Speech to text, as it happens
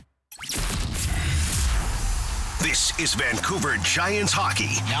This is Vancouver Giants hockey.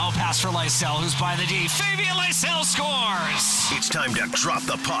 Now a pass for Lysell, who's by the D. Fabian Lysell scores! It's time to drop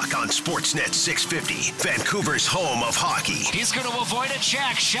the puck on Sportsnet 650, Vancouver's home of hockey. He's going to avoid a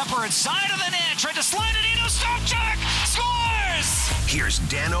check. Shepard, side of the net, tried to slide it into a stop check, scores! Here's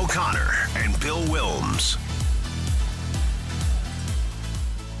Dan O'Connor and Bill Wilms.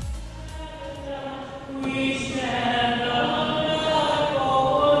 We stand on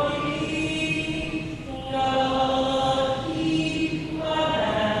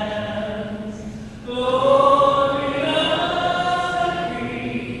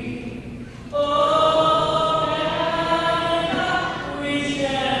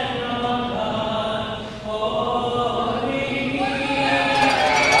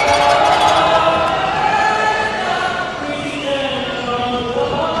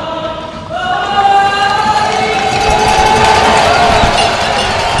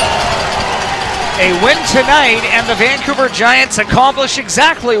A win tonight, and the Vancouver Giants accomplish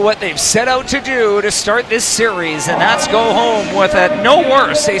exactly what they've set out to do to start this series, and that's go home with a no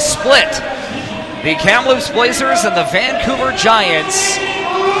worse, a split. The Kamloops Blazers and the Vancouver Giants,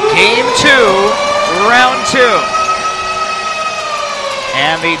 Game 2, Round 2.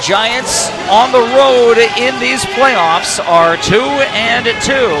 And the Giants on the road in these playoffs are 2-2.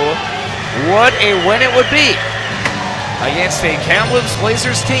 What a win it would be against a Kamloops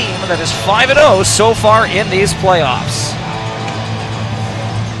Blazers team that is 5-0 so far in these playoffs.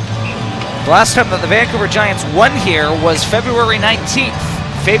 The last time that the Vancouver Giants won here was February 19th.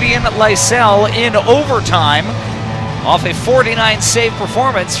 Fabian Lysell in overtime off a 49-save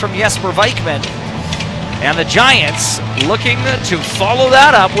performance from Jesper Vikman. And the Giants looking to follow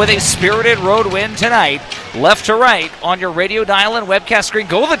that up with a spirited road win tonight. Left to right on your radio dial and webcast screen.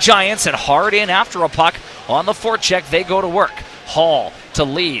 Go the Giants, and hard in after a puck. On the forecheck, they go to work. Hall to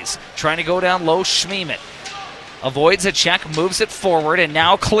Lees, trying to go down low. Schmiemann avoids a check, moves it forward, and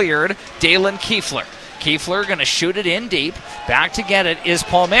now cleared. Dalen Kiefler. Kiefler going to shoot it in deep. Back to get it is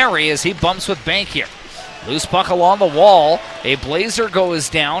Palmieri as he bumps with Bankier. Loose puck along the wall. A Blazer goes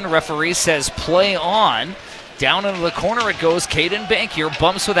down. Referee says play on. Down into the corner it goes. Caden Bankier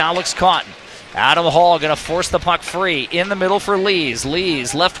bumps with Alex Cotton. Adam Hall going to force the puck free. In the middle for Lees.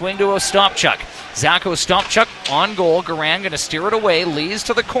 Lees left wing to Ostapchuk. Zach Ostapchuk on goal. Garan going to steer it away. Lees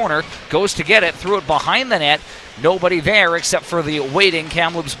to the corner. Goes to get it. Threw it behind the net. Nobody there except for the waiting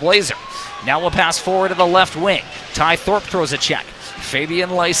Kamloops Blazer. Now we'll pass forward to the left wing. Ty Thorpe throws a check. Fabian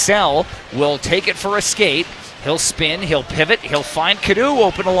Lysell will take it for a skate. He'll spin, he'll pivot, he'll find Cadu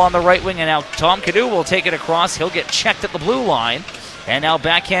open along the right wing, and now Tom Cadu will take it across. He'll get checked at the blue line, and now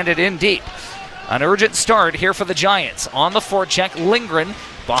backhanded in deep. An urgent start here for the Giants. On the forecheck, Lindgren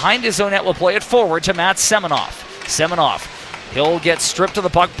behind his own net will play it forward to Matt Semenoff. Semenoff, he'll get stripped of the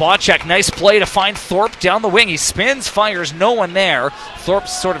puck. Bocek, nice play to find Thorpe down the wing. He spins, fires, no one there. Thorpe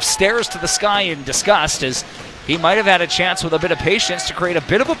sort of stares to the sky in disgust as he might have had a chance with a bit of patience to create a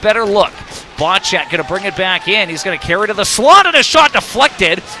bit of a better look. Bocek going to bring it back in. He's going to carry to the slot, and a shot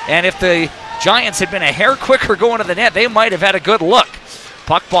deflected. And if the Giants had been a hair quicker going to the net, they might have had a good look.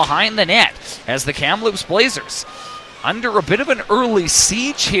 Puck behind the net as the Kamloops Blazers under a bit of an early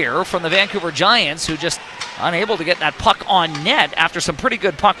siege here from the Vancouver Giants, who just unable to get that puck on net after some pretty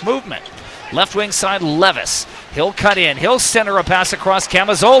good puck movement. Left wing side, Levis. He'll cut in. He'll center a pass across.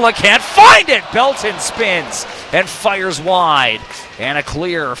 Camazola can't find it. Belton spins and fires wide. And a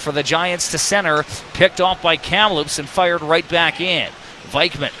clear for the Giants to center. Picked off by Kamloops and fired right back in.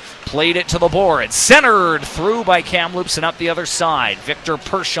 Vikman played it to the board. Centered through by Kamloops and up the other side. Victor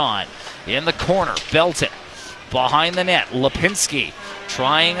Pershon in the corner. Belton behind the net. Lipinski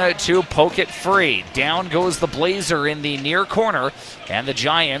trying to poke it free. Down goes the Blazer in the near corner, and the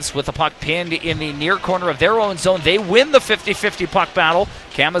Giants with the puck pinned in the near corner of their own zone. They win the 50-50 puck battle.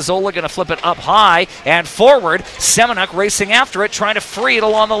 Camazola going to flip it up high and forward. Semenuk racing after it, trying to free it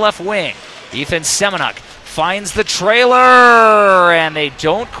along the left wing. Ethan Semenuk finds the trailer, and they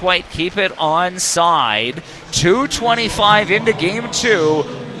don't quite keep it onside. 2:25 into Game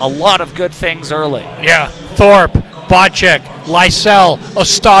 2. A lot of good things early. Yeah, Thorpe, Bocek, Lysell,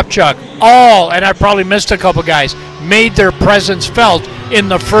 Ostapchuk, all, and I probably missed a couple guys, made their presence felt in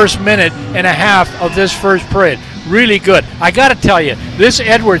the first minute and a half of this first period. Really good. I got to tell you, this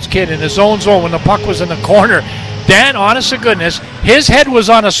Edwards kid in his own zone when the puck was in the corner, Dan, honest to goodness, his head was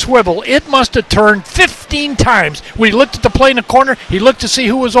on a swivel. It must have turned 15 times. When he looked at the play in the corner, he looked to see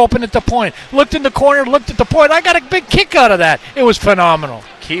who was open at the point. Looked in the corner, looked at the point. I got a big kick out of that. It was phenomenal.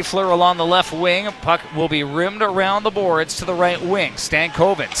 Kiefler along the left wing. Puck will be rimmed around the boards to the right wing.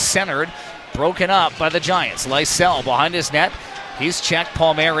 Stankoven centered, broken up by the Giants. Lysell behind his net. He's checked.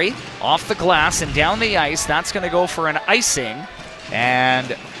 Palmieri off the glass and down the ice. That's going to go for an icing.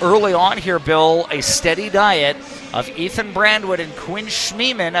 And early on here, Bill, a steady diet of Ethan Brandwood and Quinn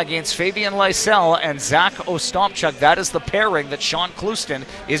Schmiemann against Fabian Lysell and Zach Ostapchuk. That is the pairing that Sean Clouston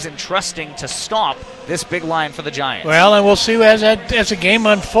is entrusting to stop this big line for the Giants. Well, and we'll see as the game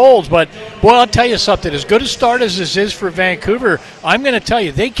unfolds. But, boy, I'll tell you something. As good a start as this is for Vancouver, I'm going to tell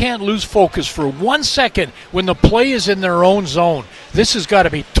you, they can't lose focus for 1 second when the play is in their own zone. This has got to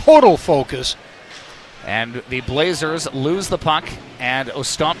be total focus. And the Blazers lose the puck, and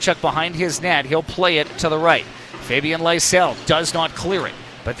Ostapchuk behind his net. He'll play it to the right. Fabian Lysell does not clear it,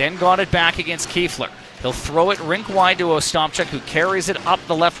 but then got it back against Kiefler. He'll throw it rink wide to Ostapchuk, who carries it up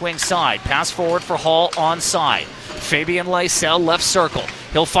the left wing side. Pass forward for Hall onside. Fabian Lysell left circle.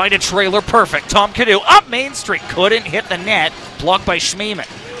 He'll find a trailer perfect. Tom Canoe up Main Street. Couldn't hit the net. Blocked by Schmiemann.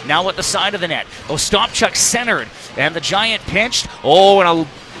 Now at the side of the net. Ostapchuk centered, and the Giant pinched. Oh, and a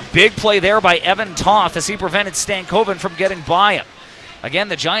big play there by Evan Toth as he prevented Stankoven from getting by him. Again,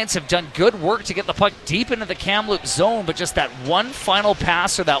 the Giants have done good work to get the puck deep into the Kamloops zone, but just that one final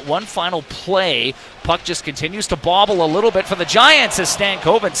pass or that one final play, puck just continues to bobble a little bit for the Giants as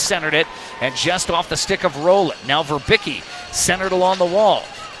Stankoven centered it and just off the stick of Rowland. Now Verbicki centered along the wall.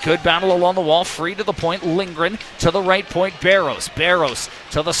 Good battle along the wall, free to the point, Lindgren to the right point, Barrows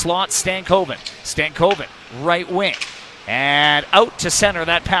to the slot, Stankoven, right wing. And out to center,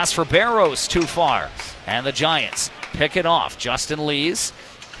 that pass for Barrows too far. And the Giants pick it off. Justin Lees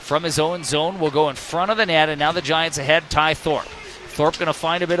from his own zone will go in front of the net, and now the Giants ahead, Ty Thorpe. Thorpe going to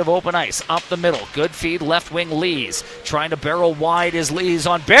find a bit of open ice up the middle. Good feed, left wing Lees. Trying to barrel wide is Lees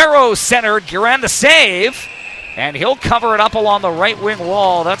on Barrows, centered. Guerin the save. And he'll cover it up along the right wing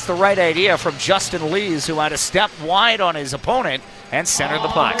wall. That's the right idea from Justin Lees, who had a step wide on his opponent and centered the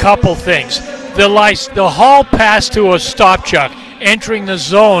puck. Couple things. The Hall pass to Ostapchuk, entering the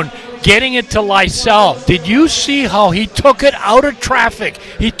zone, getting it to Lysell. Did you see how he took it out of traffic?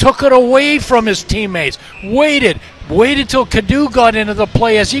 He took it away from his teammates. Waited till Cadu got into the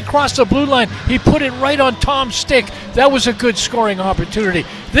play. As he crossed the blue line, he put it right on Tom's stick. That was a good scoring opportunity.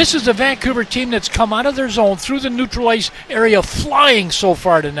 This is the Vancouver team that's come out of their zone through the neutral ice area flying so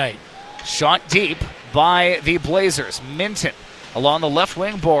far tonight. Shot deep by the Blazers. Minton along the left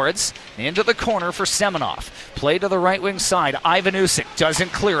wing boards, into the corner for Semenoff. Play to the right wing side. Ivanusik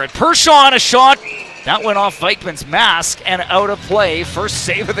doesn't clear it. Pershaw, a shot. That went off Vikman's mask and out of play. First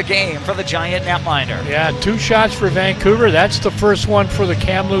save of the game for the Giant netminder. Yeah, 2 shots for Vancouver. That's the first one for the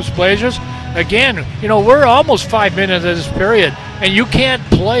Kamloops Blazers. Again, we're almost 5 minutes of this period, and you can't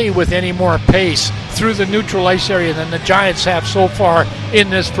play with any more pace through the neutral ice area than the Giants have so far in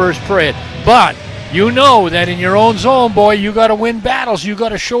this first period. But you know that in your own zone, boy, you got to win battles. You got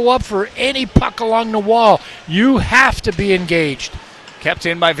to show up for any puck along the wall. You have to be engaged. Kept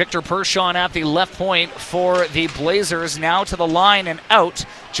in by Victor Pershaw at the left point for the Blazers. Now to the line and out.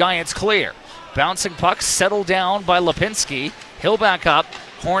 Giants clear. Bouncing puck settled down by Lipinski. He'll back up.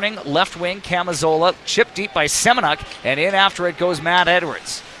 Horning, left wing, Camazola. Chipped deep by Semenuk. And in after it goes Matt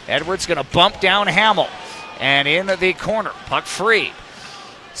Edwards. Edwards going to bump down Hamill. And in the corner. Puck free.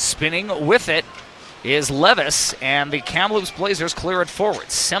 Spinning with it is Levis, and the Kamloops Blazers clear it forward.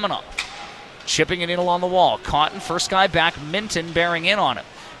 Semenoff chipping it in along the wall. Cotton, first guy back. Minton bearing in on him.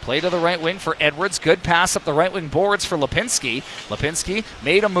 Play to the right wing for Edwards. Good pass up the right wing boards for Lipinski. Lipinski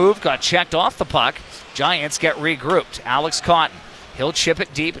made a move, got checked off the puck. Giants get regrouped. Alex Cotton. He'll chip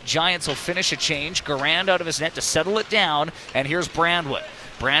it deep. Giants will finish a change. Garand out of his net to settle it down, and here's Brandwood.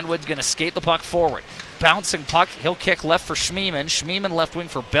 Brandwood's going to skate the puck forward. Bouncing puck, he'll kick left for Schmiemann. Schmiemann left wing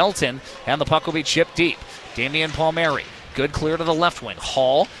for Belton, and the puck will be chipped deep. Damian Palmieri, good clear to the left wing.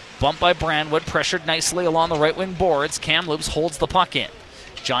 Hall, bumped by Brandwood, pressured nicely along the right wing boards. Kamloops holds the puck in.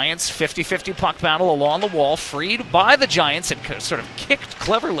 Giants 50-50 puck battle along the wall, freed by the Giants and sort of kicked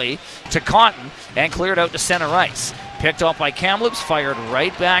cleverly to Cotton and cleared out to center ice. Picked up by Kamloops, fired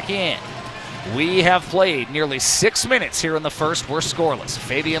right back in. We have played nearly 6 minutes here in the first. We're scoreless.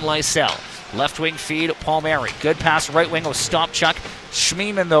 Fabian Lysell. Left wing feed, Palmieri. Good pass, right wing, Ostapchuk.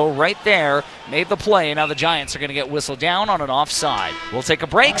 Schmiemann, though, right there, made the play. Now the Giants are going to get whistled down on an offside. We'll take a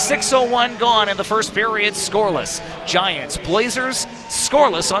break. 6:01 gone in the first period. Scoreless. Giants, Blazers,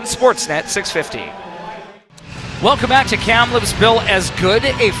 scoreless on Sportsnet 650. Welcome back to Kamloops. Bill, as good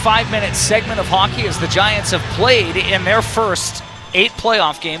a 5-minute segment of hockey as the Giants have played in their first 8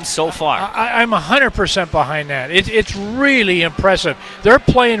 playoff games so far. I'm 100% behind that. It's really impressive. They're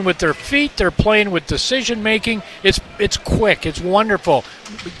playing with their feet. They're playing with decision making. It's quick. It's wonderful.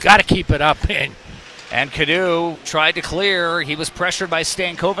 We've got to keep it up, man. And Cadu tried to clear. He was pressured by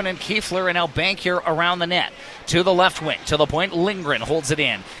Stankoven and Kiefler, and now Bankier around the net. To the left wing, to the point, Lindgren holds it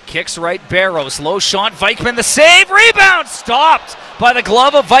in. Kicks right, Barros, low shot, Vikman the save, rebound, stopped by the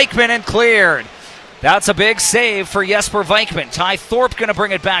glove of Vikman and cleared. That's a big save for Jesper Vikman. Ty Thorpe going to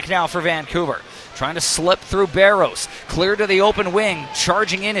bring it back now for Vancouver. Trying to slip through Barros. Clear to the open wing.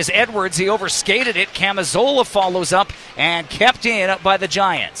 Charging in is Edwards. He overskated it. Camizola follows up and kept in by the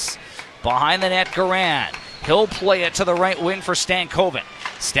Giants. Behind the net, Garand. He'll play it to the right wing for Stankoven.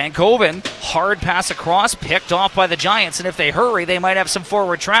 Stankoven, hard pass across, picked off by the Giants, and if they hurry, they might have some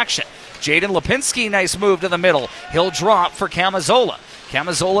forward traction. Jaden Lipinski, nice move to the middle. He'll drop for Camizola.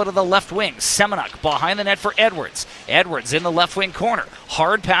 Camizola to the left wing. Semenuk behind the net for Edwards. Edwards in the left wing corner.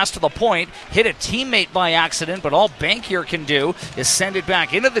 Hard pass to the point. Hit a teammate by accident, but all Bankier can do is send it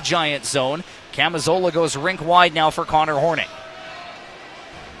back into the Giant zone. Camizola goes rink wide now for Connor Horning.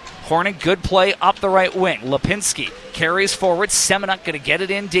 Horning, good play up the right wing. Lipinski carries forward. Semenuk going to get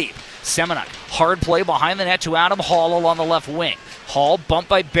it in deep. Semenuk, hard play behind the net to Adam Hall along the left wing. Hall bumped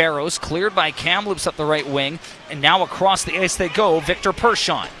by Barros, cleared by Kamloops up the right wing, and now across the ice they go. Victor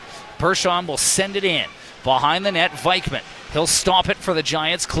Pershon. Pershon will send it in. Behind the net, Vikman. He'll stop it for the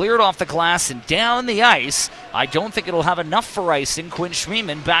Giants, cleared off the glass and down the ice. I don't think it'll have enough for icing. Quinn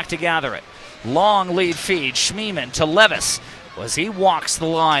Schmiemann back to gather it. Long lead feed. Schmiemann to Levis. As he walks the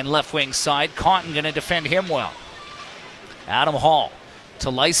line, left wing side. Cotton going to defend him well. Adam Hall to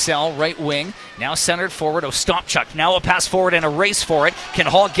Lysell, right wing. Now centered forward. Ostapchuk. Now a pass forward and a race for it. Can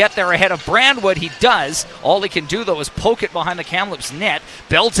Hall get there ahead of Brandwood? He does. All he can do, though, is poke it behind the Kamloops net.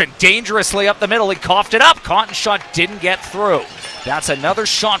 Belton dangerously up the middle. He coughed it up. Cotton shot didn't get through. That's another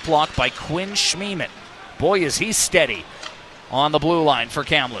shot block by Quinn Schmiemann. Boy, is he steady on the blue line for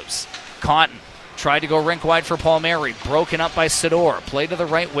Kamloops. Cotton tried to go rink wide for Palmieri. Broken up by Sador. Play to the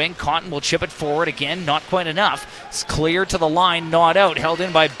right wing. Cotton will chip it forward again. Not quite enough. It's clear to the line. Not out. Held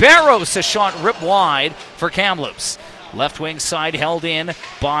in by Barros. A shot ripped wide for Kamloops. Left wing side held in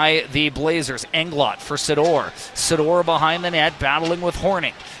by the Blazers. Englot for Sador. Sador behind the net. Battling with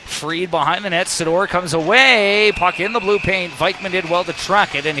Horning. Freed behind the net. Sador comes away. Puck in the blue paint. Vikman did well to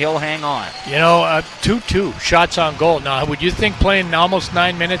track it, and he'll hang on. 2-2 shots on goal. Now, would you think playing almost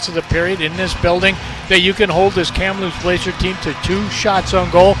 9 minutes of the period in this building that you can hold this Kamloops Blazer team to 2 shots on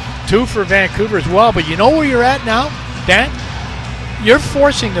goal, 2 for Vancouver as well? But you know where you're at now, Dan? You're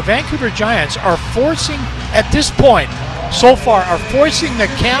forcing, the Vancouver Giants are forcing, at this point, so far, are forcing the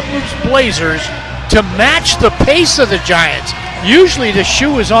Kamloops Blazers to match the pace of the Giants. Usually the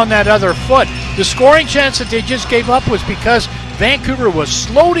shoe is on that other foot. The scoring chance that they just gave up was because Vancouver was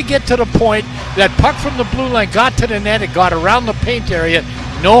slow to get to the point. That puck from the blue line got to the net. It got around the paint area.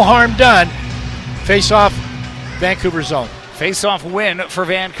 No harm done. Face-off, Vancouver zone. Face-off win for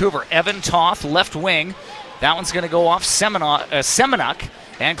Vancouver. Evan Toth, left wing. That one's going to go off Semenuk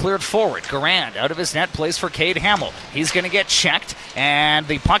and cleared forward. Garand out of his net, plays for Cade Hamill. He's going to get checked, and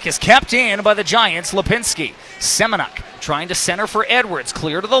the puck is kept in by the Giants. Lipinski. Semenuk trying to center for Edwards.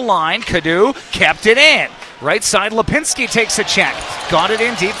 Clear to the line. Cadu kept it in. Right side, Lipinski takes a check. Got it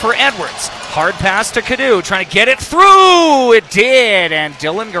in deep for Edwards. Hard pass to Cadu, trying to get it through. It did, and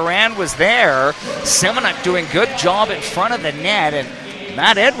Dylan Garand was there. Semenuk doing good job in front of the net, and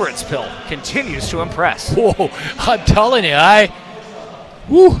Matt Edwards, Pill, continues to impress. Whoa, I'm telling you,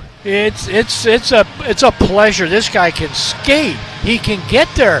 it's a pleasure. This guy can skate. He can get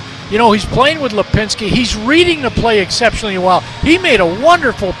there. He's playing with Lipinski. He's reading the play exceptionally well. He made a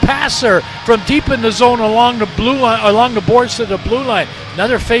wonderful pass there from deep in the zone along the blue line, along the boards to the blue line.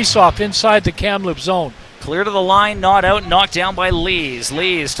 Another face-off inside the Kamloops zone. Clear to the line, not out, knocked down by Lees.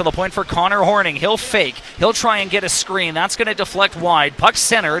 Lees to the point for Connor Horning. He'll fake. He'll try and get a screen. That's going to deflect wide. Puck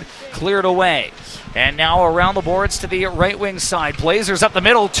centered, cleared away. And now around the boards to the right wing side. Blazers up the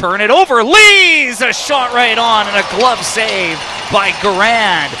middle, turn it over. Lees! A shot right on and a glove save by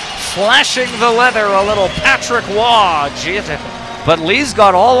Garand. Flashing the leather, a little Patrick Waugh. But Lee's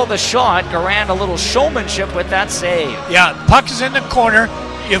got all of the shot. Garand a little showmanship with that save. Yeah, puck is in the corner.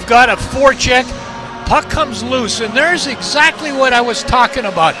 You've got a forecheck. Puck comes loose, and there's exactly what I was talking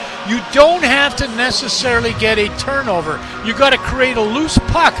about. You don't have to necessarily get a turnover. You got to create a loose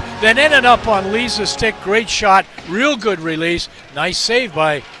puck that ended up on Lee's stick. Great shot, real good release. Nice save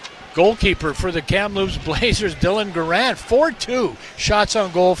by goalkeeper for the Kamloops Blazers, Dylan Garand. 4-2 shots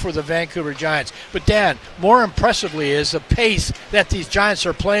on goal for the Vancouver Giants. But Dan, more impressively is the pace that these Giants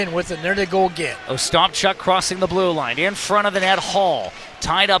are playing with, and there they go again. Ostapchuk crossing the blue line. In front of the net, Hall.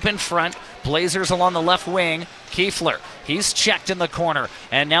 Tied up in front. Blazers along the left wing. Kiefler. He's checked in the corner.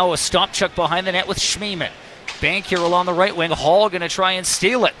 And now Ostapchuk behind the net with Schmiemann. Bankier on the right wing. Hall going to try and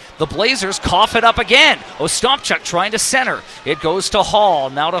steal it. The Blazers cough it up again. Ostapchuk trying to center. It goes to Hall.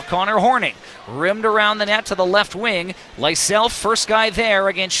 Now to Connor Horning. Rimmed around the net to the left wing. Lysell, first guy there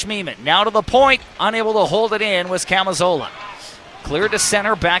against Schmiemann. Now to the point. Unable to hold it in was Camazola. Cleared to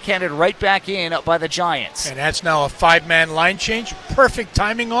center, backhanded right back in by the Giants. And that's now a 5-man line change. Perfect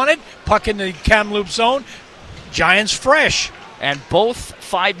timing on it. Puck in the Kamloops zone. Giants fresh. And both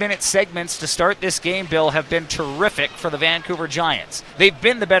 5-minute segments to start this game, Bill, have been terrific for the Vancouver Giants. They've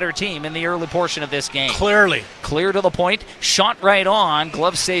been the better team in the early portion of this game. Clearly. Clear to the point, shot right on,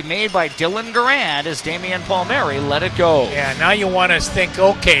 glove save made by Dylan Garand as Damian Palmieri let it go. Yeah, now you want to think,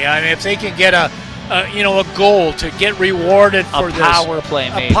 okay, I mean, if they can get a goal to get rewarded for a power play,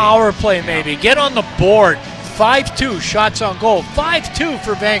 maybe. A power play, maybe. Get on the board. 5-2 shots on goal. 5-2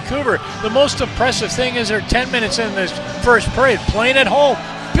 for Vancouver. The most impressive thing is they're 10 minutes in this first period, playing at home.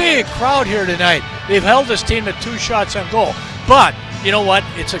 Big crowd here tonight. They've held this team to 2 shots on goal. But you know what?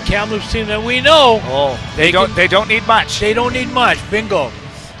 It's a Kamloops team that we know. Oh, they don't need much. They don't need much. Bingo.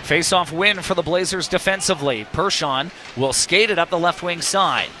 Face-off win for the Blazers defensively. Pershawn will skate it up the left wing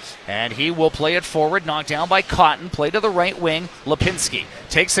side. And he will play it forward, knocked down by Cotton. Play to the right wing, Lipinski.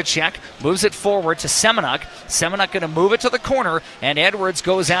 Takes a check, moves it forward to Semenuk. Semenuk going to move it to the corner, and Edwards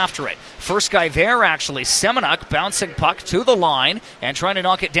goes after it. First guy there, actually, Semenuk, bouncing puck to the line and trying to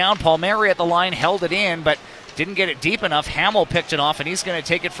knock it down. Palmieri at the line held it in, but didn't get it deep enough. Hamill picked it off, and he's going to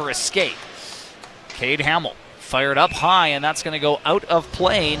take it for a skate. Cade Hamill. Fired up high, and that's going to go out of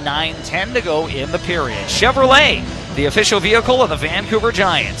play. 9:10 to go in the period. Chevrolet, the official vehicle of the Vancouver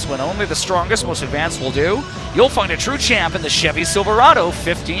Giants. When only the strongest, most advanced will do, you'll find a true champ in the Chevy Silverado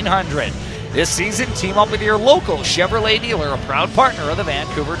 1500. This season, team up with your local Chevrolet dealer, a proud partner of the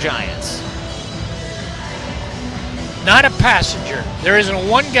Vancouver Giants. Not a passenger. There isn't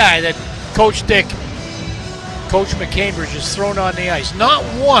one guy that Coach McCambridge has thrown on the ice. Not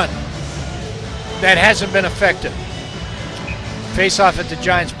one that hasn't been effective. Face-off at the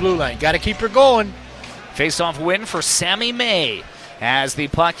Giants' blue line. Got to keep her going. Face-off win for Sammy May as the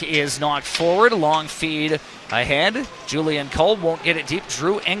puck is knocked forward. Long feed ahead. Julian Cull won't get it deep.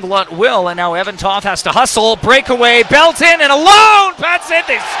 Drew Englot will, and now Evan Toth has to hustle. Breakaway, Belton, and alone! That's it.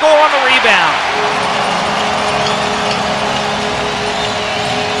 They score on the rebound.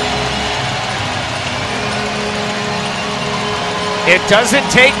 It doesn't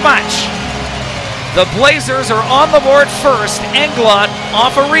take much. The Blazers are on the board first. Englot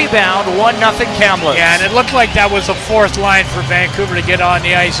off a rebound, 1-0 Kamloops. Yeah, and it looked like that was the fourth line for Vancouver to get on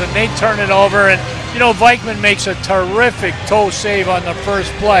the ice, and they turn it over. And, Vikman makes a terrific toe save on the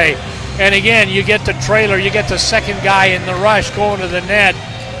first play. And again, you get the trailer, you get the second guy in the rush going to the net,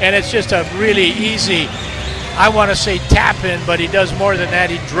 and it's just a really easy, I want to say tap in, but he does more than that.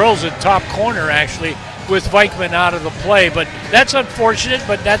 He drills it top corner, actually, with Vikman out of the play. But that's unfortunate,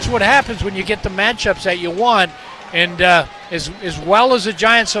 but that's what happens when you get the matchups that you want. And as well as the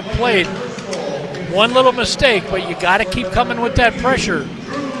Giants have played, one little mistake, but you got to keep coming with that pressure.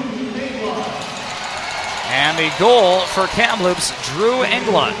 And the goal for Kamloops, Drew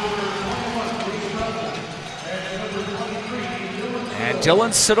Englot. And Dylan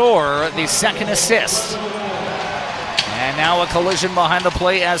Sidor, the second assist. And now a collision behind the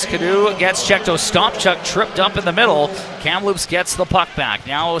play as Cadu gets checked. Ostapchuk tripped up in the middle. Kamloops gets the puck back.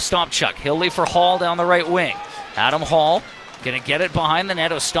 Now Ostapchuk. He'll leave for Hall down the right wing. Adam Hall going to get it behind the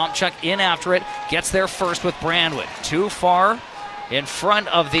net. Ostapchuk in after it. Gets there first with Brandwood. Too far in front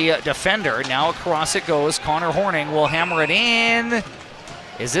of the defender. Now across it goes. Connor Horning will hammer it in.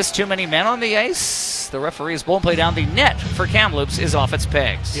 Is this too many men on the ice? The referee's blown play down. The net for Kamloops is off its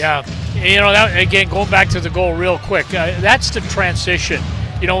pegs. Yeah, that, again, going back to the goal real quick, that's the transition.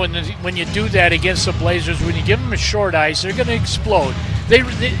 When you do that against the Blazers, when you give them a short ice, they're going to explode.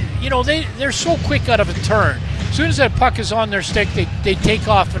 They're so quick out of a turn. As soon as that puck is on their stick, they take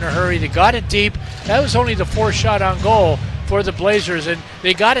off in a hurry. They got it deep. That was only the fourth shot on goal for the Blazers, and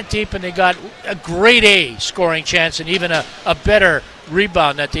they got it deep, and they got a grade A scoring chance and even a better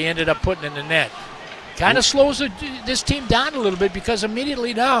rebound that they ended up putting in the net. Kind of slows this team down a little bit, because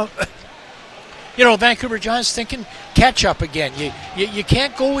immediately now, Vancouver Giants thinking catch up again. You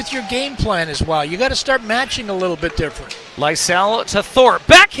can't go with your game plan as well. You got to start matching a little bit different. Lysell to Thorpe,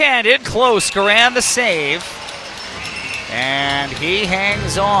 backhanded, close. Garand the save, and he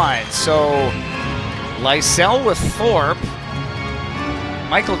hangs on. So Lysell with Thorpe.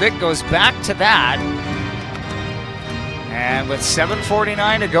 Michael Dick goes back to that. And with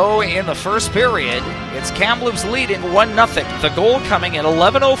 7:49 to go in the first period, it's Kamloops leading 1-0. The goal coming at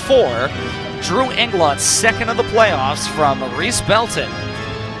 11:04. Drew Englot, second of the playoffs from Reese Belton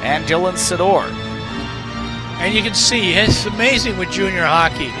and Dylan Sidor. And you can see, it's amazing with junior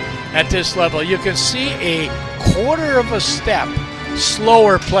hockey at this level. You can see a quarter of a step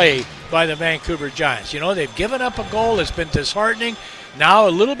slower play by the Vancouver Giants. You know, they've given up a goal. It's been disheartening. Now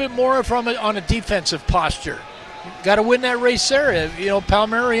a little bit more from it on a defensive posture. Got to win that race there. You know,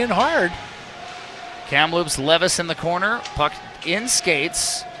 Palmieri in hard. Kamloops, Levis in the corner. Puck in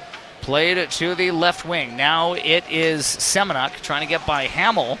skates. Played to the left wing. Now it is Semenuk trying to get by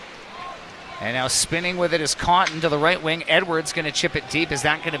Hamill. And now spinning with it is Cotton to the right wing. Edwards going to chip it deep. Is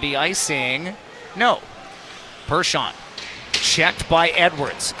that going to be icing? No. Pershon. Checked by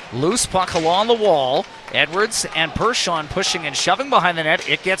Edwards. Loose puck along the wall. Edwards and Pershon pushing and shoving behind the net.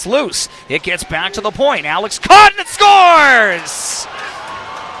 It gets loose. It gets back to the point. Alex Cotton scores!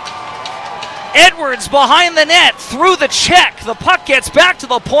 Edwards behind the net through the check. The puck gets back to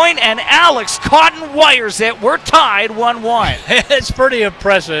the point, and Alex Cotton wires it. We're tied 1-1. It's pretty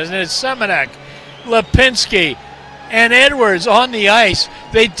impressive, isn't it? Semenuk, Lipinski, and Edwards on the ice.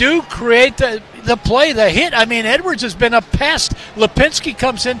 They do create the play, the hit. I mean, Edwards has been a pest. Lipinski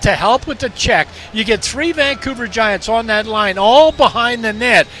comes in to help with the check. You get 3 Vancouver Giants on that line, all behind the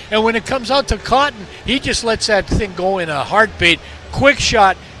net. And when it comes out to Cotton, he just lets that thing go in a heartbeat. Quick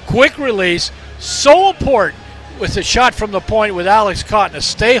shot, quick release. So important with the shot from the point with Alex Cotton to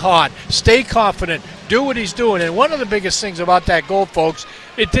stay hot, stay confident, do what he's doing. And one of the biggest things about that goal, folks,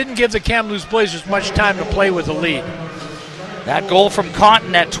 it didn't give the Kamloops Blazers much time to play with the lead. That goal from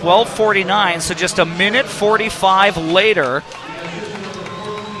Cotton at 12:49, so just a minute 45 later.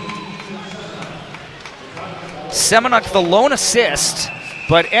 Semenuk the lone assist,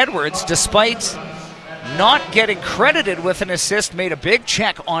 but Edwards, despite not getting credited with an assist, made a big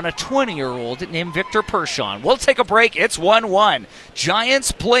check on a 20-year-old named Victor Pershon. We'll take a break. It's 1-1.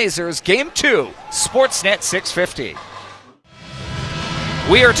 Giants Blazers Game 2. Sportsnet 650.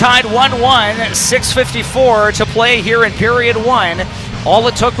 We are tied 1-1, 6:54 to play here in period 1. All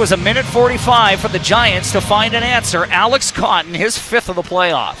it took was a minute 45 for the Giants to find an answer. Alex Cotton, his 5th of the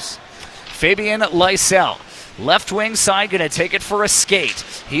playoffs. Fabian Lysell, left wing side, going to take it for a skate.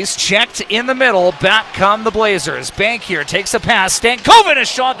 He's checked in the middle. Back come the Blazers. Bankier takes a pass. Stankoven a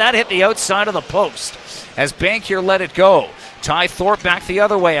shot. That hit the outside of the post as Bankier let it go. Ty Thorpe back the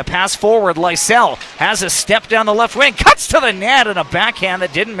other way. A pass forward. Lysell has a step down the left wing. Cuts to the net and a backhand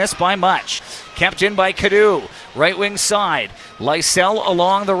that didn't miss by much. Kept in by Cadu. Right wing side. Lysell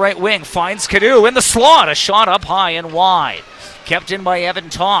along the right wing. Finds Cadu in the slot. A shot up high and wide. Kept in by Evan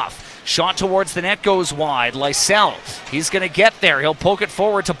Toth. Shot towards the net goes wide. Lysell, he's going to get there. He'll poke it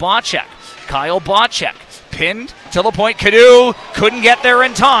forward to Bocek. Kyle Bocek, pinned to the point. Cadu couldn't get there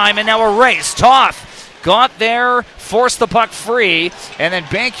in time, and now a race. Toth got there, forced the puck free, and then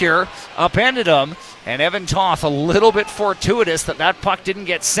Bankier upended him. And Evan Toth, a little bit fortuitous that puck didn't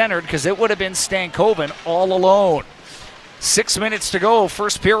get centered because it would have been Stankoven all alone. 6 minutes to go,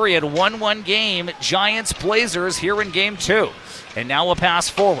 first period, 1-1 game. Giants Blazers here in game 2. And now a pass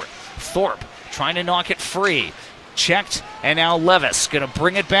forward. Thorpe trying to knock it free. Checked, and now Levis going to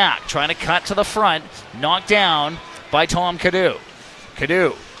bring it back. Trying to cut to the front. Knocked down by Tom Cadu.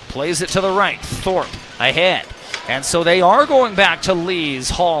 Cadu plays it to the right. Thorpe ahead. And so they are going back to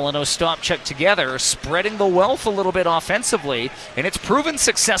Lees, Hall, and Ostapchuk together, spreading the wealth a little bit offensively, and it's proven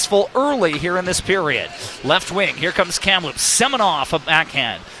successful early here in this period. Left wing, here comes Kamloops. Semenoff, a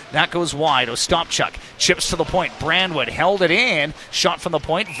backhand. That goes wide. Ostapchuk chips to the point. Brandwood held it in. Shot from the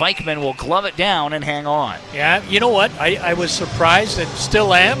point. Vikman will glove it down and hang on. Yeah, you know what? I was surprised and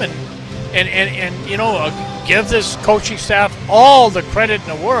still am, and you know, give this coaching staff all the credit in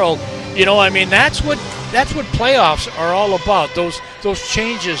the world. You know, I mean, that's what playoffs are all about. Those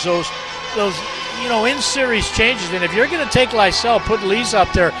changes, those you know, in-series changes. And if you're going to take Lysell, put Lees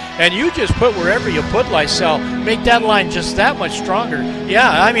up there, and you just put wherever you put Lysell, make that line just that much stronger.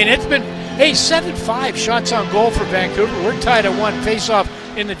 Yeah, I mean, it's been 7-5 shots on goal for Vancouver. We're tied at 1 face-off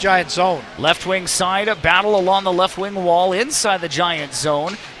in the Giant zone. Left wing side, a battle along the left wing wall inside the Giant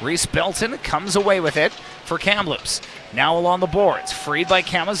zone. Reese Belton comes away with it for Kamloops. Now along the boards, freed by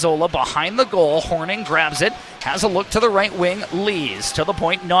Camazola behind the goal. Horning grabs it, has a look to the right wing. Lees to the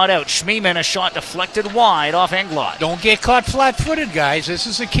point, not out. Schmiemann, a shot deflected wide off Englot. Don't get caught flat-footed, guys. This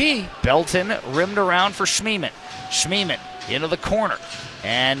is the key. Belton rimmed around for Schmiemann. Schmiemann into the corner.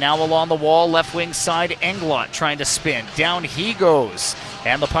 And now along the wall, left wing side, Englot trying to spin. Down he goes.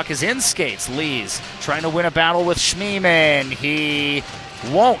 And the puck is in skates. Lees trying to win a battle with Schmiemann. He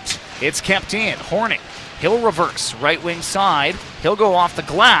won't. It's kept in. Horning. He'll reverse. Right wing side. He'll go off the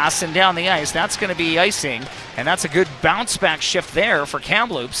glass and down the ice. That's going to be icing. And that's a good bounce back shift there for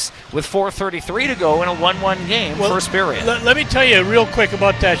Kamloops with 4:33 to go in a 1-1 game, first period. Let me tell you real quick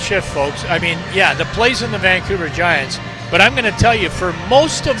about that shift, folks. I mean, yeah, the plays in the Vancouver Giants, but I'm going to tell you, for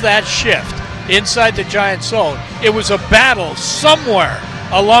most of that shift inside the Giant zone, it was a battle somewhere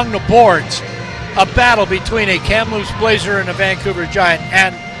along the boards, a battle between a Kamloops Blazer and a Vancouver Giant,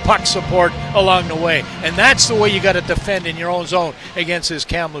 and puck support along the way. And that's the way you got to defend in your own zone against this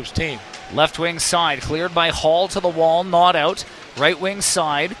Kamloops team. Left wing side cleared by Hall to the wall, not out. Right wing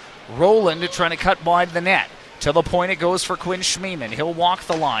side, Roland trying to cut wide the net. To the point it goes for Quinn Schmiemann. He'll walk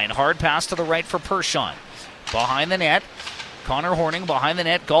the line. Hard pass to the right for Pershon. Behind the net, Connor Horning behind the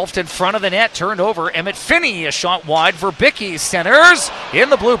net, golfed in front of the net, turned over. Emmett Finney, a shot wide. Verbicki centers in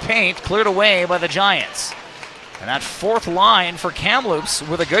the blue paint, cleared away by the Giants. And that fourth line for Kamloops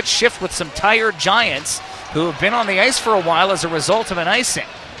with a good shift with some tired Giants who have been on the ice for a while as a result of an icing.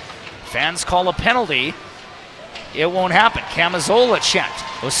 Fans call a penalty. It won't happen. Camizola checked.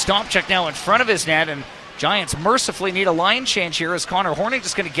 Ostapchuk now in front of his net, and Giants mercifully need a line change here as Connor Horning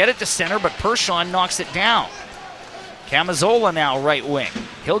just going to get it to center, but Pershon knocks it down. Camizola now right wing.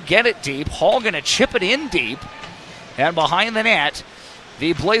 He'll get it deep. Hall going to chip it in deep. And behind the net,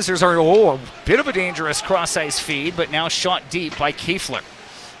 the Blazers are a bit of a dangerous cross-ice feed, but now shot deep by Kiefler.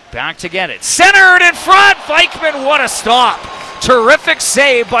 Back to get it. Centered in front. Vikman, what a stop. Terrific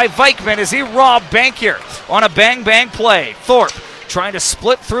save by Vikman as he robbed Bankier on a bang-bang play. Thorpe trying to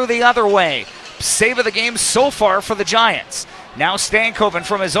split through the other way. Save of the game so far for the Giants. Now Stankoven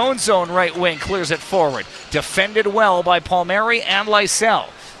from his own zone right wing clears it forward. Defended well by Palmieri and Lysell.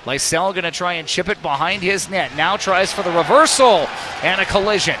 Lysell going to try and chip it behind his net. Now tries for the reversal and a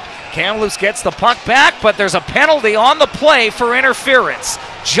collision. Kamloops gets the puck back, but there's a penalty on the play for interference.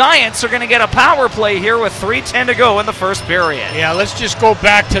 Giants are going to get a power play here with 3:10 to go in the first period. Yeah, let's just go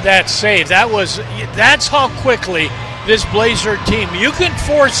back to that save. That's how quickly this Blazer team, you can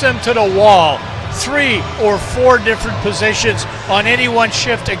force them to the wall 3 or 4 different positions on any one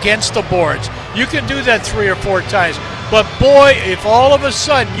shift against the boards. You can do that 3 or 4 times. But boy, if all of a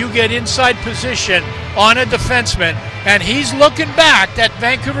sudden you get inside position on a defenseman and he's looking back, that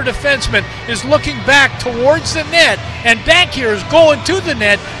Vancouver defenseman is looking back towards the net, and Bankier is going to the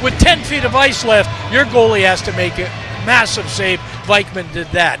net with 10 feet of ice left, your goalie has to make a massive save. Vikman did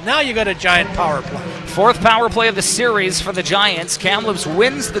that. Now you got a Giant power play. Fourth power play of the series for the Giants. Kamloops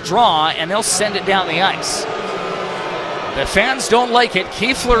wins the draw, and they'll send it down the ice. The fans don't like it.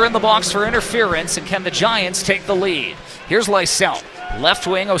 Kiefler in the box for interference, and can the Giants take the lead? Here's Lysell. Left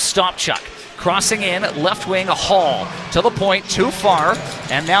wing, Ostapchuk. Crossing in, left wing, a Hall. To the point, too far,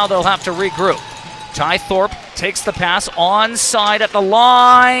 and now they'll have to regroup. Ty Thorpe takes the pass onside at the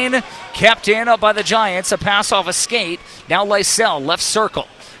line. Kept in up by the Giants. A pass off a skate. Now Lysell, left circle.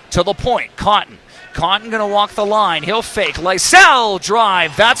 To the point, Cotton. Cotton going to walk the line. He'll fake. Lysell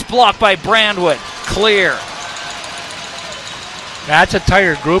drive. That's blocked by Brandwood. Clear. That's a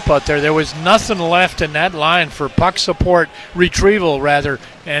tired group out there. There was nothing left in that line for puck support, retrieval rather,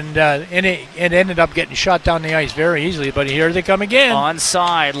 and it ended up getting shot down the ice very easily. But here they come again.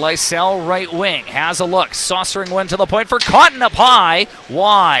 Onside, Lysell right wing, has a look. Saucering one to the point for Cotton up high,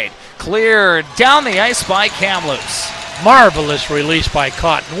 wide. Cleared down the ice by Kamloops. Marvelous release by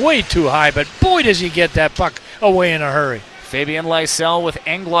Cotton, way too high, but boy does he get that puck away in a hurry. Fabian Lysell with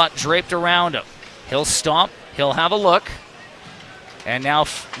Englot draped around him. He'll stop, he'll have a look. And now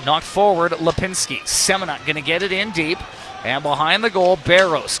knocked forward, Lipinski. Semenuk going to get it in deep. And behind the goal,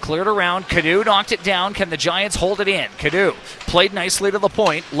 Barros cleared around. Cadu knocked it down. Can the Giants hold it in? Cadu played nicely to the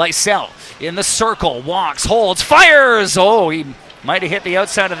point. Lysell in the circle. Walks, holds, fires! Oh, he might have hit the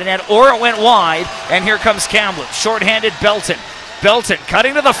outside of the net, or it went wide. And here comes Kamloops. Short-handed Belton. Belton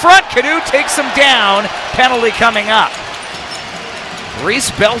cutting to the front. Cadu takes him down. Penalty coming up.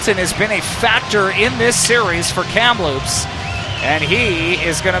 Reese Belton has been a factor in this series for Kamloops. And he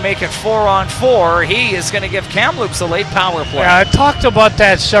is going to make it 4-on-4. He is going to give Kamloops a late power play. Yeah, I talked about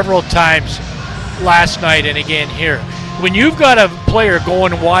that several times last night and again here. When you've got a player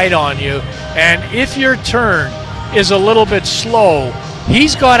going wide on you, and if your turn is a little bit slow,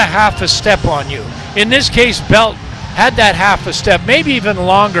 he's got a half a step on you. In this case, Belton had that half a step, maybe even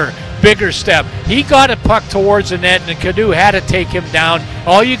longer, bigger step. He got a puck towards the net, and Cadu had to take him down.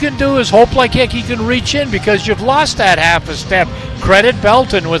 All you can do is hope like heck he can reach in, because you've lost that half a step. Credit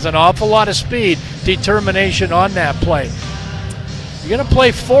Belton with an awful lot of speed, determination on that play. You're going to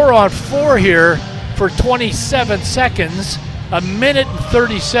play 4-on-4 here for 27 seconds. a minute and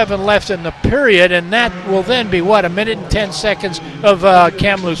 37 left in the period, and that will then be, a minute and 10 seconds of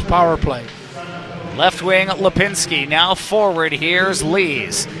Kamloops power play. Left wing Lipinski, now forward, here's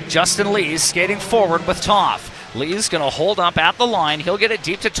Lees. Justin Lees skating forward with Toth. Lees going to hold up at the line. He'll get it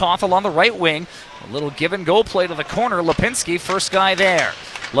deep to Toth along the right wing. A little give-and-go play to the corner. Lipinski, first guy there.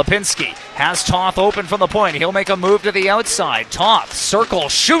 Lipinski has Toth open from the point. He'll make a move to the outside. Toth, circle,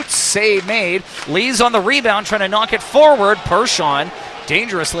 shoots, save made. Lees on the rebound, trying to knock it forward. Pershawn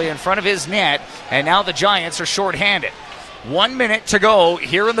dangerously in front of his net, and now the Giants are shorthanded. 1 minute to go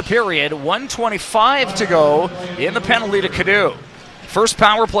here in the period. 1:25 to go in the penalty to Cadu. First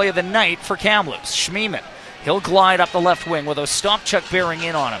power play of the night for Kamloops. Schmiemann, he'll glide up the left wing with Ostapchuk bearing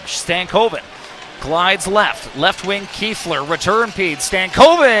in on him. Stankoven glides left wing Kiefler, return feed,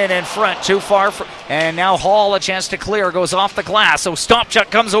 Stankoven in front, too far, and now Hall a chance to clear, goes off the glass,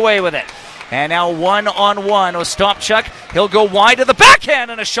 Ostapchuk comes away with it. And now one-on-one, Ostapchuk, he'll go wide to the backhand,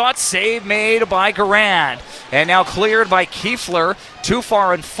 and a shot save made by Garand. And now cleared by Kiefler, too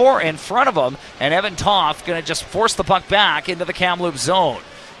far in front of him, and Evan Toth going to just force the puck back into the Kamloops zone.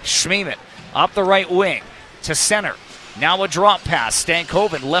 Schmiemann up the right wing to center. Now a drop pass,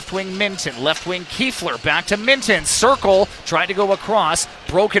 Stankoven, left wing Minton, left wing Kiefler, back to Minton, circle, tried to go across,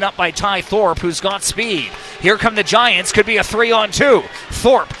 broken up by Ty Thorpe, who's got speed. Here come the Giants, could be a 3-on-2.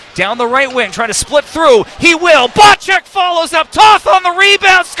 Thorpe down the right wing, trying to split through, he will, Bocek follows up, Toth on the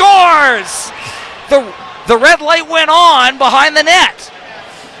rebound, scores! The red light went on behind the net.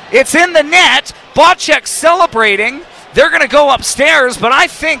 It's in the net, Bocek celebrating. They're going to go upstairs, but I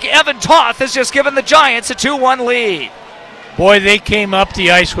think Evan Toth has just given the Giants a 2-1 lead. Boy, they came up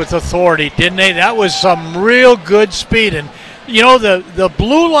the ice with authority, didn't they? That was some real good speed. And, the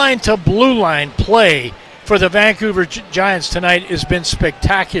blue line to blue line play for the Vancouver Giants tonight has been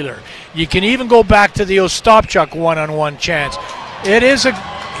spectacular. You can even go back to the Ostapchuk one-on-one chance. It is a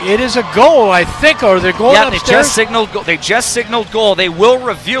goal, I think, or they're going upstairs. They just signaled goal. They will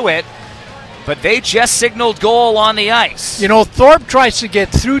review it, but they just signaled goal on the ice. Thorpe tries to get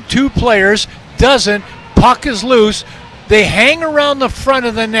through two players, doesn't. Puck is loose. They hang around the front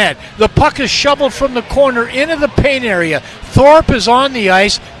of the net. The puck is shoveled from the corner into the paint area. Thorpe is on the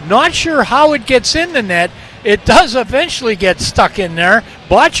ice. Not sure how it gets in the net. It does eventually get stuck in there.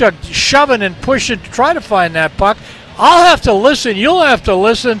 Bocek shoving and pushing to try to find that puck. I'll have to listen. You'll have to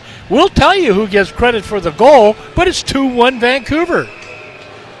listen. We'll tell you who gets credit for the goal, but it's 2-1 Vancouver.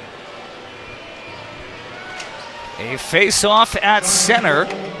 A face-off at center.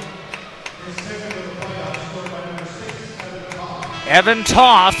 Evan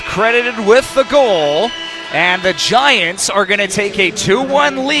Toth credited with the goal, and the Giants are going to take a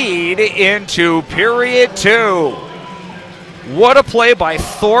 2-1 lead into period 2. What a play by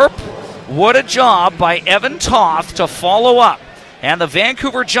Thorpe. What a job by Evan Toth to follow up. And the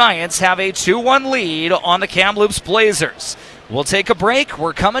Vancouver Giants have a 2-1 lead on the Kamloops Blazers. We'll take a break.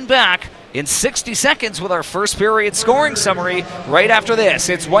 We're coming back in 60 seconds with our first period scoring summary right after this.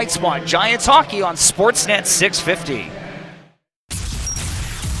 It's White Spot Giants Hockey on Sportsnet 650.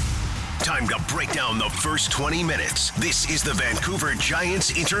 Time to break down the first 20 minutes. This is the Vancouver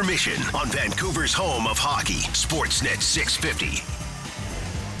Giants intermission on Vancouver's home of hockey, Sportsnet 650.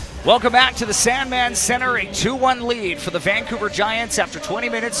 Welcome back to the Sandman Centre, a 2-1 lead for the Vancouver Giants after 20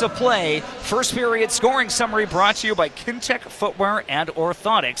 minutes of play. First period scoring summary brought to you by Kintec Footwear and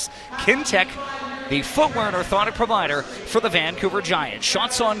Orthotics. Kintec, the footwear and orthotic provider for the Vancouver Giants.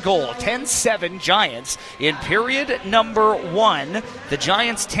 Shots on goal, 10-7 Giants in period number 1. The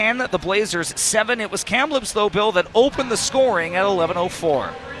Giants 10, the Blazers 7. It was Kamloops, though, Bill, that opened the scoring at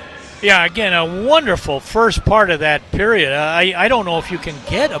 11:04. Yeah, again, a wonderful first part of that period. I don't know if you can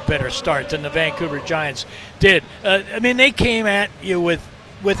get a better start than the Vancouver Giants did. They came at you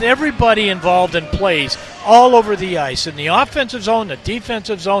with everybody involved in plays all over the ice, in the offensive zone, the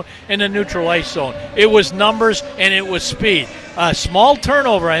defensive zone, and the neutral ice zone. It was numbers and it was speed. A small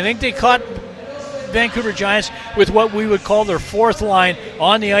turnover. I think they caught Vancouver Giants with what we would call their fourth line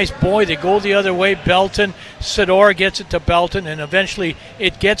on the ice. Boy, they go the other way. Belton, Sador gets it to Belton, and eventually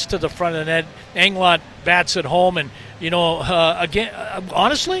it gets to the front of the net. Englot bats it home, and again,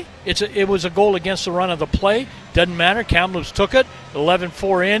 honestly, it was a goal against the run of the play. Doesn't matter. Kamloops took it.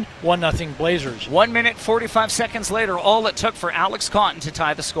 11-4 in. 1-0 Blazers. 1 minute 45 seconds later, all it took for Alex Cotton to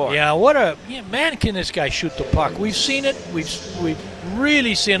tie the score. Yeah, man, can this guy shoot the puck? We've seen it. We've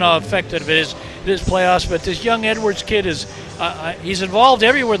really seen how effective it is this playoffs. But this young Edwards kid is He's involved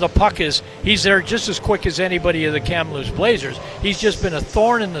everywhere the puck is. He's there just as quick as anybody of the Kamloops Blazers. He's just been a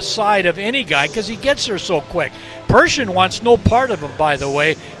thorn in the side of any guy because he gets there so quick. Pershing wants no part of him, by the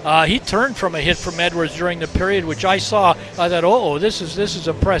way. He turned from a hit from Edwards during the period, which I saw. I thought, this is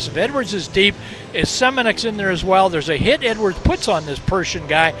impressive. Edwards is deep. Semenuk's in there as well. There's a hit Edwards puts on this Pershing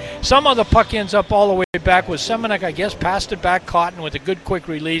guy. Some of the puck ends up all the way back with Semenuk, I guess, passed it back, Cotton with a good quick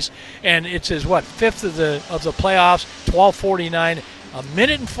release, and it's his, fifth of the playoffs, 12:49, a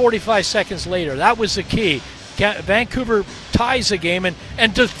minute and 45 seconds later. That was the key. Vancouver ties the game and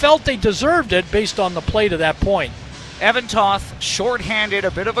felt they deserved it based on the play to that point. Evan Toth, shorthanded, a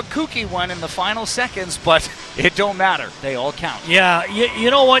bit of a kooky one in the final seconds, but it don't matter. They all count. Yeah,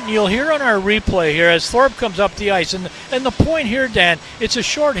 you know what? You'll hear on our replay here as Thorpe comes up the ice. And the point here, Dan, it's a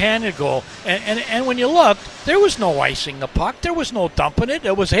shorthanded goal. And when you look, there was no icing the puck. There was no dumping it.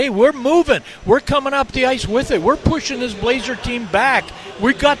 It was, hey, we're moving. We're coming up the ice with it. We're pushing this Blazer team back.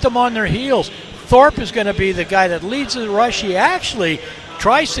 We got them on their heels. Thorpe is going to be the guy that leads the rush. He actually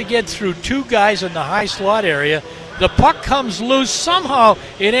tries to get through two guys in the high slot area. The puck comes loose. Somehow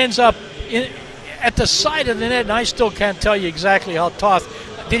it ends up at the side of the net, and I still can't tell you exactly how Toth.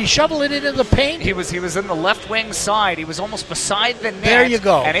 Did he shovel it into the paint? He was in the left wing side. He was almost beside the net. There you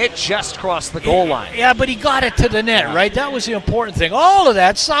go. And it just crossed the goal line. Yeah, but he got it to the net, right? That was the important thing. All of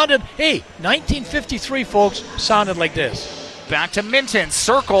that sounded, 1953, folks, sounded like this. Back to Minton.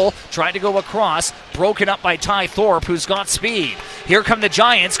 Circle, tried to go across. Broken up by Ty Thorpe, who's got speed. Here come the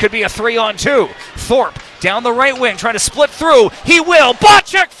Giants. Could be a 3-on-2. Thorpe down the right wing, trying to split through. He will.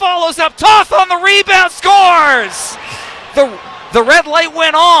 Bocek follows up. Toth on the rebound, scores! The red light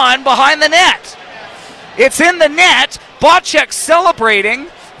went on behind the net. It's in the net. Bocek celebrating.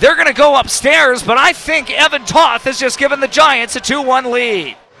 They're going to go upstairs, but I think Evan Toth has just given the Giants a 2-1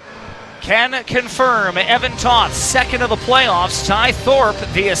 lead. Can confirm Evan Toth, second of the playoffs. Ty Thorpe,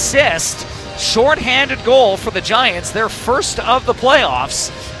 the assist. Short-handed goal for the Giants, their first of the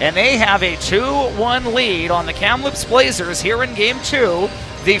playoffs. And they have a 2-1 lead on the Kamloops Blazers here in Game 2.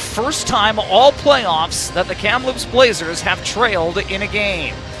 The first time all playoffs that the Kamloops Blazers have trailed in a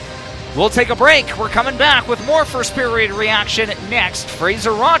game. We'll take a break. We're coming back with more first period reaction next.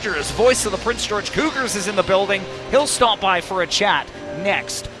 Fraser Rogers, voice of the Prince George Cougars, is in the building. He'll stop by for a chat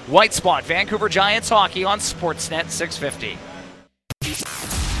next. White Spot, Vancouver Giants hockey on Sportsnet 650.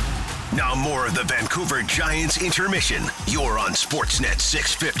 Now more of the Vancouver Giants intermission. You're on Sportsnet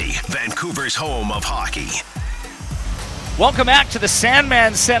 650, Vancouver's home of hockey. Welcome back to the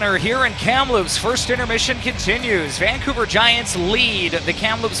Sandman Centre here in Kamloops. First intermission continues. Vancouver Giants lead the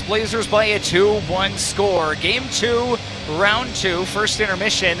Kamloops Blazers by a 2-1 score. Game 2, round 2, first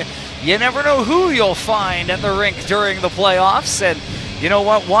intermission. You never know who you'll find at the rink during the playoffs. And you know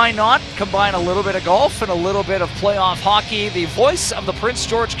what? Why not combine a little bit of golf and a little bit of playoff hockey? The voice of the Prince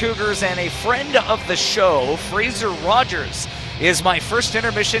George Cougars and a friend of the show, Fraser Rogers, is my first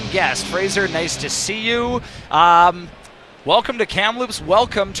intermission guest. Fraser, nice to see you. Welcome to Kamloops.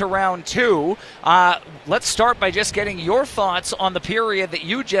 Welcome to round 2. Let's start by just getting your thoughts on the period that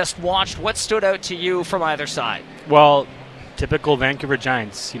you just watched. What stood out to you from either side? Well, typical Vancouver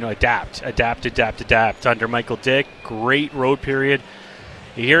Giants, adapt under Michael Dick. Great road period.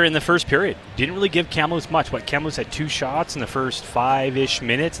 Here in the first period, didn't really give Kamloops much. Kamloops had 2 shots in the first 5-ish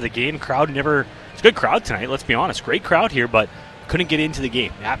minutes of the game. It's a good crowd tonight, let's be honest. Great crowd here, but couldn't get into the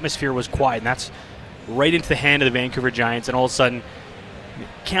game. The atmosphere was quiet, and that's right into the hand of the Vancouver Giants. And all of a sudden,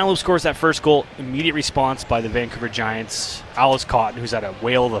 Kamloops scores that first goal. Immediate response by the Vancouver Giants. Alice Cotton, who's had a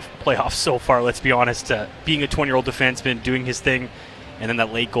whale of the playoffs so far, let's be honest, being a 20-year-old defenseman, doing his thing. And then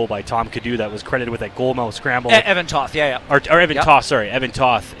that late goal by Tom Cadu that was credited with that goalmouth scramble. Evan Toth, Or Evan Toth, Evan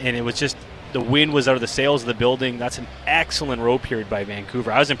Toth. And it was just, the wind was out of the sails of the building. That's an excellent road period by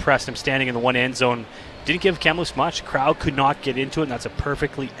Vancouver. I was impressed. I'm standing in the one end zone. Didn't give Kamloops much. Crowd could not get into it, and that's a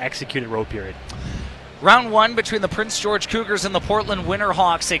perfectly executed road period. Round 1 between the Prince George Cougars and the Portland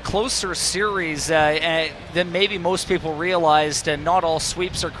Winterhawks, a closer series than maybe most people realized, and not all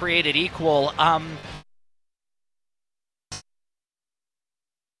sweeps are created equal.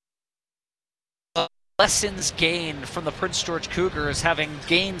 Lessons gained from the Prince George Cougars, having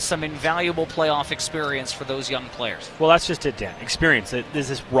gained some invaluable playoff experience for those young players. Well, that's just it, Dan. Experience.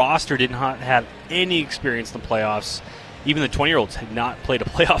 This roster did not have any experience in the playoffs. Even the 20-year-olds had not played a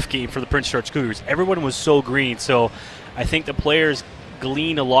playoff game for the Prince George Cougars. Everyone was so green. So I think the players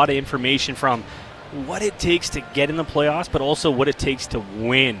glean a lot of information from what it takes to get in the playoffs, but also what it takes to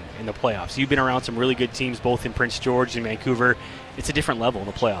win in the playoffs. You've been around some really good teams, both in Prince George and Vancouver. It's a different level in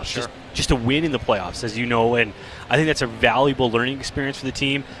the playoffs. Sure. Just to win in the playoffs, as you know, and I think that's a valuable learning experience for the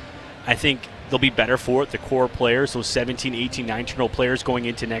team. I think they'll be better for it. The core players, those 17, 18, 19-year-old players going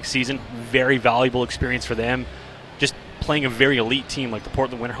into next season, very valuable experience for them. Just playing a very elite team like the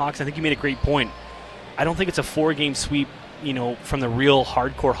Portland Winterhawks. I think you made a great point. I don't think it's a 4-game sweep, from the real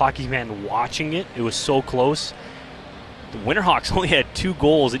hardcore hockey fan watching it. It was so close. The Winterhawks only had 2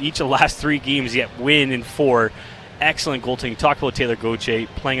 goals in each of the last 3 games, yet win in 4. Excellent goaltending. Talk about Taylor Gauthier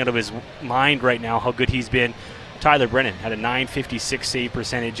playing out of his mind right now, how good he's been. Tyler Brennan had a .956 save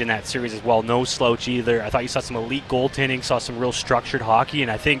percentage in that series as well. No slouch either. I thought you saw some elite goaltending, saw some real structured hockey,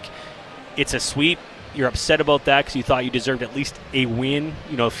 and I think it's a sweep. You're upset about that because you thought you deserved at least a win,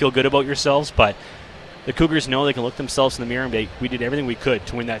 feel good about yourselves, but the Cougars know they can look themselves in the mirror and be, we did everything we could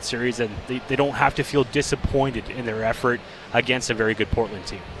to win that series, and they don't have to feel disappointed in their effort against a very good Portland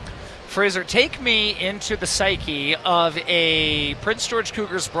team. Fraser, take me into the psyche of a Prince George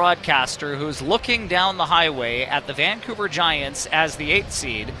Cougars broadcaster who's looking down the highway at the Vancouver Giants as the 8th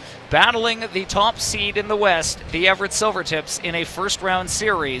seed, battling the top seed in the West, the Everett Silvertips, in a first-round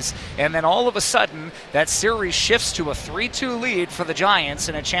series, and then all of a sudden that series shifts to a 3-2 lead for the Giants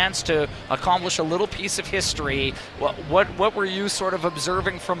and a chance to accomplish a little piece of history. What were you sort of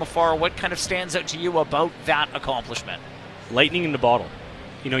observing from afar? What kind of stands out to you about that accomplishment? Lightning in the bottle.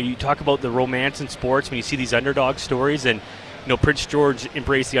 You talk about the romance in sports when you see these underdog stories, and Prince George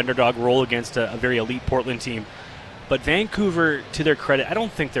embraced the underdog role against a very elite Portland team. But Vancouver, to their credit, I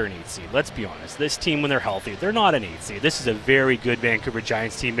don't think they're an 8 seed. Let's be honest. This team, when they're healthy, they're not an 8 seed. This is a very good Vancouver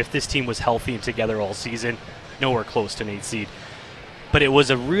Giants team. If this team was healthy and together all season, nowhere close to an 8 seed. But it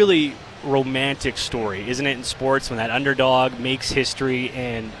was a really romantic story, isn't it, in sports, when that underdog makes history?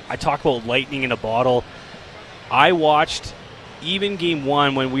 And I talk about lightning in a bottle. I watched even game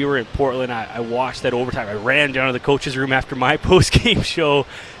 1 when we were in Portland. I watched that overtime. I ran down to the coach's room after my post-game show,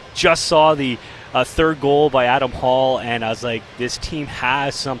 just saw the third goal by Adam Hall, and I was like, this team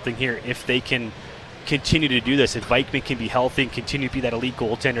has something here if they can continue to do this. If Vikman can be healthy and continue to be that elite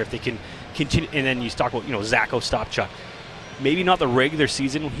goaltender, if they can continue. And then you talk about, Zach Ostapchuk. Maybe not the regular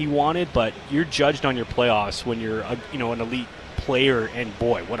season he wanted, but you're judged on your playoffs when you're an elite player, and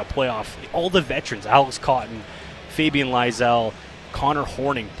boy, what a playoff. All the veterans, Alex Cotton, Fabian Lysell, Connor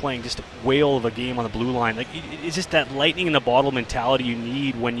Horning playing just a whale of a game on the blue line. Like, it's just that lightning in the bottle mentality you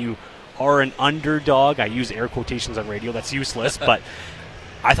need when you are an underdog. I use air quotations on radio. That's useless. But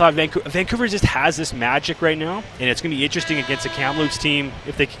I thought Vancouver just has this magic right now, and it's going to be interesting against a Kamloops team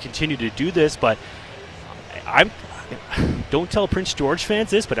if they can continue to do this. But don't tell Prince George fans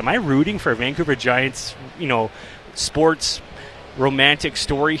this, but am I rooting for Vancouver Giants, sports romantic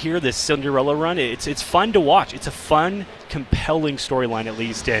story here, this Cinderella run? It's fun to watch. It's a fun, compelling storyline, at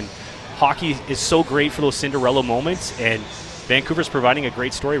least, and hockey is so great for those Cinderella moments, and Vancouver's providing a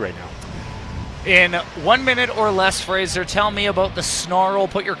great story right now. In 1 minute or less, Fraser, tell me about the snarl.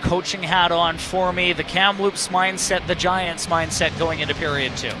 Put your coaching hat on for me. The Kamloops mindset, the Giants mindset going into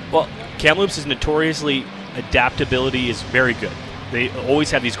period 2. Well, Kamloops is notoriously, adaptability is very good. They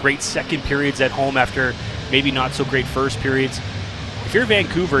always have these great second periods at home after maybe not so great first periods. If you're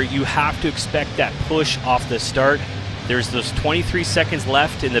Vancouver, you have to expect that push off the start. There's those 23 seconds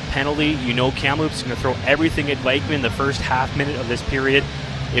left in the penalty. Kamloops is going to throw everything at Vikman the first half minute of this period.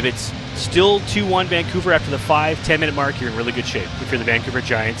 If it's still 2-1 Vancouver after the 5-10 minute mark, you're in really good shape if you're the Vancouver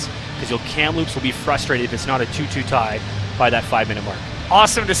Giants, because Kamloops will be frustrated if it's not a 2-2 tie by that 5-minute mark.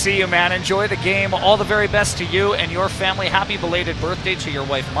 Awesome to see you, man. Enjoy the game. All the very best to you and your family. Happy belated birthday to your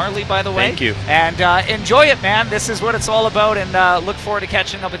wife, Marley, by the way. Thank you. And enjoy it, man. This is what it's all about, and look forward to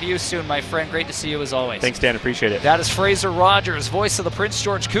catching up with you soon, my friend. Great to see you as always. Thanks, Dan. Appreciate it. That is Fraser Rogers, voice of the Prince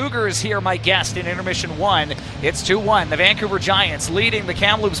George Cougars, here, my guest in intermission 1. It's 2-1. The Vancouver Giants leading the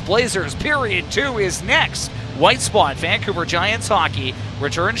Kamloops Blazers. Period 2 is next. White Spot Vancouver Giants hockey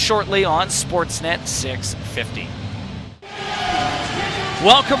returns shortly on Sportsnet 650.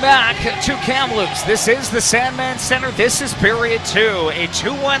 Welcome back to Kamloops. This is the Sandman Centre. This is period 2. A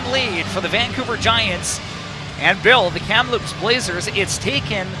 2-1 lead for the Vancouver Giants. And Bill, the Kamloops Blazers, it's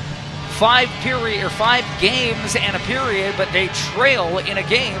taken 5 games and a period, but they trail in a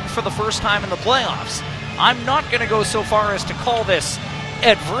game for the first time in the playoffs. I'm not going to go so far as to call this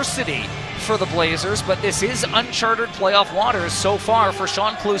adversity for the Blazers, but this is uncharted playoff waters so far for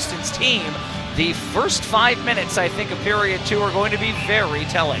Sean Clouston's team. The first 5 minutes, I think, of period 2 are going to be very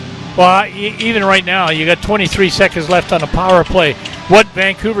telling. Well, even right now, you got 23 seconds left on the power play. What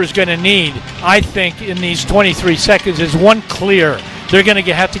Vancouver's going to need, I think, in these 23 seconds is one clear. They're going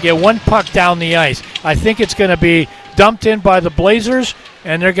to have to get one puck down the ice. I think it's going to be dumped in by the Blazers,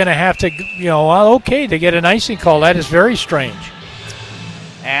 and they're going to have to, okay, they get an icing call. That is very strange.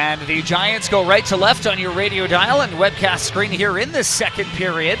 And the Giants go right to left on your radio dial and webcast screen here in this second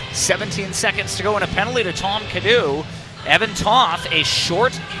period. 17 seconds to go and a penalty to Tom Canoe. Evan Toth, a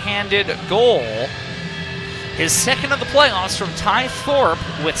short-handed goal. His second of the playoffs from Ty Thorpe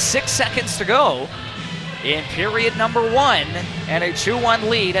with 6 seconds to go in period number 1, and a 2-1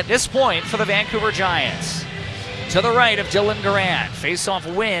 lead at this point for the Vancouver Giants. To the right of Dylan Garand. Face-off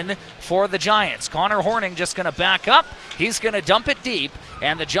win for the Giants. Connor Horning just going to back up. He's going to dump it deep,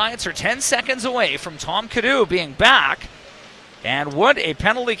 and the Giants are 10 seconds away from Tom Canoe being back. And what a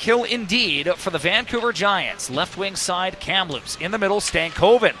penalty kill indeed for the Vancouver Giants. Left wing side, Kamloops. In the middle,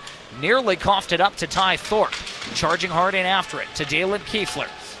 Stankoven. Nearly coughed it up to Ty Thorpe. Charging hard in after it to Dalen Kiefler.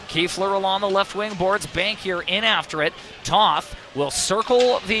 Kiefler along the left wing boards, Bankier in after it. Toth will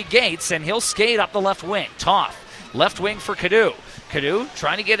circle the gates and he'll skate up the left wing. Toth, left wing for Canoe. Canoe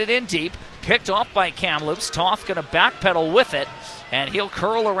trying to get it in deep, picked off by Kamloops. Toth going to backpedal with it, and he'll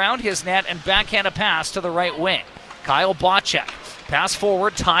curl around his net and backhand a pass to the right wing. Kyle Bocek, pass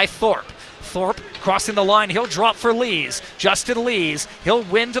forward, Ty Thorpe. Thorpe crossing the line, he'll drop for Lees. Justin Lees, he'll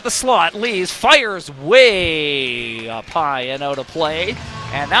win to the slot. Lees fires way up high and out of play,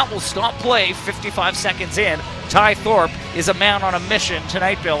 and that will stop play 55 seconds in. Ty Thorpe is a man on a mission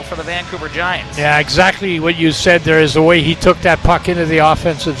tonight, Bill, for the Vancouver Giants. Yeah, exactly what you said there is the way he took that puck into the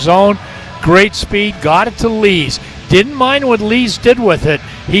offensive zone. Great speed, got it to Lees. Didn't mind what Lees did with it.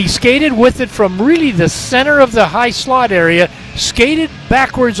 He skated with it from really the center of the high slot area, skated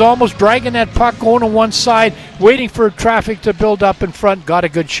backwards, almost dragging that puck, going to one side, waiting for traffic to build up in front, got a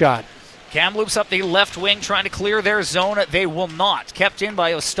good shot. Kamloops up the left wing trying to clear their zone. They will not. Kept in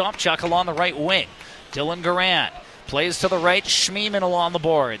by Ostapchuk along the right wing. Dylan Garand plays to the right. Schmiemann along the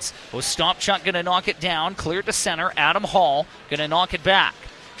boards. Ostapchuk going to knock it down. Cleared to center. Adam Hall going to knock it back.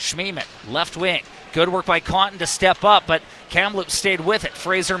 Schmiemann, left wing. Good work by Cotton to step up, but Kamloops stayed with it.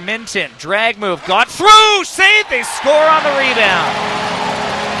 Fraser Minton, drag move, got through, saved, they score on the rebound.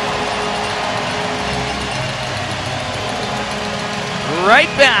 Right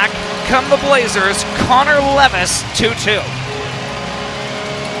back come the Blazers. Connor Levis, 2-2.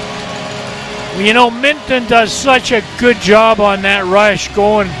 You know, Minton does such a good job on that rush,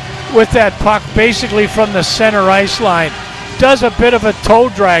 going with that puck basically from the center ice line. Does a bit of a toe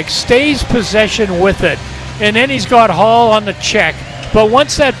drag, stays possession with it, and then he's got Hall on the check. But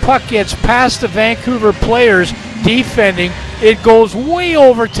once that puck gets past the Vancouver players defending, it goes way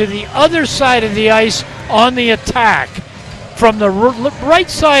over to the other side of the ice on the attack. From the right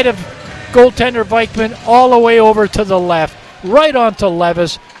side of goaltender Vikman all the way over to the left, right onto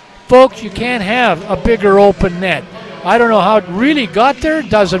Levis. Folks, you can't have a bigger open net. I don't know how it really got there,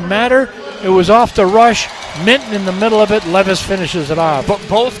 doesn't matter. It was off the rush. Minton in the middle of it. Levis finishes it off. But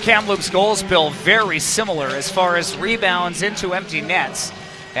both Kamloops goals, Bill, very similar as far as rebounds into empty nets.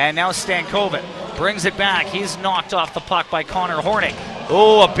 And now Stankoven brings it back. He's knocked off the puck by Connor Horning.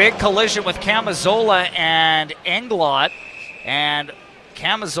 Oh, a big collision with Camazola and Englot. And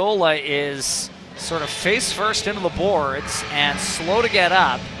Camazola is sort of face first into the boards and slow to get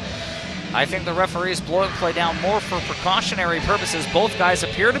up. I think the referee's blowing play down more for precautionary purposes. Both guys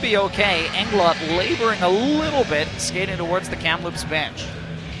appear to be okay. Englot laboring a little bit, skating towards the Kamloops bench.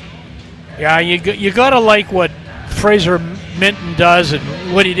 Yeah, you got to like what Fraser Minton does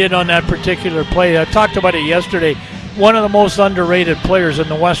and what he did on that particular play. I talked about it yesterday. One of the most underrated players in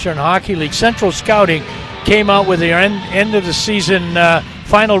the Western Hockey League. Central Scouting came out with the end of the season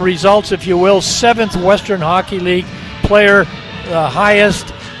final results, if you will. 7th Western Hockey League player,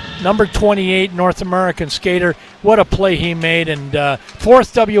 highest, number 28 North American skater. What a play he made, and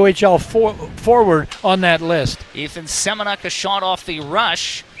 4th WHL forward on that list. Ethan Semenuk, a shot off the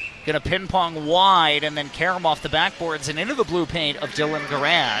rush. Going to ping pong wide and then carry him off the backboards and into the blue paint of Dylan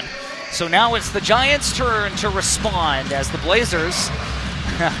Garand. So now it's the Giants' turn to respond as the Blazers,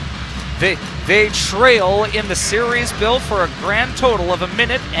 they trail in the series, Bill, for a grand total of 1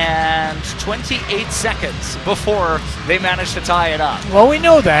 minute and 28 seconds before they manage to tie it up. Well, we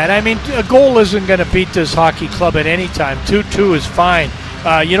know that. I mean, a goal isn't going to beat this hockey club at any time. 2-2 is fine.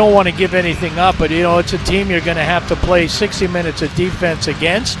 You don't want to give anything up, but, you know, it's a team you're going to have to play 60 minutes of defense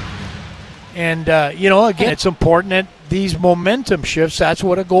against. And, you know, again, it's important that these momentum shifts, that's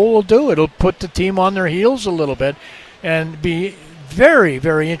what a goal will do. It'll put the team on their heels a little bit and be very,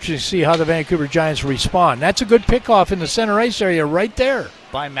 very interesting to see how the Vancouver Giants respond. That's a good pickoff in the center ice area right there.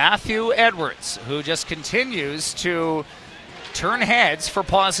 By Matthew Edwards, who just continues to turn heads for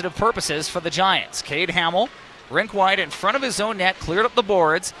positive purposes for the Giants. Cade Hamill Rink wide in front of his own net, cleared up the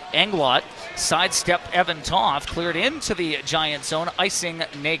boards. Englot sidestepped Evan Toth, cleared into the Giant zone, icing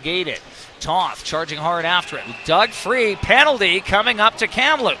negated. Toth charging hard after it. Dug free, penalty coming up to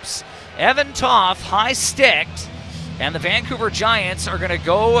Kamloops. Evan Toth high-sticked, and the Vancouver Giants are going to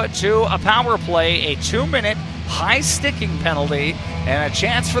go to a power play, a 2-minute high-sticking penalty, and a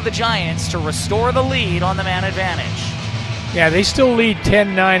chance for the Giants to restore the lead on the man advantage. Yeah, they still lead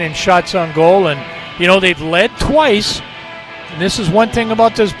 10-9 in shots on goal, and, they've led twice. And this is one thing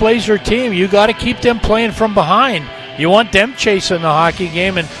about this Blazer team. You got to keep them playing from behind. You want them chasing the hockey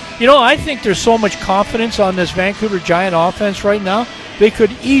game. And, I think there's so much confidence on this Vancouver Giant offense right now. They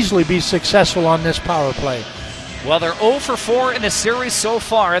could easily be successful on this power play. Well, they're 0 for 4 in the series so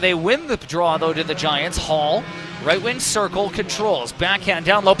far. They win the draw, though, to the Giants. Hall, right wing circle, controls. Backhand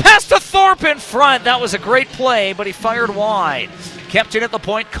down low. Pass to Thorpe in front. That was a great play, but he fired wide. Kept it at the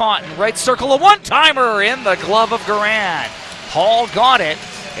point. Cotton, right circle, a one-timer in the glove of Garand. Hall got it,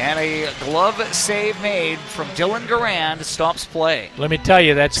 and a glove save made from Dylan Garand stops play. Let me tell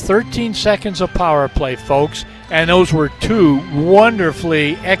you, that's 13 seconds of power play, folks, and those were two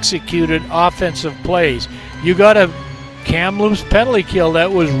wonderfully executed offensive plays. You got a Kamloops penalty kill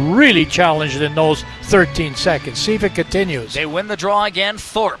that was really challenged in those 13 seconds. See if it continues. They win the draw again.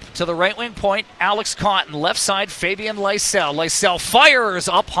 Thorpe to the right wing point. Alex Cotton, left side, Fabian Lysell. Lysell fires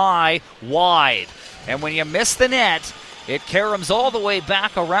up high, wide. And when you miss the net, it caroms all the way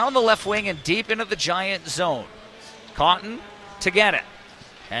back around the left wing and deep into the Giant zone. Cotton to get it.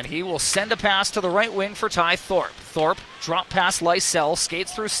 And he will send a pass to the right wing for Ty Thorpe. Thorpe drop past Lysell,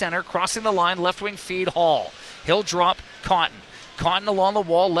 skates through center, crossing the line, left wing feed Hall. He'll drop Cotton. Cotton along the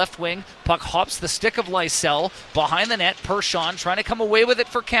wall, left wing. Puck hops the stick of Lysell. Behind the net, Pershawn trying to come away with it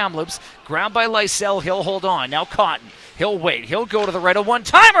for Kamloops. Grabbed by Lysell, he'll hold on. Now Cotton. He'll wait. He'll go to the right. A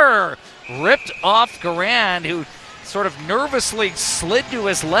one-timer! Ripped off Garand, who sort of nervously slid to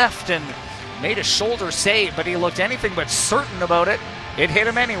his left and made a shoulder save, but he looked anything but certain about it. It hit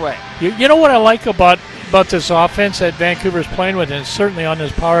him anyway. You know what I like about this offense that Vancouver's playing with, and certainly on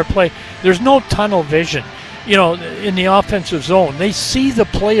this power play, there's no tunnel vision. In the offensive zone. They see the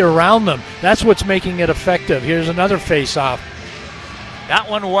play around them. That's what's making it effective. Here's another face-off. That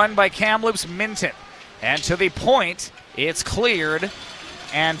one won by Kamloops Minton. And to the point, it's cleared,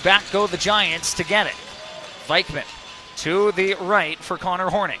 and back go the Giants to get it. Vikman to the right for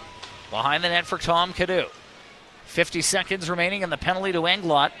Connor Horning. Behind the net for Tom Cadu. 50 seconds remaining in the penalty to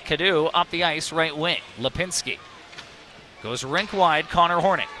Englot. Cadu up the ice, right wing. Lipinski goes rink wide, Connor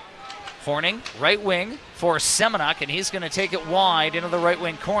Horning. Horning, right wing for Semenuk, and he's going to take it wide into the right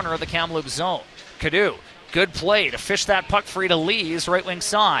wing corner of the Kamloops zone. Cadu, good play to fish that puck free to Lees, right wing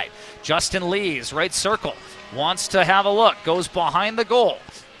side. Justin Lees, right circle, wants to have a look, goes behind the goal.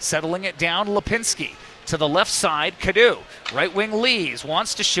 Settling it down, Lipinski. To the left side, Cadu. Right wing Lees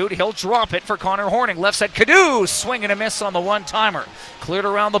wants to shoot. He'll drop it for Connor Horning. Left side, Cadu. Swing and a miss on the one-timer. Cleared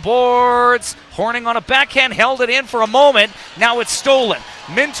around the boards. Horning on a backhand. Held it in for a moment. Now it's stolen.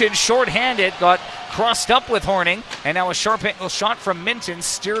 Minton short-handed. Got crossed up with Horning. And now a sharp angle shot from Minton.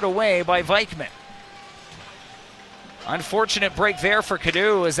 Steered away by Vikman. Unfortunate break there for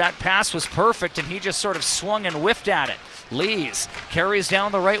Cadu as that pass was perfect and he just sort of swung and whiffed at it. Lees carries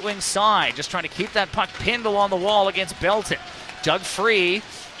down the right wing side, just trying to keep that puck pinned along the wall against Belton. Dug free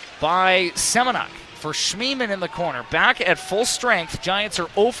by Semenuk for Schmiemann in the corner. Back at full strength, Giants are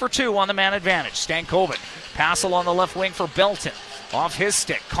 0 for 2 on the man advantage. Stankoven, pass along the left wing for Belton. Off his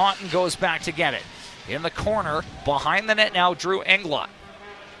stick, Cotton goes back to get it. In the corner, behind the net now, Drew Englot.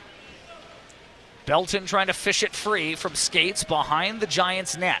 Belton trying to fish it free from skates behind the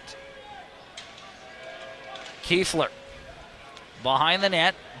Giants' net. Kiefler behind the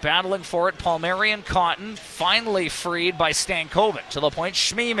net, battling for it. Palmieri Cotton finally freed by Stankoven. To the point,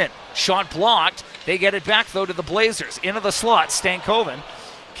 Schmiemann. Shot blocked. They get it back, though, to the Blazers. Into the slot, Stankoven.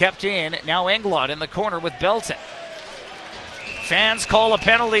 Kept in. Now Englot in the corner with Belton. Fans call a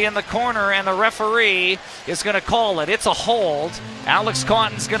penalty in the corner, and the referee is going to call it. It's a hold. Alex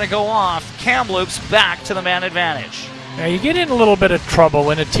Cotton's going to go off. Kamloops back to the man advantage. Now you get in a little bit of trouble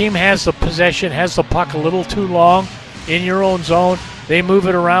when a team has the possession, has the puck a little too long in your own zone. They move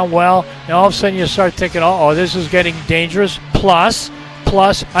it around well, and all of a sudden you start thinking, oh, this is getting dangerous. Plus,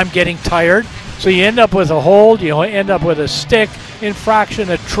 I'm getting tired. So you end up with a hold, you end up with a stick infraction,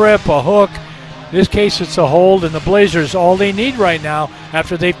 a trip, a hook. In this case, it's a hold, and the Blazers, all they need right now,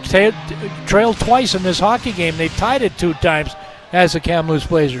 after they've trailed twice in this hockey game, they've tied it 2 times as the Kamloops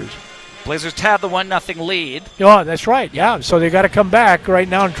Blazers. Blazers have the 1-0 lead. Oh, that's right, yeah. So they got to come back right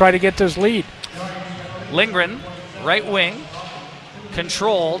now and try to get this lead. Lindgren, right wing,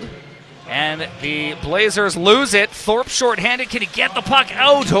 controlled. And the Blazers lose it. Thorpe shorthanded. Can he get the puck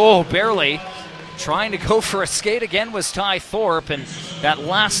out? Oh, barely. Trying to go for a skate again was Ty Thorpe, and that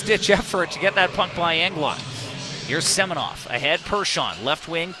last-ditch effort to get that puck by Englot. Here's Semenoff ahead. Pershon, left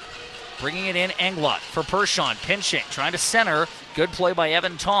wing, bringing it in. Englot for Pershon, pinching, trying to center. Good play by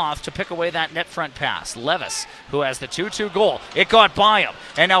Evan Toth to pick away that net front pass. Levis, who has the 2-2 goal. It got by him.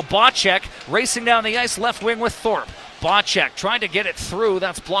 And now Bocek racing down the ice, left wing with Thorpe. Bocek trying to get it through.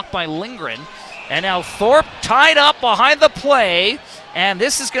 That's blocked by Lindgren. And now Thorpe tied up behind the play. And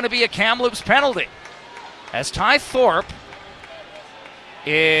this is going to be a Kamloops penalty, as Ty Thorpe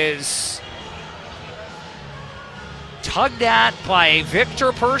is tugged at by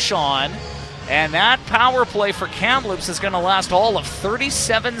Victor Pershon, and that power play for Kamloops is going to last all of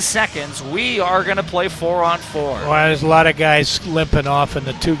 37 seconds. We are going to play 4-on-4. Well, there's a lot of guys limping off in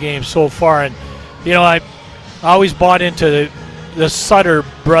the two games so far, and you know, I always bought into the Sutter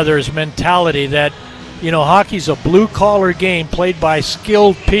brothers mentality that, you know, hockey's a blue-collar game played by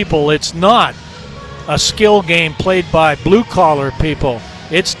skilled people. It's not a skill game played by blue-collar people.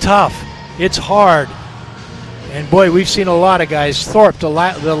 It's tough. It's hard. And, boy, we've seen a lot of guys. Thorpe, the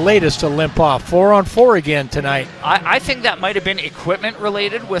latest to limp off. 4-on-4 again tonight. I think that might have been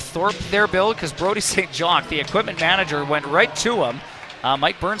equipment-related with Thorpe there, Bill, because Brody St. Jock, the equipment manager, went right to him.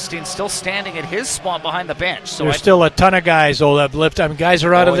 Mike Bernstein still standing at his spot behind the bench. So there's still a ton of guys, though, that have lifted. I mean, guys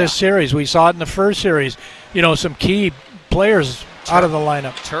are out of this series. We saw it in the first series. You know, some key players out of the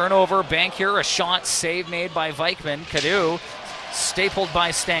lineup. Turnover, Bankier, a shot, save made by Vikman. Cadu stapled by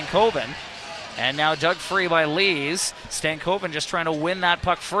Stankoven. And now dug free by Lees. Stankoven just trying to win that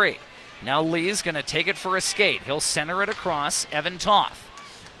puck free. Now Lees going to take it for a skate. He'll center it across. Evan Toth.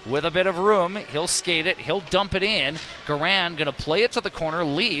 With a bit of room, he'll skate it, he'll dump it in. Garand going to play it to the corner.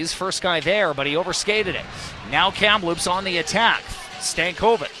 Lees, first guy there, but he overskated it. Now Kamloops on the attack.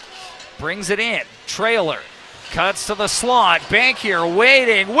 Stankoven brings it in. Trailer cuts to the slot. Bankier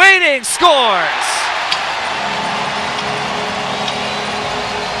waiting, scores!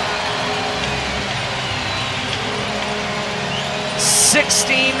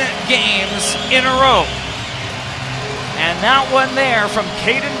 "16 games in a row." And that one there from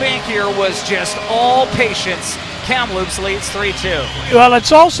Caden Bankier was just all patience. Kamloops leads 3-2. Well,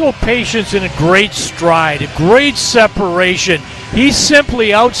 it's also patience in a great stride, a great separation. He simply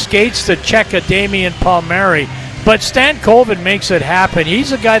outskates the Czech Damian Palmieri, but Stankoven makes it happen. He's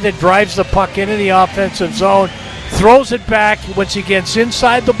the guy that drives the puck into the offensive zone, throws it back once he gets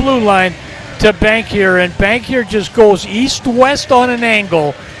inside the blue line to Bankier, and Bankier just goes east-west on an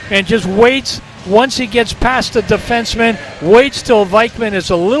angle and just waits. Once he gets past the defenseman, waits till Vikman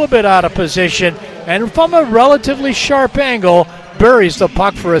is a little bit out of position, and from a relatively sharp angle, buries the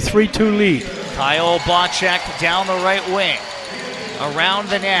puck for a 3-2 lead. Kyle Bocek down the right wing. Around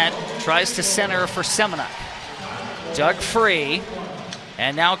the net, tries to center for Semenuk. Dug free,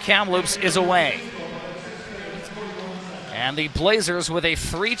 and now Kamloops is away. And the Blazers with a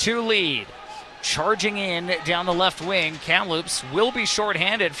 3-2 lead. Charging in down the left wing. Kamloops will be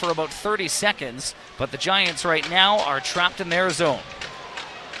shorthanded for about 30 seconds, but the Giants right now are trapped in their zone.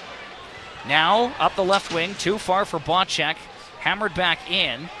 Now up the left wing, too far for Bocek, hammered back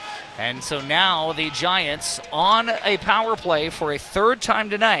in, and so now the Giants on a power play for a third time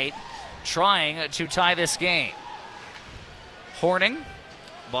tonight, trying to tie this game. Horning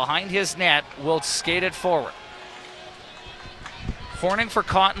behind his net will skate it forward. Horning for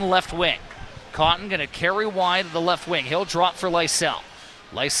Cotton, left wing. Cotton going to carry wide to the left wing. He'll drop for Lysell.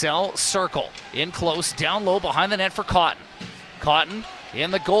 Lysell circle in close, down low behind the net for Cotton. Cotton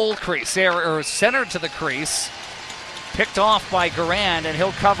in the goal crease, or centered to the crease. Picked off by Garand, and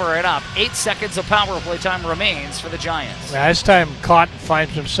he'll cover it up. 8 seconds of power play time remains for the Giants. Now, this time Cotton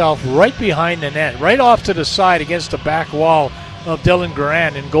finds himself right behind the net, right off to the side against the back wall of Dylan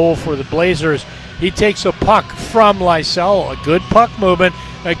Garand in goal for the Blazers. He takes a puck from Lysell, a good puck movement.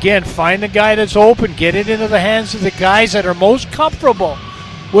 Again, find the guy that's open, get it into the hands of the guys that are most comfortable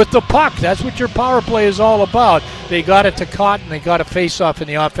with the puck. That's what your power play is all about. They got it to Cotton. They got a face-off in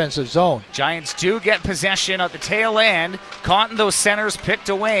the offensive zone. Giants do get possession at the tail end. Cotton, those centers picked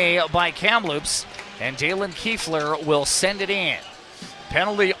away by Kamloops, and Dalen Kiefler will send it in.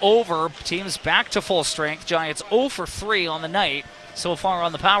 Penalty over. Teams back to full strength. Giants 0 for 3 on the night so far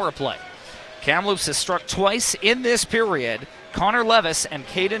on the power play. Kamloops has struck twice in this period. Connor Levis and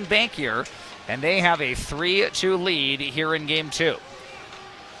Caden Bankier, and they have a 3-2 lead here in Game 2.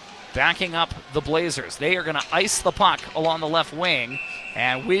 Backing up the Blazers. They are going to ice the puck along the left wing,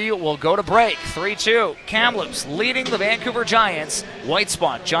 and we will go to break. 3-2. Kamloops leading the Vancouver Giants. White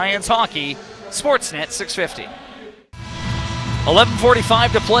Spot Giants Hockey, Sportsnet 650.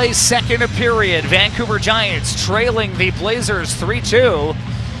 11:45 to play, second period. Vancouver Giants trailing the Blazers 3-2.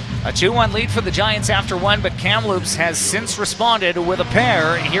 A 2-1 lead for the Giants after one, but Kamloops has since responded with a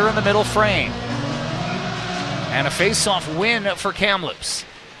pair here in the middle frame. And a face-off win for Kamloops.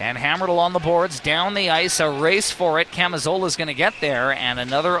 And hammered along the boards, down the ice, a race for it. Camazzola's going to get there, and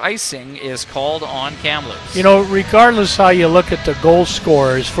another icing is called on Kamloops. You know, regardless how you look at the goal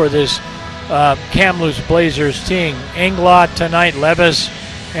scorers for this Kamloops Blazers team, Englot tonight, Levis,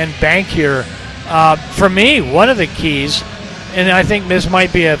 and Bankier. For me, one of the keys, and I think this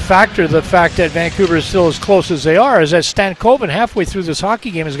might be a factor, the fact that Vancouver is still as close as they are, is that Stankoven halfway through this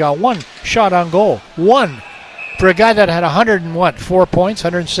hockey game has got one shot on goal. One. For a guy that had 4 points,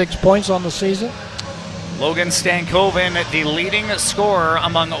 106 points on the season. Logan Stankoven, the leading scorer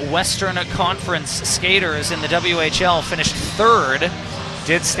among Western Conference skaters in the WHL, finished third,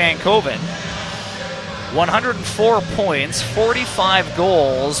 did Stankoven. 104 points, 45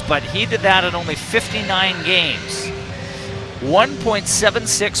 goals, but he did that in only 59 games.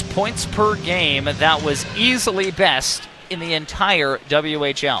 1.76 points per game. That was easily best in the entire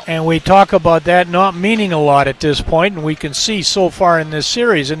WHL. And we talk about that not meaning a lot at this point, and we can see so far in this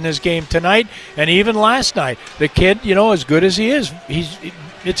series, in this game tonight, and even last night, the kid, you know, as good as he is,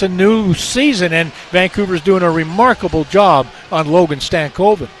 it's a new season, and Vancouver's doing a remarkable job on Logan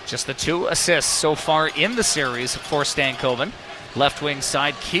Stankoven. Just the 2 assists so far in the series for Stankoven. Left wing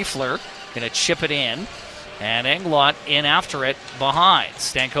side, Kiefler going to chip it in, and Englot in after it behind.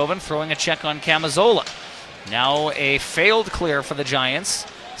 Stankoven throwing a check on Camazzola. Now a failed clear for the Giants.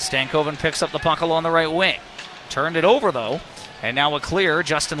 Stankoven picks up the puck along the right wing. Turned it over, though. And now a clear.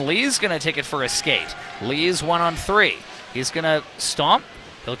 Justin Lee's going to take it for a skate. Lee's 1-on-3. He's going to stomp.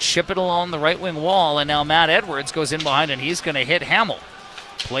 He'll chip it along the right wing wall. And now Matt Edwards goes in behind, and he's going to hit Hamill.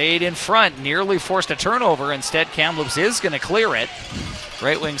 Played in front. Nearly forced a turnover. Instead, Kamloops is going to clear it.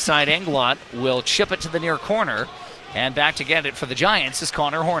 Right wing side, Englot will chip it to the near corner. And back to get it for the Giants is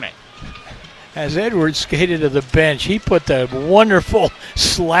Connor Horning. As Edwards skated to the bench, he put that wonderful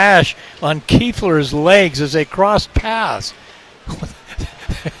slash on Kiefler's legs as they crossed paths.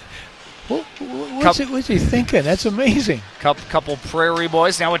 What's he thinking? That's amazing. Couple Prairie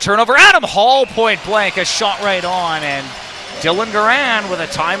boys. Now a turnover. Adam Hall, point blank, a shot right on. And Dylan Garan with a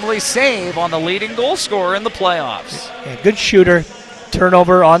timely save on the leading goal scorer in the playoffs. Yeah, good shooter.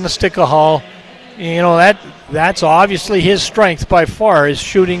 Turnover on the stick of Hall. You know, that's obviously his strength by far, is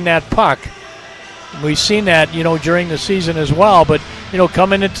shooting that puck. We've seen that, you know, during the season as well. But, you know,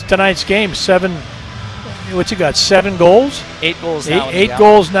 coming into tonight's game, 7 goals? 8 goals now. 8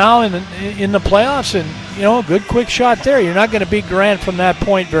 goals now in the playoffs. And, you know, good quick shot there. You're not going to beat Grant from that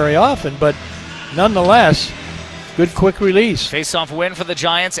point very often. But nonetheless, good quick release. Face-off win for the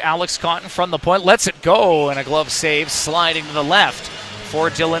Giants. Alex Cotton from the point. Lets it go. And a glove save sliding to the left for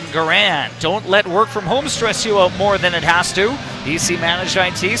Dylan Garan. Don't let work from home stress you out more than it has to. EC Managed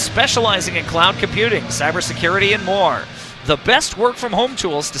IT, specializing in cloud computing, cybersecurity, and more. The best work from home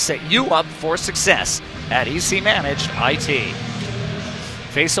tools to set you up for success at EC Managed IT.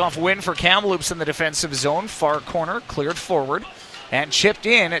 Face-off win for Kamloops in the defensive zone. Far corner, cleared forward, and chipped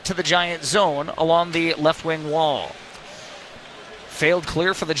in to the Giant zone along the left wing wall. Failed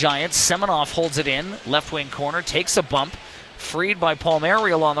clear for the Giants. Semenoff holds it in. Left wing corner, takes a bump. Freed by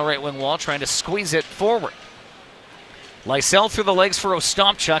Palmieri along the right wing wall, trying to squeeze it forward. Lysell through the legs for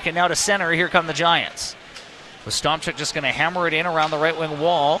Ostapchuk, and now to center. Here come the Giants. Ostapchuk just going to hammer it in around the right wing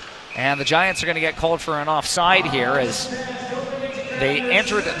wall, and the Giants are going to get called for an offside here as they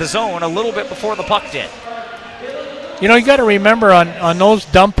entered the zone a little bit before the puck did. You know, you got to remember on those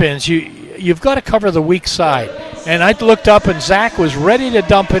dump-ins, you've got to cover the weak side. And I looked up, and Zach was ready to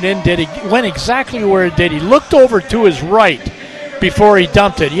dump it in. Went exactly where it did. He looked over to his right before he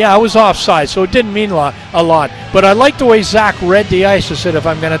dumped it. Yeah, I was offside, so it didn't mean a lot. But I like the way Zach read the ice. I said, if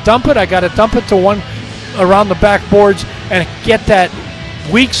I'm going to dump it, I got to dump it to one around the backboards and get that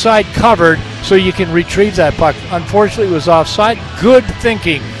weak side covered so you can retrieve that puck. Unfortunately, it was offside. Good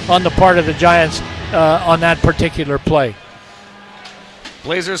thinking on the part of the Giants on that particular play.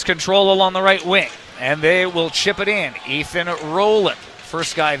 Blazers control along the right wing, and they will chip it in. Ethan Rowland,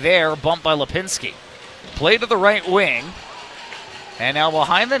 first guy there, bumped by Lipinski. Play to the right wing, and now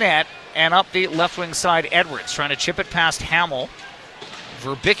behind the net and up the left wing side, Edwards trying to chip it past Hamill,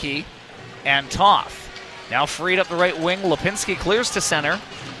 Verbicki, and Toth. Now freed up the right wing, Lipinski clears to center,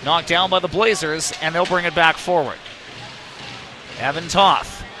 knocked down by the Blazers, and they'll bring it back forward. Evan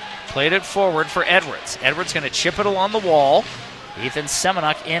Toth played it forward for Edwards. Edwards going to chip it along the wall. Ethan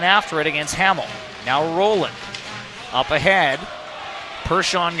Semenuk in after it against Hamill. Now Rowland up ahead.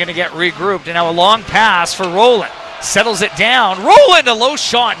 Pershawn going to get regrouped, and now a long pass for Rowland. settles it down, roll into low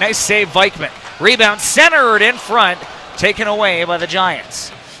shot, nice save Vikman. Rebound centered in front, taken away by the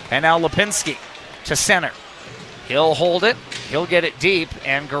Giants. And now Lipinski to center. He'll hold it, he'll get it deep,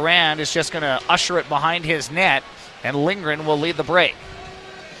 and Garand is just going to usher it behind his net, and Lindgren will lead the break.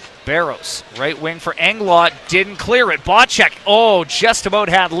 Barrows, right wing for Englot, didn't clear it. Bocek, just about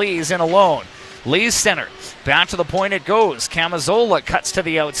had Lees in alone. Lees center, back to the point it goes. Camazola cuts to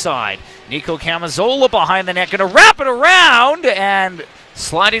the outside. Nico Camazola behind the net, going to wrap it around, and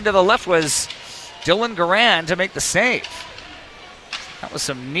sliding to the left was Dylan Garand to make the save. That was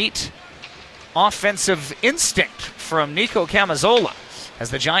some neat offensive instinct from Nico Camazola as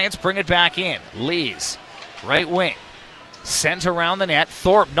the Giants bring it back in. Lees, right wing, sent around the net.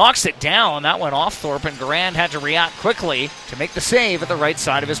 Thorpe knocks it down. That went off Thorpe, and Garand had to react quickly to make the save at the right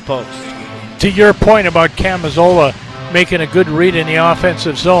side of his post. To your point about Camazola making a good read in the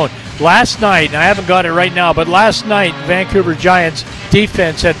offensive zone, last night, and I haven't got it right now, but last night Vancouver Giants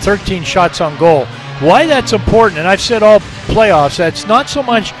defense had 13 shots on goal. Why that's important, and I've said all playoffs, that's not so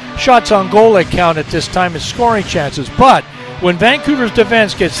much shots on goal that count at this time as scoring chances, but when Vancouver's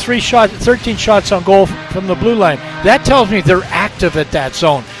defense gets 13 shots on goal from the blue line, that tells me they're active at that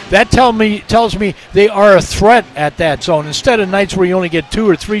zone. That tells me they are a threat at that zone instead of nights where you only get 2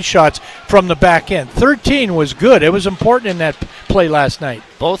 or 3 shots from the back end. 13 was good. It was important in that play last night.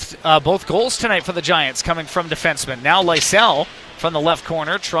 Both goals tonight for the Giants coming from defensemen. Now Lysell from the left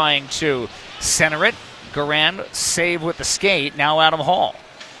corner trying to center it. Garand save with the skate. Now Adam Hall.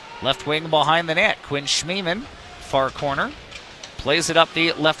 Left wing behind the net. Quinn Schmiemann, far corner. Plays it up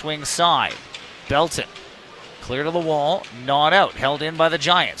the left wing side. Belton, clear to the wall, not out. Held in by the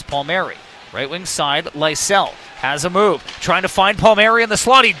Giants. Palmieri, right wing side. Lysell has a move. Trying to find Palmieri in the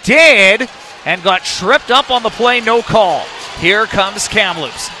slot. He did, and got tripped up on the play. No call. Here comes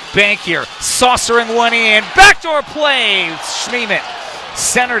Kamloops. Bankier, saucering one in. Backdoor play. Schmiemann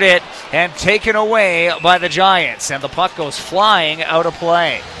centered it and taken away by the Giants. And the puck goes flying out of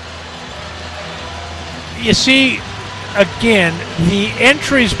play. You see, again, the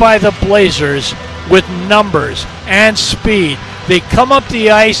entries by the Blazers with numbers and speed. They come up the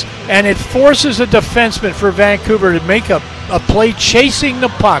ice, and it forces a defenseman for Vancouver to make a play chasing the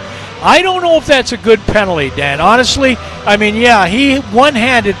puck. I don't know if that's a good penalty, Dan. Honestly, I mean, yeah, he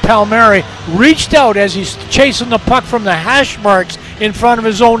one-handed Palmieri, reached out as he's chasing the puck from the hash marks in front of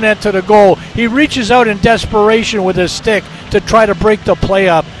his own net to the goal. He reaches out in desperation with his stick to try to break the play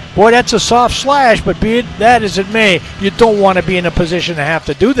up. Boy, that's a soft slash, but be it that as it may, you don't want to be in a position to have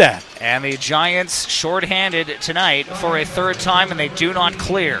to do that. And the Giants shorthanded tonight for a third time, and they do not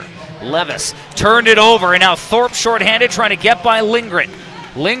clear. Levis turned it over, and now Thorpe shorthanded trying to get by Lindgren.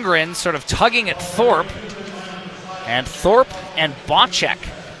 Lindgren sort of tugging at Thorpe. And Thorpe and Bocek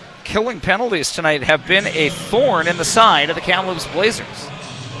killing penalties tonight have been a thorn in the side of the Kamloops Blazers.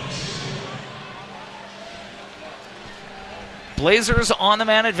 Blazers on the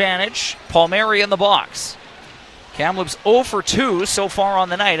man advantage. Palmieri in the box. Kamloops 0 for 2 so far on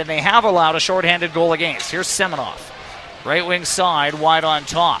the night, and they have allowed a shorthanded goal against. Here's Semenoff. Right wing side, wide on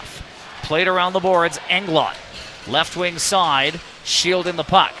top. Played around the boards, Englot. Left wing side, shielding the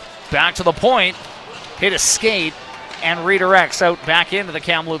puck. Back to the point, hit a skate, and redirects out back into the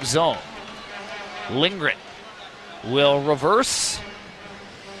Kamloops zone. Lindgren will reverse.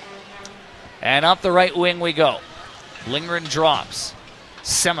 And up the right wing we go. Lindgren drops.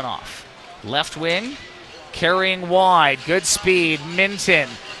 Semenoff, left wing, carrying wide. Good speed. Minton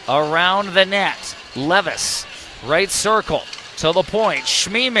around the net. Levis, right circle to the point.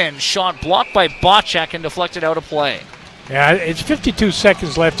 Schmiemann shot blocked by Bocek and deflected out of play. Yeah, it's 52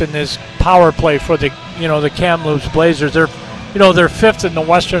 seconds left in this power play for the Kamloops Blazers. They're fifth in the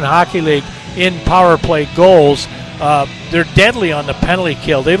Western Hockey League in power play goals. They're deadly on the penalty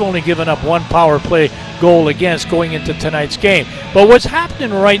kill. They've only given up one power play goal against going into tonight's game. But what's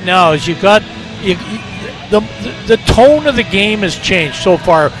happening right now is the tone of the game has changed so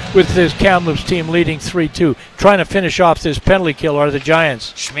far with this Kamloops team leading 3-2, trying to finish off this penalty kill are the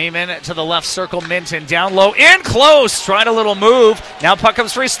Giants. Schmiemann to the left circle, Minton down low, in close, tried a little move. Now puck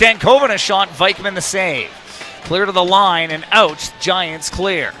comes free, Stankoven a shot, Vikman the save. Clear to the line and out, Giants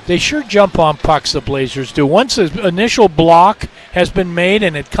clear. They sure jump on pucks, the Blazers do. Once the initial block has been made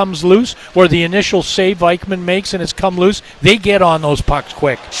and it comes loose, or the initial save Vikman makes and it's come loose, they get on those pucks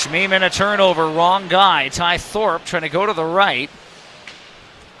quick. Schmiemann a turnover, wrong guy. Ty Thorpe trying to go to the right.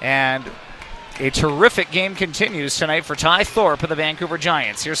 And a terrific game continues tonight for Ty Thorpe of the Vancouver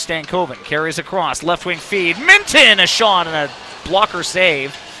Giants. Here's Stankoven, carries across, left wing feed. Minton a shot and a blocker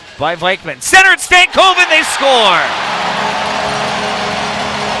save by Vikman. Centered Stankoven, they score!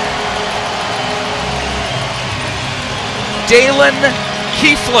 Dalen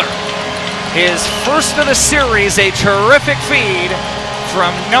Kiefler. His first of the series, a terrific feed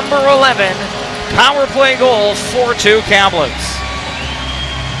from number 11. Power play goal, 4-2 Kamloops.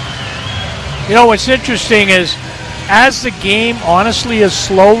 You know, what's interesting is, as the game honestly has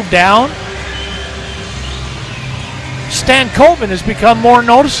slowed down, Stankoven has become more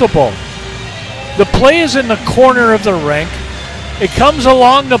noticeable. The play is in the corner of the rink. It comes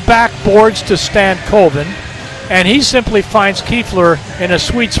along the backboards to Stankoven, and he simply finds Kiefler in a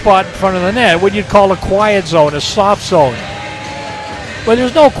sweet spot in front of the net, what you'd call a quiet zone, a soft zone. But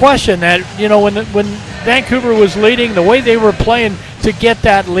there's no question that, you know, when Vancouver was leading, the way they were playing to get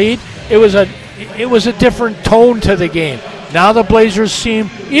that lead, it was a different tone to the game. Now the Blazers seem,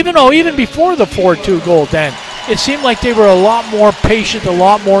 even before the 4-2 goal, Dan, it seemed like they were a lot more patient, a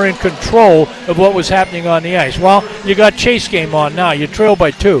lot more in control of what was happening on the ice. Well, you got chase game on now. You trail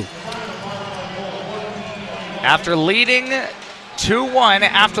by 2. After leading 2-1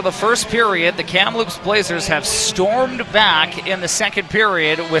 after the first period, the Kamloops Blazers have stormed back in the second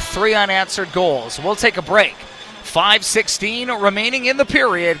period with 3 unanswered goals. We'll take a break. 5:16 remaining in the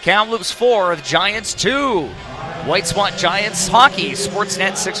period. Kamloops 4, Giants 2. White Spot Giants hockey,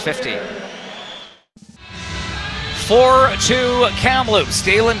 Sportsnet 650. 4-2 Kamloops.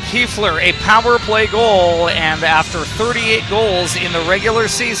 Dalen Kiefler, a power play goal, and after 38 goals in the regular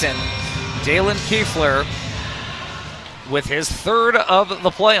season, Dalen Kiefler with his third of the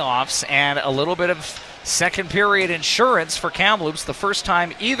playoffs and a little bit of second period insurance for Kamloops, the first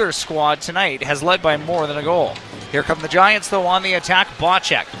time either squad tonight has led by more than a goal. Here come the Giants, though, on the attack.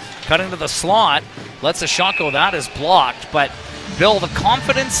 Bocek cutting to the slot, lets a shot go. That is blocked, but Bill, the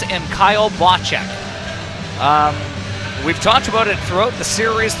confidence in Kyle Bocek. We've talked about it throughout the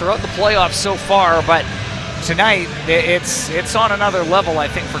series, throughout the playoffs so far, but tonight it's on another level, I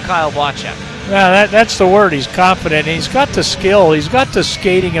think, for Kyle Bocek. Yeah, that's the word. He's confident. He's got the skill. He's got the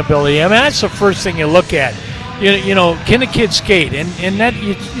skating ability. I mean, that's the first thing you look at. You know, can the kid skate? And that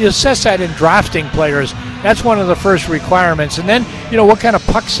you assess that in drafting players. That's one of the first requirements. And then, you know, what kind of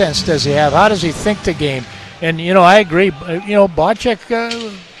puck sense does he have? How does he think the game? And, you know, I agree. You know, Bocek,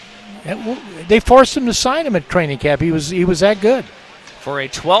 they forced him to sign him at training camp. He was that good. For a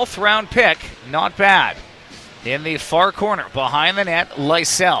 12th round pick, not bad. In the far corner, behind the net,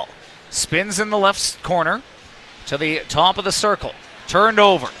 Lysell. Spins in the left corner to the top of the circle. Turned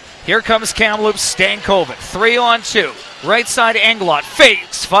over. Here comes Kamloops, Stankoven. 3-on-2. Right side, Englot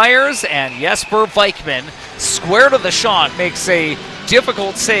fakes, fires, and Jesper Vikman, square to the shot, makes a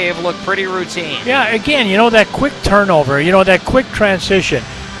difficult save look pretty routine. Yeah, again, you know, that quick turnover, you know, that quick transition.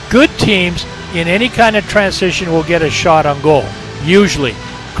 Good teams in any kind of transition will get a shot on goal, usually.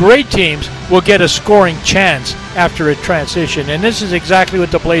 Great teams will get a scoring chance after a transition, and this is exactly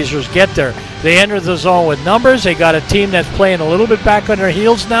what the Blazers get there. They enter the zone with numbers. They got a team that's playing a little bit back on their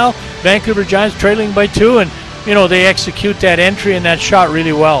heels now. Vancouver Giants trailing by 2, and, you know, they execute that entry and that shot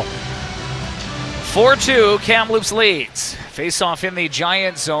really well. 4-2, Kamloops leads. Face-off in the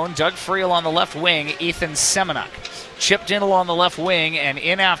Giant zone. Doug Friel on the left wing, Ethan Semenuk. Chipped in along the left wing, and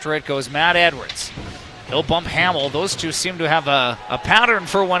in after it goes Matt Edwards. He'll bump Hamill. Those two seem to have a pattern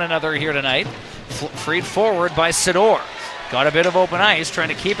for one another here tonight. Freed forward by Sidor. Got a bit of open ice, trying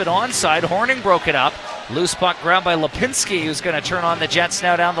to keep it onside. Horning broke it up. Loose puck grabbed by Lipinski, who's going to turn on the Jets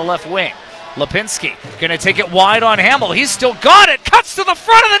now down the left wing. Lipinski going to take it wide on Hamill. He's still got it. Cuts to the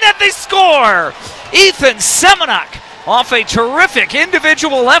front of the net. They score. Ethan Semenuk off a terrific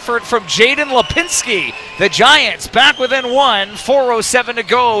individual effort from Jaden Lipinski. The Giants back within 1, 4:07 to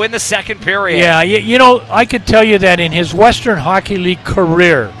go in the second period. Yeah, you know, I could tell you that in his Western Hockey League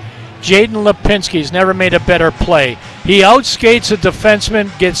career, Jaden Lipinski's never made a better play. He outskates a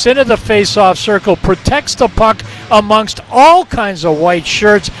defenseman, gets into the face-off circle, protects the puck amongst all kinds of white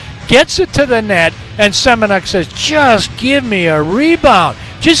shirts, gets it to the net, and Semenuk says, just give me a rebound.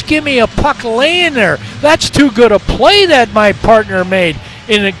 Just give me a puck laying there. That's too good a play that my partner made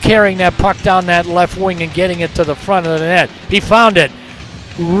in carrying that puck down that left wing and getting it to the front of the net. He found it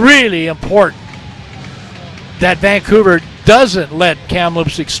really important that Vancouver doesn't let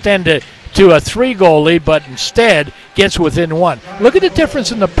Kamloops extend it to a 3-goal lead, but instead gets within 1. Look at the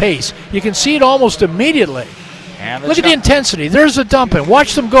difference in the pace. You can see it almost immediately. Look at the intensity. There's the dumping.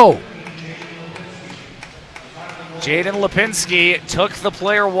 Watch them go. Jaden Lipinski took the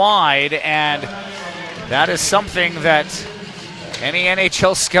player wide, and that is something that any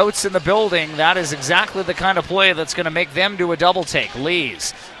NHL scouts in the building, that is exactly the kind of play that's going to make them do a double take.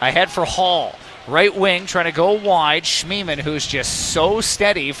 Lees ahead for Hall. Right wing trying to go wide. Schmiemann, who's just so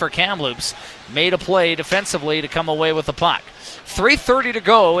steady for Kamloops, made a play defensively to come away with the puck. 3:30 to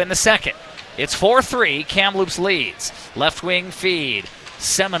go in the second. It's 4-3. Kamloops leads. Left wing feed.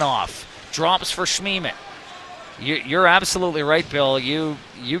 Semenoff drops for Schmiemann. You're absolutely right, Bill. You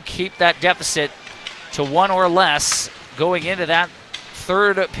keep that deficit to 1 or less going into that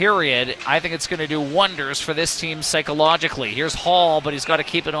third period. I think it's going to do wonders for this team psychologically. Here's Hall, but he's got to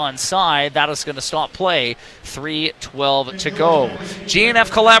keep it onside. That is going to stop play. 3:12 to go.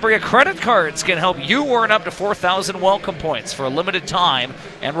 GNF Calabria credit cards can help you earn up to 4,000 welcome points for a limited time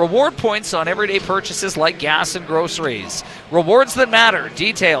and reward points on everyday purchases like gas and groceries. Rewards that matter.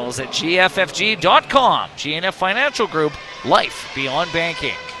 Details at gffg.com. GNF Financial Group. Life beyond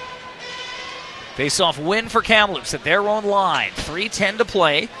banking. Face-off win for Kamloops at their own line. 3:10 to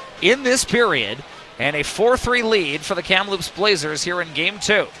play in this period, and a 4-3 lead for the Kamloops Blazers here in Game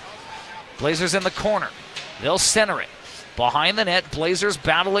 2. Blazers in the corner. They'll center it. Behind the net, Blazers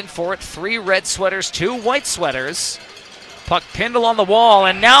battling for it. 3 red sweaters, 2 white sweaters. Puck pinned along the wall,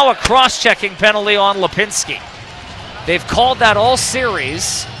 and now a cross-checking penalty on Lipinski. They've called that all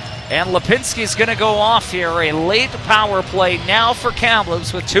series, and Lipinski's going to go off here. A late power play now for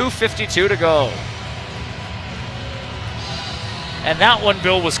Kamloops with 2:52 to go. And that one,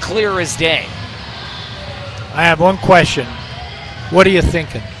 Bill, was clear as day. I have one question. What are you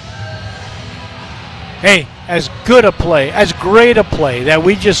thinking? Hey, as good a play, as great a play that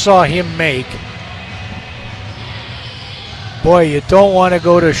we just saw him make, boy, you don't want to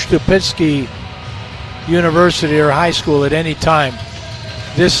go to Stupitsky University or high school at any time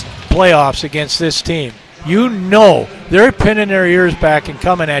this playoffs against this team. You know they're pinning their ears back and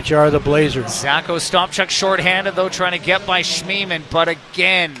coming at you are the Blazers. Zacho Stopchuk shorthanded, though, trying to get by Schmiemann, but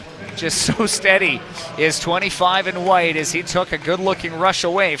again, just so steady is 25 in white as he took a good-looking rush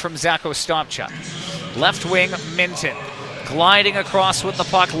away from Zacho Stopchuk. Left wing, Minton. Gliding across with the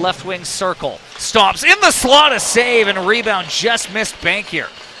puck, left wing circle. Stops in the slot, a save, and a rebound just missed Bankier.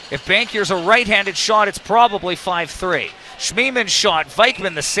 If Bankier's a right-handed shot, it's probably 5-3. Schmiemann's shot,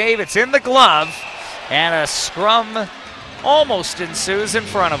 Vikman the save, it's in the glove, and a scrum almost ensues in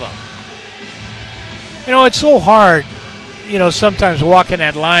front of him. You know, it's so hard, sometimes walking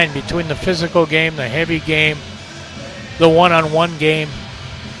that line between the physical game, the heavy game, the one-on-one game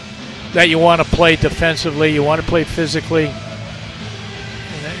that you want to play defensively, you want to play physically.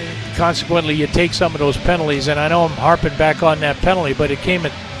 And consequently, you take some of those penalties, and I know I'm harping back on that penalty, but it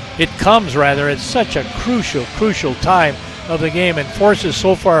comes at such a crucial time of the game and forces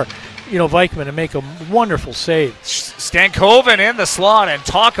so far, Vikman to make a wonderful save. Stankoven in the slot, and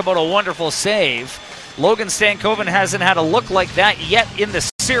talk about a wonderful save. Logan Stankoven hasn't had a look like that yet in the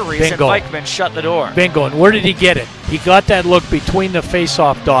series, Bingo. And Vikman shut the door. Bingo. And where did he get it? He got that look between the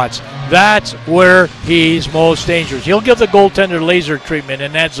face-off dots. That's where he's most dangerous. He'll give the goaltender laser treatment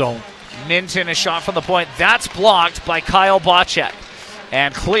in that zone. Minton, a shot from the point. That's blocked by Kyle Bocek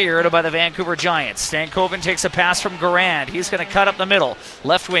and cleared by the Vancouver Giants. Stankoven takes a pass from Garand. He's going to cut up the middle.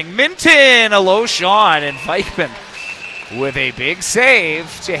 Left wing, Minton, a low shot, and Vikman with a big save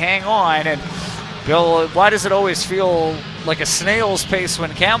to hang on. And Bill, why does it always feel like a snail's pace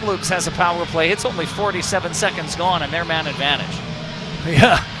when Kamloops has a power play? It's only 47 seconds gone and their man advantage.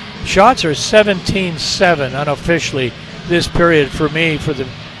 Yeah, shots are 17-7 unofficially this period for me for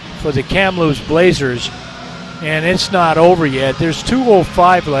the Kamloops Blazers. And it's not over yet. There's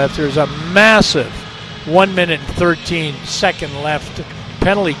 2:05 left. There's a massive 1 minute and 13 second left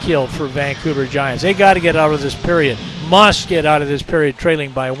penalty kill for Vancouver Giants. They got to get out of this period. Must get out of this period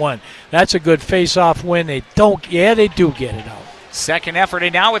trailing by 1. That's a good face-off win. They do get it out. Second effort,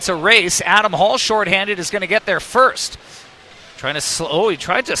 and now it's a race. Adam Hall, shorthanded, is going to get there first. He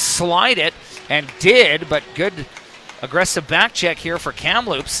tried to slide it and did, but good aggressive back check here for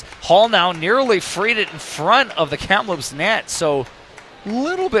Kamloops. Hall now nearly freed it in front of the Kamloops net, so a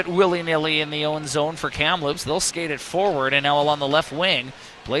little bit willy-nilly in the own zone for Kamloops. They'll skate it forward, and now along the left wing,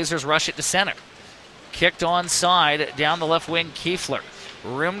 Blazers rush it to center. Kicked onside, down the left wing, Kiefler.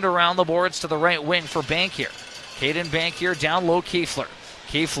 Rimmed around the boards to the right wing for Bankier. Caden Bankier down low, Kiefler.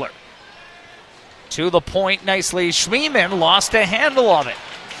 Kiefler to the point nicely. Schmiemann lost a handle of it.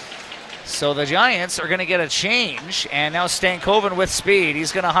 So the Giants are going to get a change, and now Stankoven with speed.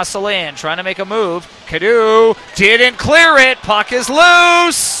 He's going to hustle in, trying to make a move. Kadu didn't clear it. Puck is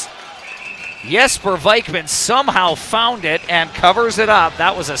loose. Jesper Vikman somehow found it and covers it up.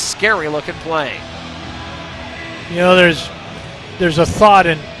 That was a scary-looking play. There's a thought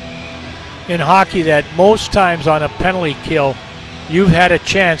in hockey that most times on a penalty kill, you've had a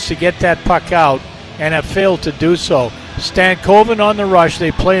chance to get that puck out and have failed to do so. Stankoven on the rush.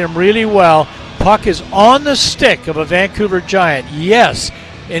 They play him really well. Puck is on the stick of a Vancouver Giant. Yes,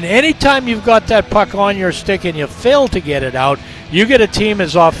 And anytime you've got that puck on your stick and you fail to get it out, you get a team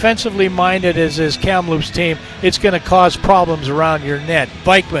as offensively minded as this Kamloops team, it's going to cause problems around your net.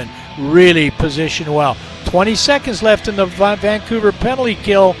 Vikman really positioned well. 20 seconds left in the Vancouver penalty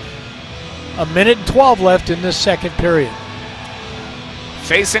kill. A minute and 12 left in this second period.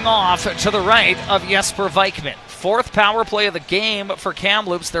 Facing off to the right of Jesper Vikman. Fourth power play of the game for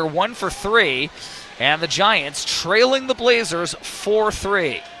Kamloops. They're 1 for 3. And the Giants trailing the Blazers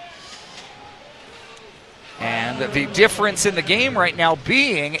 4-3. And the difference in the game right now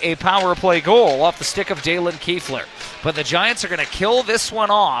being a power play goal off the stick of Dalen Kiefler. But the Giants are going to kill this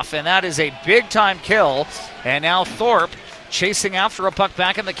one off, and that is a big-time kill. And now Thorpe chasing after a puck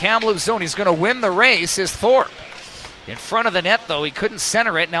back in the Kamloops zone. He's going to win the race, is Thorpe. In front of the net, though, he couldn't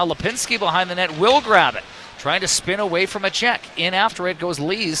center it. Now Lipinski behind the net will grab it. Trying to spin away from a check. In after it goes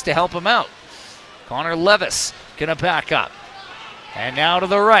Lees to help him out. Connor Levis going to back up. And now to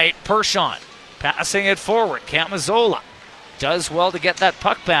the right, Pershon. Passing it forward. Kamazzola does well to get that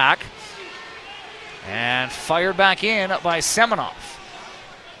puck back. And fired back in by Semenov.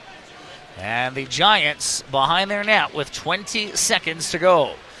 And the Giants behind their net with 20 seconds to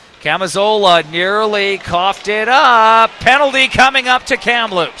go. Kamazzola nearly coughed it up. Penalty coming up to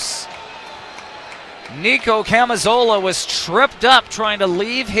Kamloops. Nico Kamazzola was tripped up trying to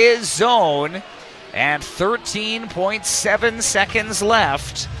leave his zone. And 13.7 seconds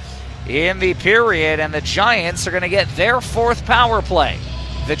left in the period, and the Giants are going to get their fourth power play.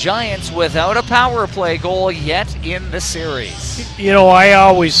 The Giants without a power play goal yet in the series. You know, I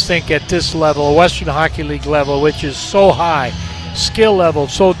always think at this level, Western Hockey League level, which is so high, skill level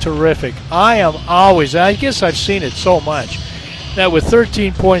so terrific, I guess I've seen it so much, that with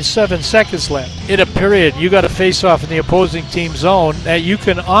 13.7 seconds left in a period, you got to face off in the opposing team zone, that you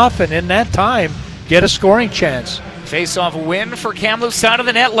can often, in that time, get a scoring chance. Face-off win for Kamloops, side of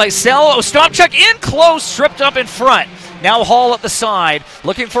the net. Lysell, Ostapchuk in close, stripped up in front. Now Hall at the side,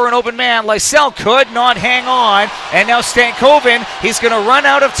 looking for an open man. Lysell could not hang on. And now Stankoven, he's going to run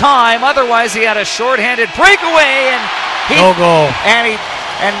out of time. Otherwise, he had a shorthanded breakaway. No goal.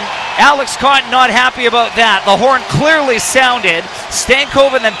 And Alex Cotton not happy about that. The horn clearly sounded.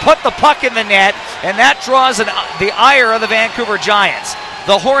 Stankoven then put the puck in the net, and that draws the ire of the Vancouver Giants.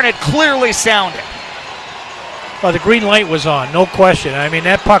 The horn had clearly sounded. Well, the green light was on, no question. I mean,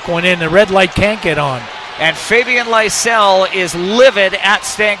 that puck went in. The red light can't get on. And Fabian Lysell is livid at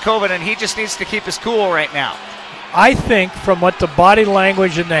Stankoven, and he just needs to keep his cool right now. I think from what the body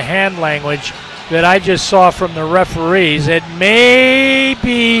language and the hand language that I just saw from the referees, it may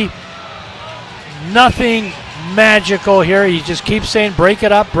be nothing magical here. He just keeps saying, break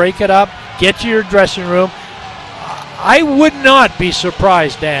it up, get to your dressing room. I would not be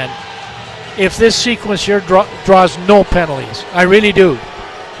surprised, Dan, if this sequence here draws no penalties. I really do.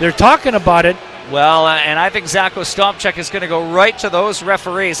 They're talking about it. Well, and I think Zach Ostapchuk is going to go right to those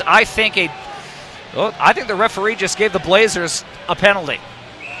referees. I think the referee just gave the Blazers a penalty.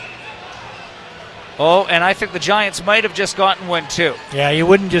 Oh, and I think the Giants might have just gotten one too. Yeah, you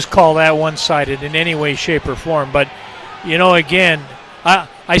wouldn't just call that one-sided in any way, shape, or form. But, you know, again,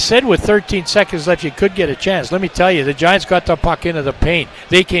 I said with 13 seconds left you could get a chance. Let me tell you, the Giants got the puck into the paint.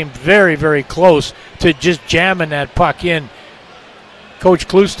 They came very, very close to just jamming that puck in. Coach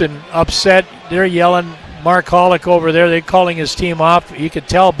Clouston upset. They're yelling. Mark Hollick over there, they're calling his team off. You could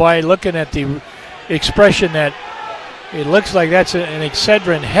tell by looking at the expression that it looks like that's an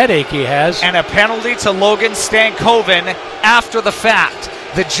Excedrin headache he has. And a penalty to Logan Stankoven after the fact.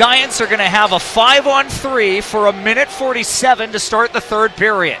 The Giants are going to have a 5-on-3 for a minute 47 to start the third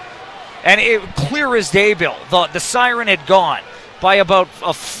period. And it clear as day, Bill. The siren had gone by about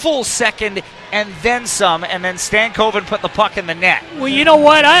a full second and then some, and then Stankoven put the puck in the net. Well, you know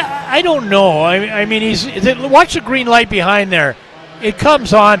what? I don't know. I mean, watch the green light behind there. It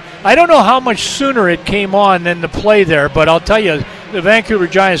comes on. I don't know how much sooner it came on than the play there, but I'll tell you, the Vancouver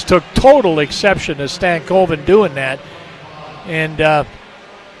Giants took total exception to Stankoven doing that. And a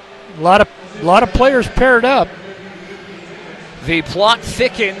lot of players paired up. The plot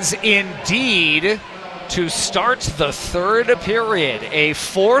thickens indeed to start the third period. A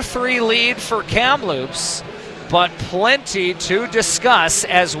 4-3 lead for Kamloops, but plenty to discuss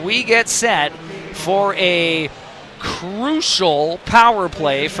as we get set for a crucial power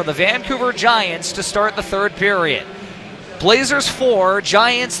play for the Vancouver Giants to start the third period. Blazers 4,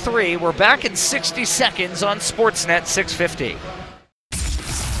 Giants 3. We're back in 60 seconds on Sportsnet 650.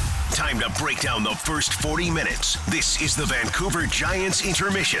 Time to break down the first 40 minutes. This is the Vancouver Giants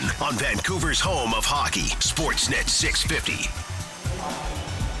intermission on Vancouver's home of hockey, Sportsnet 650.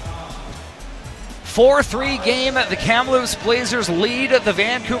 4-3 game. The Kamloops Blazers lead the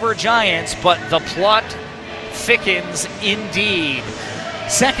Vancouver Giants, but the plot thickens indeed.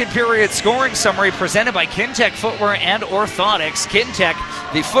 Second period scoring summary presented by Kintec Footwear and Orthotics. Kintec,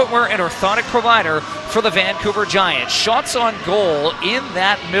 the footwear and orthotic provider for the Vancouver Giants. Shots on goal in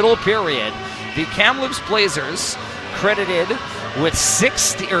that middle period. The Kamloops Blazers credited with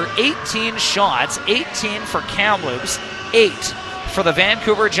 18 shots, 18 for Kamloops, 8 for the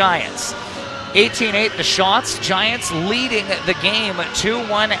Vancouver Giants. 18-8 the shots, Giants leading the game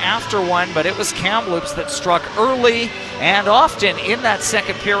 2-1 after one, but it was Kamloops that struck early and often in that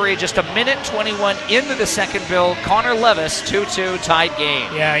second period. Just a minute 21 into the second, Bill. Connor Levis, 2-2 tied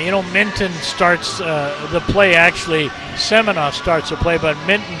game. Yeah, Minton starts the play. Actually, Semenoff starts the play, but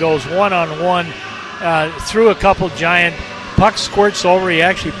Minton goes one-on-one through a couple Giant. Puck squirts over. He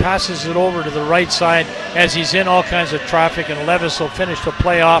actually passes it over to the right side as he's in all kinds of traffic, and Levis will finish the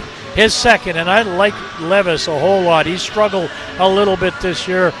play off. His second, and I like Levis a whole lot. He's struggled a little bit this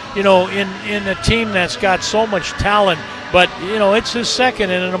year, in a team that's got so much talent. But, it's his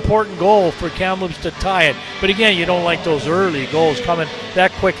second and an important goal for Kamloops to tie it. But again, you don't like those early goals coming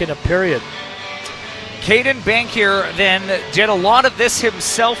that quick in a period. Caden Bankier then did a lot of this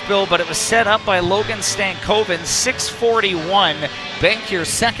himself, Bill, but it was set up by Logan Stankoven. 6:41. Bankier,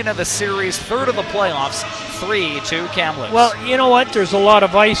 second of the series, third of the playoffs, 3-2 Kamloops. Well, you know what? There's a lot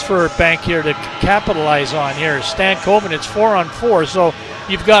of ice for Bankier to capitalize on here. Stankoven, it's 4-on-4, so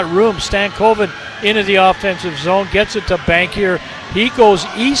you've got room. Stankoven into the offensive zone, gets it to Bankier. He goes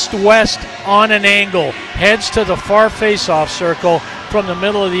east-west on an angle, heads to the far face-off circle from the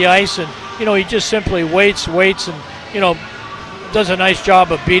middle of the ice, and he just simply waits, and, does a nice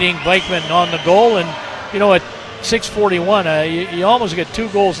job of beating Vikman on the goal. And, at 6:41, you almost get 2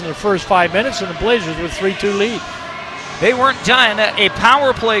 goals in the first 5 minutes, and the Blazers with 3-2 lead. They weren't done. A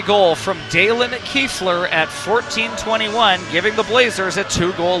power play goal from Dalen Kiefler at 14:21, giving the Blazers a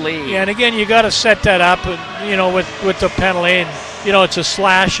 2-goal lead. Yeah, and again, you got to set that up, with the penalty. And, it's a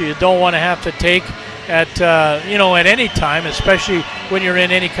slash you don't want to have to take at any time, especially when you're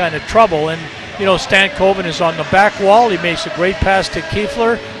in any kind of trouble. And Stankoven is on the back wall. He makes a great pass to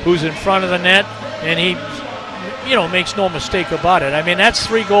Kiefler, who's in front of the net, and he makes no mistake about it. I mean, that's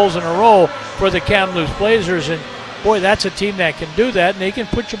 3 goals in a row for the Kamloops Blazers, and boy, that's a team that can do that, and they can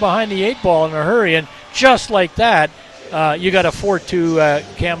put you behind the 8 ball in a hurry. And just like that, you got a 4-2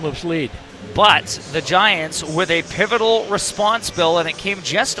 Kamloops lead. But the Giants with a pivotal response, Bill, and it came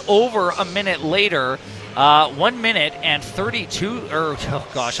just over a minute later. 1 minute and 32,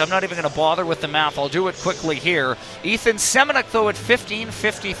 I'm not even going to bother with the math. I'll do it quickly here. Ethan Semeniuk, though, at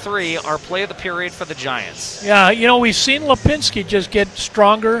 15:53, our play of the period for the Giants. Yeah, we've seen Lipinski just get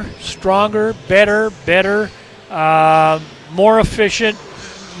stronger, better, more efficient,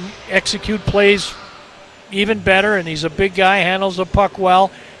 execute plays even better, and he's a big guy, handles the puck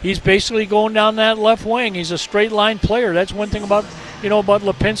well. He's basically going down that left wing. He's a straight line player. That's one thing about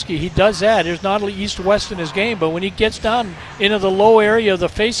Lipinski. He does that. There's not east-west in his game, but when he gets down into the low area of the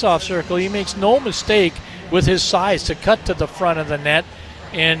face-off circle, he makes no mistake with his size to cut to the front of the net.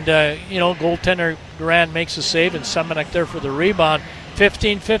 And, goaltender Duran makes a save, and Semeniuk there for the rebound.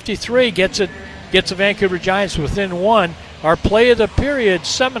 15:53 gets the Vancouver Giants within 1. Our play of the period,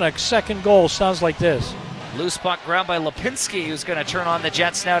 Semeniuk's second goal, sounds like this. Loose puck grabbed by Lipinski, who's going to turn on the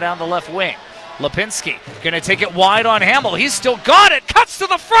Jets now down the left wing. Lipinski going to take it wide on Hamill. He's still got it. Cuts to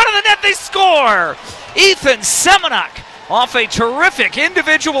the front of the net. They score. Ethan Semeniuk off a terrific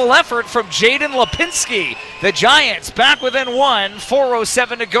individual effort from Jaden Lipinski. The Giants back within 1.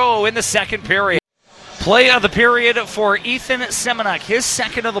 4:07 to go in the second period. Play of the period for Ethan Semeniuk, his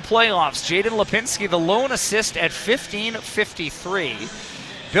second of the playoffs. Jaden Lipinski, the lone assist at 15:53.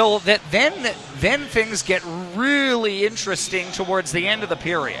 Bill, that then things get really interesting towards the end of the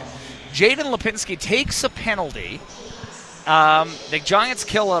period. Jaden Lipinski takes a penalty. The Giants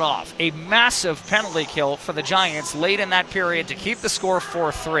kill it off. A massive penalty kill for the Giants late in that period to keep the score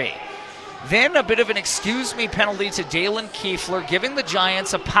 4-3. Then a bit of an excuse-me penalty to Dalen Kiefler, giving the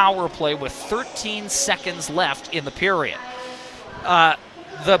Giants a power play with 13 seconds left in the period. The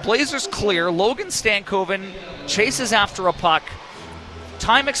Blazers clear. Logan Stankoven chases after a puck.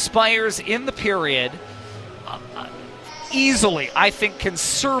 Time expires in the period. Easily, I think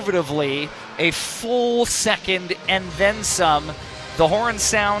conservatively, a full second and then some. The horn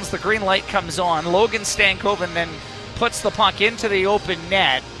sounds, the green light comes on. Logan Stankoven then puts the puck into the open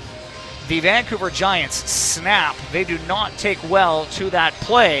net. The Vancouver Giants snap. They do not take well to that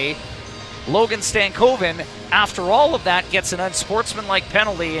play. Logan Stankoven, after all of that, gets an unsportsmanlike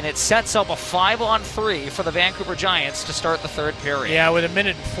penalty, and it sets up a 5-on-3 for the Vancouver Giants to start the third period. Yeah, with 1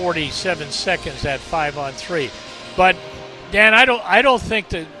 minute and 47 seconds at 5-on-3. But Dan, I don't think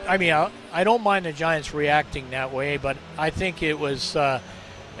that. I mean, I don't mind the Giants reacting that way, but I think it was.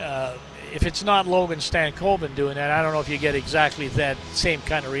 If it's not Logan Stankoven doing that, I don't know if you get exactly that same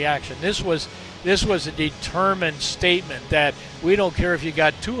kind of reaction. This was a determined statement that we don't care if you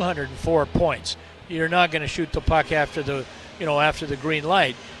got 204 points. You're not going to shoot the puck after the green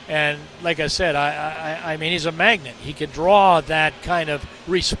light. And like I said, I mean, he's a magnet. He can draw that kind of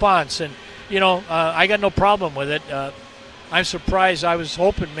response, and I got no problem with it. I'm surprised. I was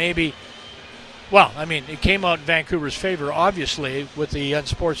hoping maybe. Well, I mean, it came out in Vancouver's favor, obviously, with the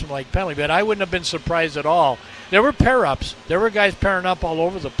unsportsmanlike penalty, but I wouldn't have been surprised at all. There were pair-ups. There were guys pairing up all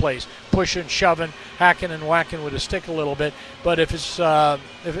over the place, pushing, shoving, hacking and whacking with a stick a little bit. But if it's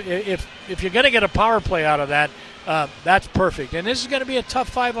if you're going to get a power play out of that, that's perfect. And this is going to be a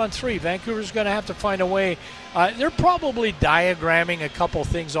tough 5-on-3. Vancouver's going to have to find a way. They're probably diagramming a couple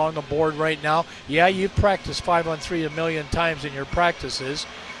things on the board right now. Yeah, you've practiced 5-on-3 a million times in your practices.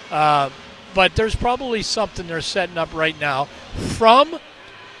 But there's probably something they're setting up right now from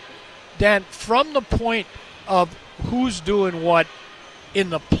the point of who's doing what in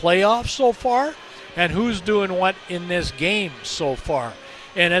the playoffs so far and who's doing what in this game so far.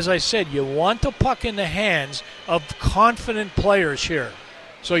 And as I said, you want the puck in the hands of confident players here.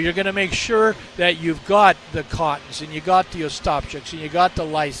 So you're going to make sure that you've got the Cottons and you got the Ostapchuks and you got the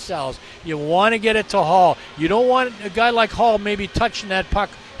Lysells. You want to get it to Hall. You don't want a guy like Hall maybe touching that puck,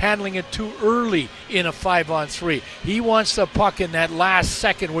 handling it too early in a 5-on-3. He wants the puck in that last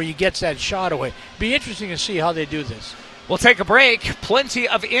second where he gets that shot away. Be interesting to see how they do this. We'll take a break. Plenty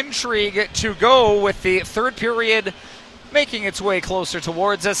of intrigue to go with the third period making its way closer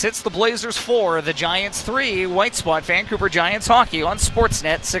towards us. It's the Blazers 4, the Giants 3. White Spot, Vancouver Giants hockey on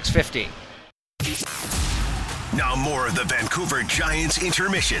Sportsnet 650. Now more of the Vancouver Giants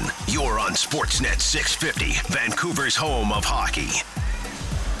intermission. You're on Sportsnet 650, Vancouver's home of hockey.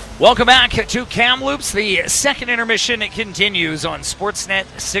 Welcome back to Kamloops. The second intermission continues on Sportsnet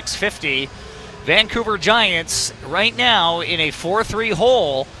 650. Vancouver Giants right now in a 4-3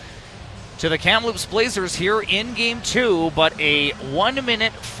 hole to the Kamloops Blazers here in Game 2, but a 1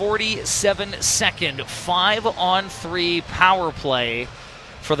 minute 47 second 5-on-3 power play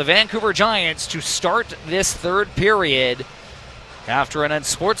for the Vancouver Giants to start this third period after an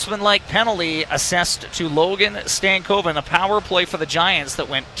unsportsmanlike penalty assessed to Logan Stankoven. A power play for the Giants that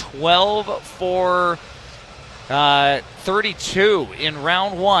went 12 for 32 in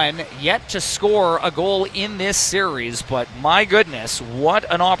round one, yet to score a goal in this series. But my goodness,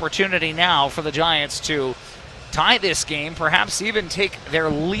 what an opportunity now for the Giants to tie this game, perhaps even take their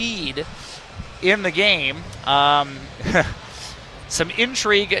lead in the game. Some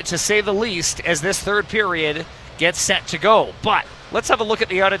intrigue, to say the least, as this third period gets set to go. But let's have a look at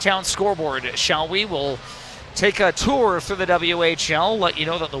the out-of-town scoreboard, shall we? We'll take a tour through the WHL, let you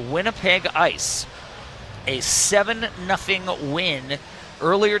know that the Winnipeg Ice, a 7-0 win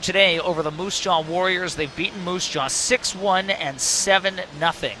earlier today over the Moose Jaw Warriors. They've beaten Moose Jaw 6-1 and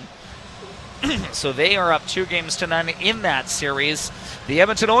 7-0. So they are up 2-0 in that series. The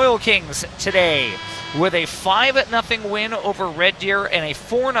Edmonton Oil Kings today with a 5-0 win over Red Deer and a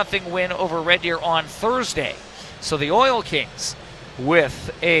 4-0 win over Red Deer on Thursday. So the Oil Kings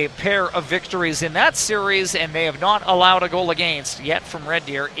with a pair of victories in that series, and they have not allowed a goal against yet from Red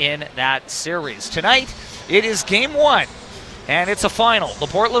Deer in that series. Tonight, it is Game 1, and it's a final. The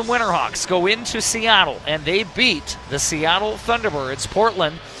Portland Winterhawks go into Seattle, and they beat the Seattle Thunderbirds.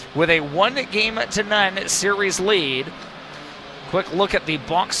 Portland with a 1-0 series lead. Quick look at the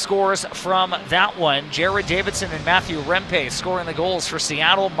box scores from that one. Jared Davidson and Matthew Rempe scoring the goals for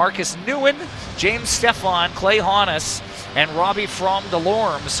Seattle. Marcus Nguyen, James Stefan, Clay Honus, and Robbie From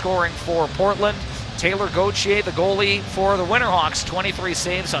Delorme scoring for Portland. Taylor Gauthier, the goalie for the Winterhawks, 23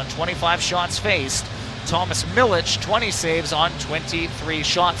 saves on 25 shots faced. Thomas Milic, 20 saves on 23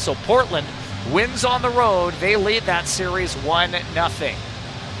 shots. So Portland wins on the road. They lead that series 1-0.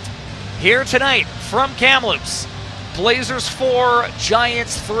 Here tonight from Kamloops, Blazers 4,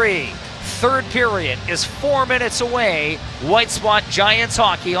 Giants 3. Third period is 4 minutes away. White Spot Giants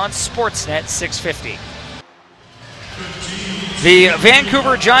hockey on Sportsnet 650. The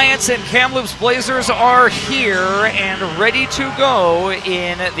Vancouver Giants and Kamloops Blazers are here and ready to go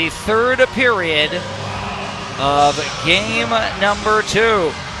in the third period of game number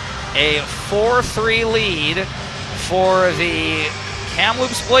 2. A 4-3 lead for the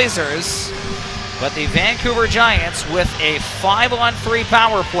Kamloops Blazers But the Vancouver Giants with a 5-on-3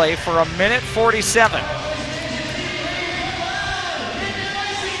 power play for 1:47.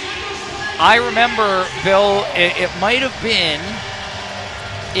 I remember, Bill, it might have been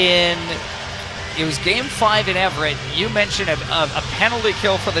it was Game 5 in Everett. You mentioned a penalty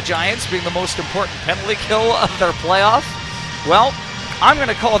kill for the Giants being the most important penalty kill of their playoff. Well, I'm going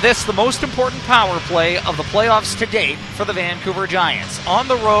to call this the most important power play of the playoffs to date for the Vancouver Giants. On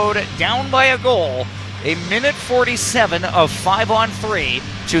the road, down by a goal, 1:47 of 5-on-3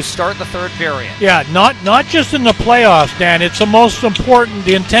 to start the third period. Yeah, not just in the playoffs, Dan. It's the most important.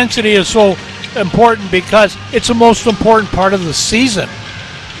 The intensity is so important because it's the most important part of the season.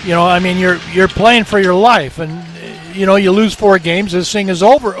 You know, I mean, you're playing for your life, and you know, you lose 4 games, this thing is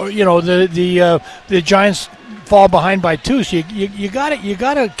over. You know, the Giants fall behind by 2, so you got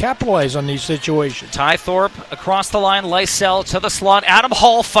to capitalize on these situations. Ty Thorpe across the line, Lysell to the slot. Adam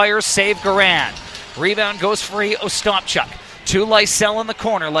Hall fires, save Garand. Rebound goes free, Ostapchuk to Lysell in the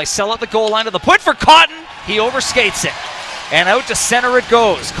corner. Lysell at the goal line to the point for Cotton. He overskates it, and out to center it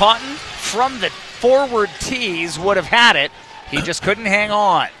goes. Cotton from the forward tees would have had it. He just couldn't hang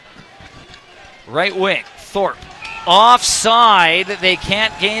on. Right wing, Thorpe. Offside. They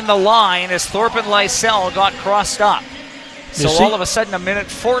can't gain the line as Thorpe and Lysell got crossed up. So all of a sudden,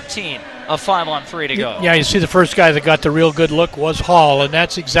 1:14 of 5-on-3 to go. Yeah, you see the first guy that got the real good look was Hall, and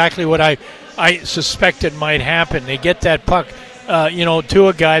that's exactly what I suspected might happen. They get that puck, to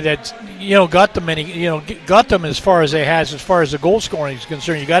a guy that's, got them as far as the goal scoring is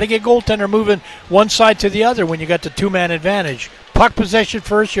concerned. You got to get goaltender moving one side to the other when you got the 2-man advantage. Puck possession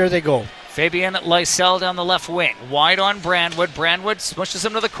first, here they go. Fabian Lysell down the left wing. Wide on Brandwood. Brandwood smushes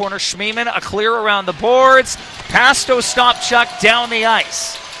him to the corner. Schmiemann, a clear around the boards. Past Ostapchuk down the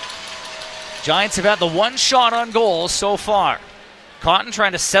ice. Giants have had the one shot on goal so far. Cotton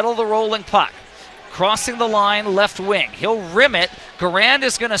trying to settle the rolling puck. Crossing the line, left wing. He'll rim it. Garand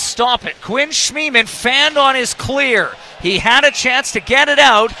is going to stop it. Quinn Schmiemann fanned on his clear. He had a chance to get it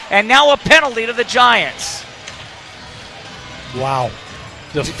out, and now a penalty to the Giants. Wow.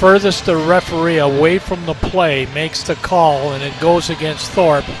 The furthest the referee away from the play makes the call, and it goes against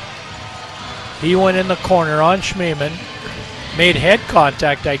Thorpe. He went in the corner on Schmiemann, made head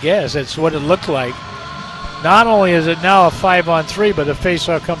contact, I guess. That's what it looked like. Not only is it now a 5-on-3, but the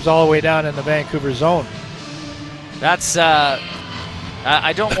faceoff comes all the way down in the Vancouver zone. That's,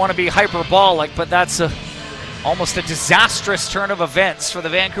 I don't want to be hyperbolic, but that's almost a disastrous turn of events for the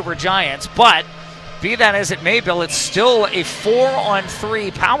Vancouver Giants. But be that as it may, Bill, it's still a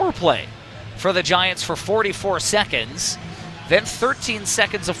 4-on-3 power play for the Giants for 44 seconds. Then 13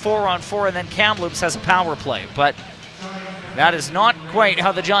 seconds of 4-on-4, and then Kamloops has a power play. But that is not quite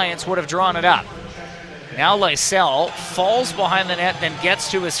how the Giants would have drawn it up. Now Lysell falls behind the net, then gets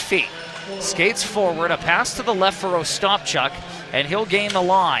to his feet. Skates forward, a pass to the left for Ostapchuk, and he'll gain the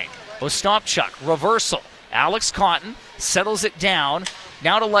line. Ostapchuk, reversal. Alex Cotton settles it down.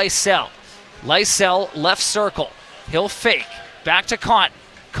 Now to Lysell. Lysell, left circle. He'll fake. Back to Cotton.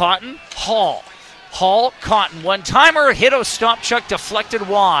 Cotton, Hall. Hall, Cotton. One-timer, hit Ostapchuk, deflected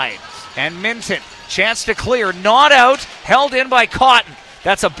wide. And Minton, chance to clear. Not out, held in by Cotton.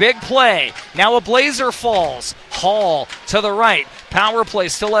 That's a big play. Now a Blazer falls. Hall to the right. Power play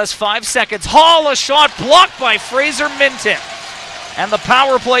still has 5 seconds. Hall, a shot blocked by Fraser Minton. And the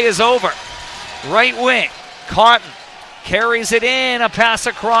power play is over. Right wing. Cotton carries it in. A pass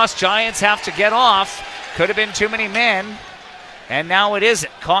across. Giants have to get off. Could have been too many men. And now it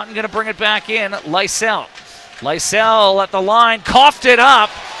isn't. Cotton going to bring it back in. Lysell. Lysell at the line. Coughed it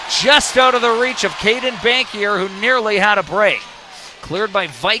up. Just out of the reach of Caden Bankier, who nearly had a break. Cleared by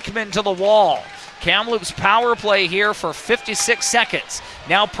Vikman to the wall. Kamloops power play here for 56 seconds.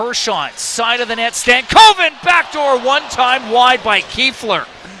 Now Pershon, side of the net. Stankoven, backdoor one time wide by Kiefler.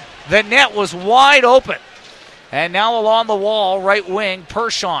 The net was wide open. And now along the wall, right wing,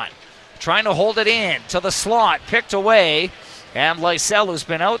 Pershon. Trying to hold it in to the slot. Picked away. And Lysell, who's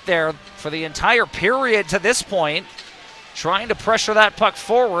been out there for the entire period to this point, trying to pressure that puck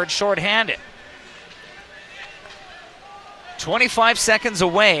forward, shorthanded. 25 seconds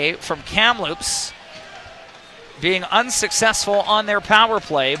away from Kamloops being unsuccessful on their power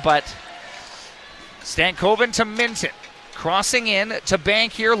play, but Stankoven to Minton. Crossing in to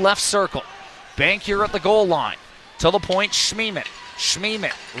Bankier, left circle. Bankier at the goal line. To the point, Schmiemann.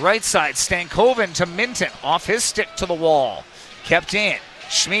 Schmiemann, right side. Stankoven to Minton. Off his stick to the wall. Kept in.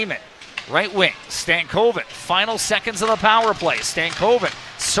 Schmiemann, right wing. Stankoven, final seconds of the power play. Stankoven,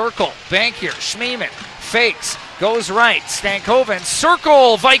 circle. Bankier, Schmiemann, fakes. Goes right. Stankoven,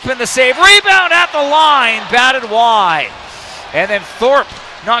 circle. Vikman the save. Rebound at the line. Batted wide. And then Thorpe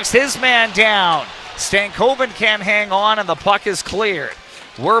knocks his man down. Stankoven can't hang on, and the puck is cleared.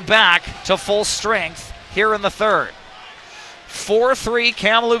 We're back to full strength here in the third. 4-3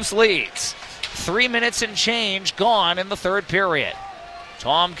 Kamloops leads. 3 minutes and change gone in the third period.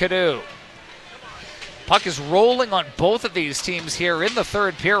 Tom Cadu. Puck is rolling on both of these teams here in the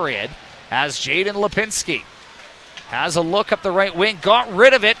third period as Jaden Lipinski has a look up the right wing, got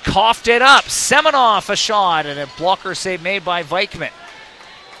rid of it, coughed it up. Semenoff a shot, and a blocker save made by Vikman.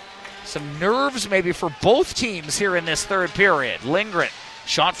 Some nerves maybe for both teams here in this third period. Lindgren,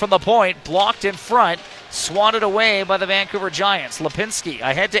 shot from the point, blocked in front, swatted away by the Vancouver Giants. Lipinski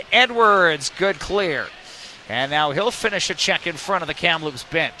ahead to Edwards, good clear. And now he'll finish a check in front of the Kamloops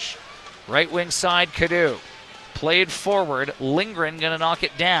bench. Right wing side, Cadu. Played forward, Lindgren gonna knock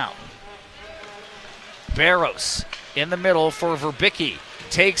it down. Barros in the middle for Verbicki.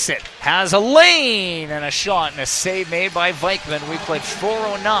 Takes it, has a lane, and a shot, and a save made by Vikman. We played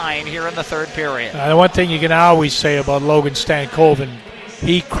 4:09 here in the third period. The one thing you can always say about Logan Stankoven,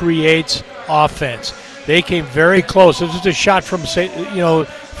 he creates offense. They came very close. This is a shot from Stankoven,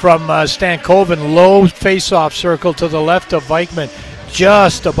 low face-off circle to the left of Vikman.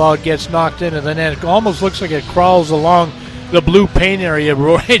 Just about gets knocked into the net. It almost looks like it crawls along the blue paint area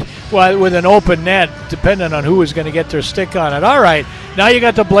right with an open net, depending on who is going to get their stick on it. All right, now you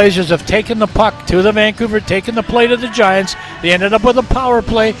got the Blazers have taken the puck to the Vancouver, taken the play to the Giants. They ended up with a power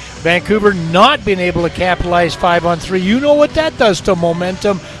play. Vancouver not being able to capitalize 5-on-3. You know what that does to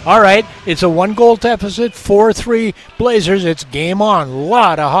momentum. All right, it's a 1-goal deficit, 4-3 Blazers. It's game on. A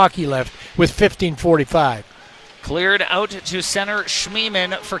lot of hockey left with 15:45. Cleared out to center,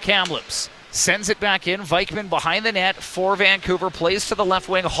 Schmiemann for Kamloops. Sends it back in. Vikman behind the net for Vancouver. Plays to the left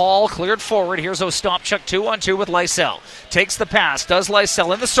wing. Hall cleared forward. Here's Ostapchuk 2-on-2 with Lysell. Takes the pass. Does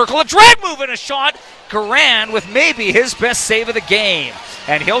Lysell in the circle. A drag move and a shot. Garan with maybe his best save of the game.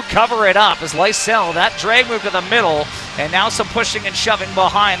 And he'll cover it up as Lysell, that drag move to the middle. And now some pushing and shoving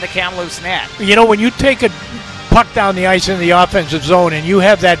behind the Kamloops net. You know, when you take a puck down the ice in the offensive zone and you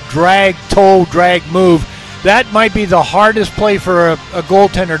have that drag move, that might be the hardest play for a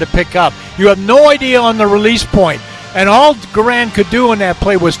goaltender to pick up. You have no idea on the release point. And all Garan could do in that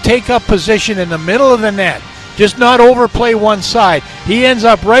play was take up position in the middle of the net. Just not overplay one side. He ends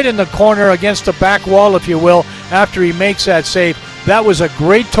up right in the corner against the back wall, if you will, after he makes that save. That was a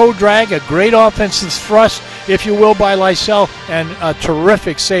great toe drag, a great offensive thrust, if you will, by Lysell, and a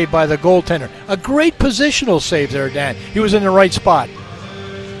terrific save by the goaltender. A great positional save there, Dan. He was in the right spot.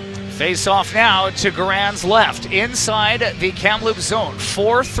 Face off now to Garan's left, inside the Kamloops zone.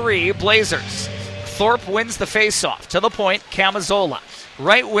 4-3 Blazers. Thorpe wins the face-off. To the point, Camazola.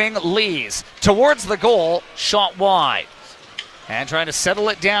 Right wing, Lees. Towards the goal, shot wide. And trying to settle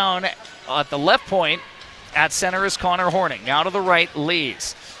it down at the left point, at center is Connor Horning. Now to the right,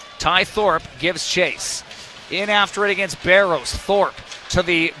 Lees. Ty Thorpe gives chase. In after it against Barros. Thorpe to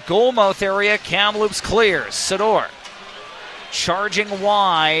the goal mouth area. Kamloops clears. Sador. Charging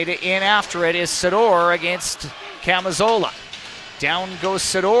wide, in after it is Sador against Camazola. Down goes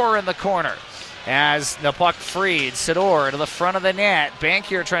Sador in the corner as the puck freed. Sador to the front of the net.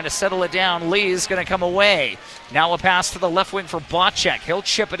 Bankier trying to settle it down. Lee's going to come away. Now a pass to the left wing for Bocek. He'll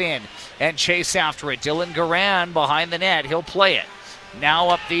chip it in and chase after it. Dylan Garan behind the net. He'll play it. Now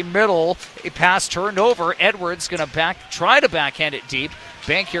up the middle. A pass turned over. Edwards going to try to backhand it deep.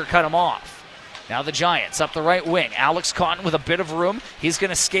 Bankier cut him off. Now the Giants up the right wing. Alex Cotton with a bit of room. He's going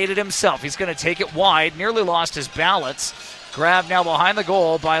to skate it himself. He's going to take it wide. Nearly lost his balance. Grabbed now behind the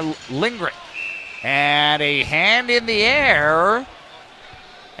goal by Lindgren. And a hand in the air.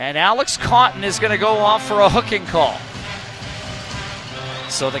 And Alex Cotton is going to go off for a hooking call.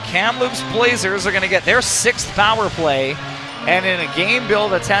 So the Kamloops Blazers are going to get their 6th power play. And in a game, Bill,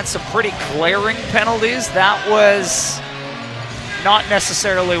 that's had some pretty glaring penalties, that was not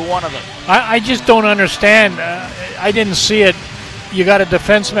necessarily one of them. I just don't understand. I didn't see it. You got a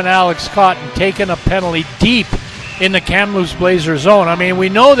defenseman, Alex Cotton, taking a penalty deep in the Kamloops Blazer zone. I mean, we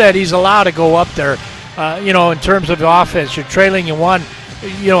know that he's allowed to go up there, in terms of the offense. You're trailing, you want,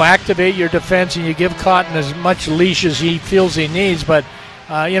 activate your defense, and you give Cotton as much leash as he feels he needs. But,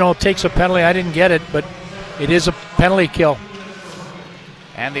 takes a penalty. I didn't get it, but it is a penalty kill.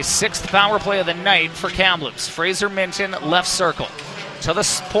 And the 6th power play of the night for Kamloops. Fraser Minton, left circle. To the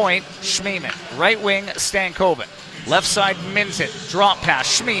point, Schmiemann. Right wing, Stankoven. Left side, Minton. Drop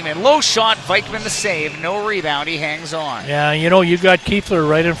pass, Schmiemann. Low shot, Vikman the save. No rebound, he hangs on. Yeah, you got Kiefler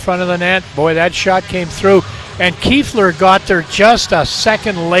right in front of the net. Boy, that shot came through. And Kiefler got there just a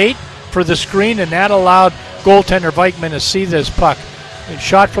second late for the screen, and that allowed goaltender Vikman to see this puck. And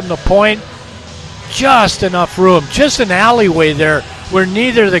shot from the point, just enough room. Just an alleyway there where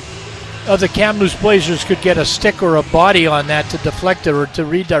neither of the Kamloops Blazers could get a stick or a body on that to deflect it or to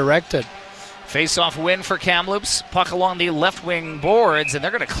redirect it. Face-off win for Kamloops. Puck along the left wing boards, and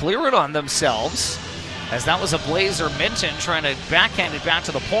they're going to clear it on themselves, as that was a Blazer Minton trying to backhand it back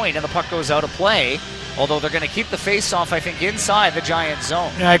to the point, and the puck goes out of play. Although they're going to keep the face-off, I think, inside the Giant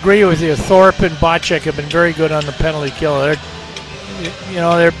zone. Yeah, I agree with you. Thorpe and Bocek have been very good on the penalty kill.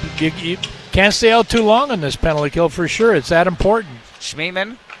 You can't stay out too long on this penalty kill for sure. It's that important.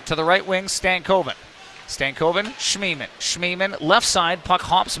 Schmiemann to the right wing, Stankoven, Schmiemann. Schmiemann, left side, puck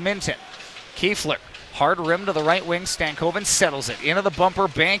hops Minton. Kiefler, hard rim to the right wing, Stankoven settles it. Into the bumper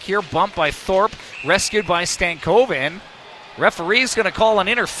bank here, bumped by Thorpe, rescued by Stankoven. Referee's going to call an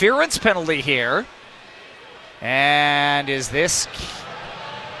interference penalty here. And is this...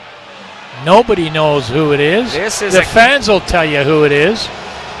 Nobody knows who it is. The fans will tell you who it is.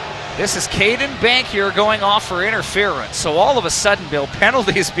 This is Caden Bankier going off for interference. So all of a sudden, Bill,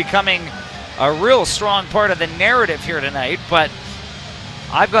 penalties becoming a real strong part of the narrative here tonight. But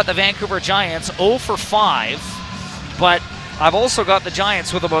I've got the Vancouver Giants 0 for 5. But I've also got the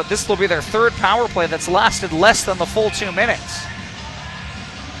Giants with this will be their third power play that's lasted less than the full 2 minutes.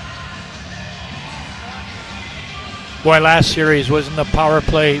 Boy, last series wasn't the power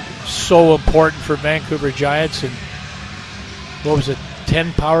play so important for Vancouver Giants, and what was it,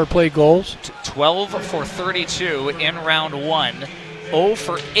 10 power play goals? 12 for 32 in round 1, 0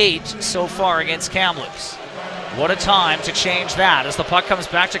 for 8 so far against Kamloops. What a time to change that as the puck comes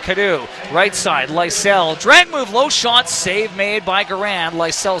back to Cadu. Right side, Lysell. Drag move, low shot, save made by Garand.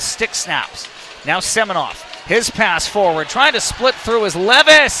 Lysell stick snaps. Now Semenoff. His pass forward, trying to split through is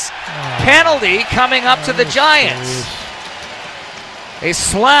Levis. Penalty coming up to the Giants. A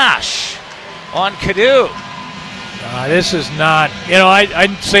slash on Cadu. This is not,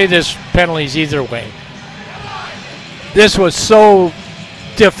 I'd say this penalty's either way. This was so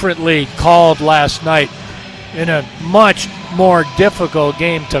differently called last night in a much more difficult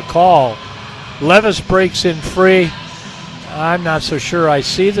game to call. Levis breaks in free. I'm not so sure I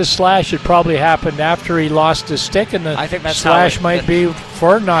see the slash. It probably happened after he lost his stick, and the slash might be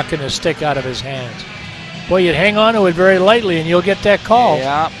for knocking his stick out of his hands. Boy, you'd hang on to it very lightly, and you'll get that call.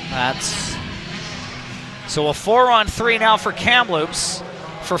 Yeah, that's... So a 4-on-3 now for Kamloops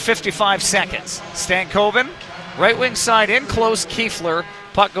for 55 seconds. Stankoven, right wing side in close, Kiefler.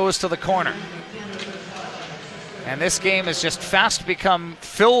 Puck goes to the corner. And this game has just fast become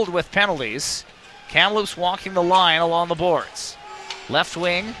filled with penalties. Kamloops walking the line along the boards. Left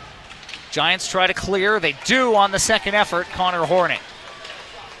wing, Giants try to clear. They do on the second effort, Connor Horning.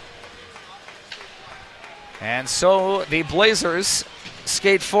 And so the Blazers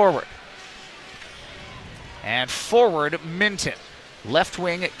skate forward. And forward, Minton. Left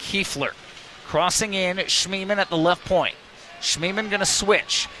wing, Kiefler. Crossing in, Schmiemann at the left point. Schmiemann going to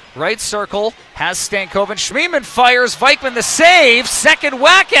switch. Right circle, has Stankoven. Schmiemann fires, Vikman the save. Second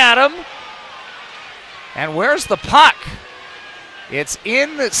whack at him. And where's the puck? It's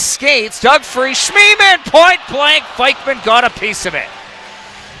in the skates. Dug free. Schmiemann, point blank. Vikman got a piece of it.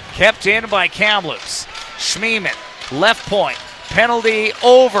 Kept in by Kamloops. Schmiemann, left point. Penalty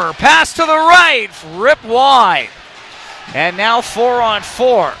over. Pass to the right. Rip wide. And now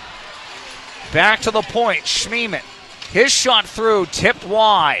 4-on-4. Back to the point. Schmiemann. His shot through. Tipped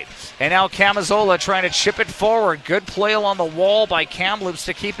wide. And now Camazola trying to chip it forward. Good play along the wall by Kamloops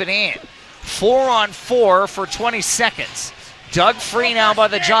to keep it in. 4-on-4 for 20 seconds. Dug free now by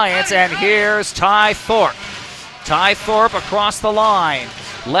the Giants, and here's Ty Thorpe. Ty Thorpe across the line.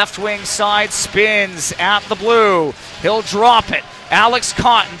 Left wing side spins at the blue. He'll drop it. Alex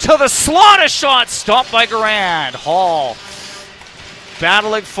Cotton to the slot, a shot stopped by Garand. Hall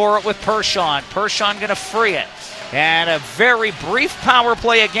battling for it with Pershon. Pershon going to free it. And a very brief power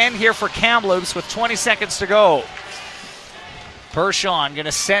play again here for Kamloops with 20 seconds to go. Pershon going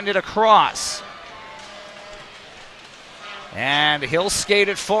to send it across. And he'll skate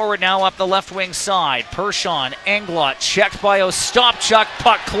it forward now up the left wing side. Pershon, Englot, checked by Ostapchuk,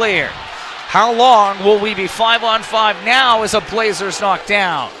 puck clear. How long will we be 5-on-5 now as a Blazers knocked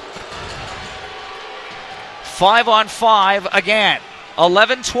down? 5-on-5 again.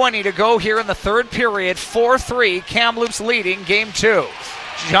 11:20 to go here in the third period. 4-3, Kamloops leading game 2.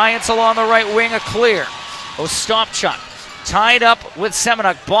 Giants along the right wing, a clear. Ostapchuk tied up with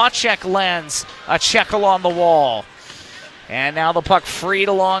Semenuk. Bocek lands a check along the wall. And now the puck freed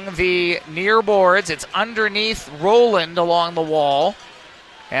along the near boards. It's underneath Roland along the wall.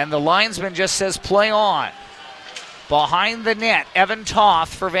 And the linesman just says play on. Behind the net, Evan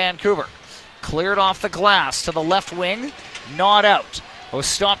Toth for Vancouver. Cleared off the glass to the left wing. Not out.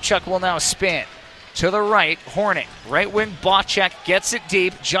 Ostapchuk will now spin. to the right, Horning. Right wing, Bocek gets it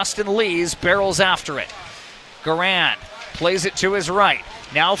deep. Justin Lees barrels after it. Garand plays it to his right.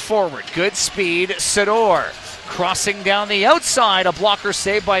 Now forward, good speed, Sador. Crossing down the outside, a blocker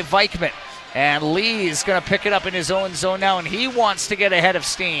saved by Vikman. And Lee's going to pick it up in his own zone now, and he wants to get ahead of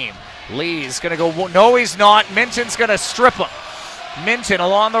steam. Lee's going to go, no he's not. Minton's going to strip him. Minton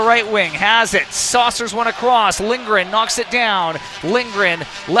along the right wing has it. Saucers one across. Lindgren knocks it down. Lindgren,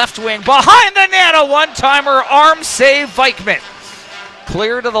 left wing, behind the net. A one-timer, arm save, Vikman.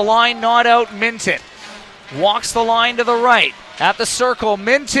 Clear to the line, not out, Minton. Walks the line to the right. At the circle,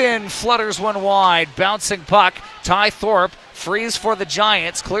 Minton flutters one wide. Bouncing puck. Ty Thorpe frees for the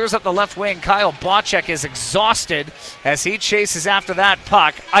Giants. Clears up the left wing. Kyle Bocek is exhausted as he chases after that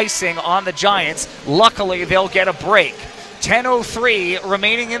puck. Icing on the Giants. Luckily, they'll get a break. 10:03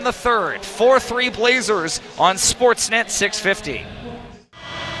 remaining in the third. 4-3 Blazers on Sportsnet 650.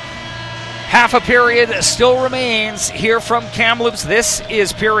 Half a period still remains here from Kamloops. This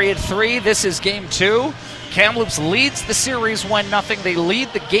is period 3. This is game 2. Kamloops leads the series 1-0. They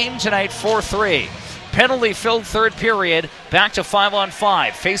lead the game tonight 4-3. Penalty-filled third period. Back to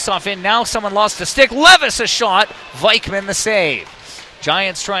 5-on-5. Face-off in now. Someone lost a stick. Levis a shot. Vikman the save.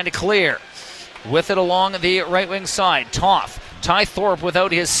 Giants trying to clear. With it along the right wing side. Toth. Ty Thorpe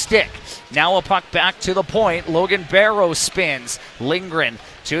without his stick. Now a puck back to the point. Logan Barrow spins. Lindgren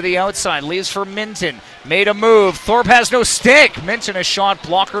to the outside. Leaves for Minton. Made a move. Thorpe has no stick. Minton a shot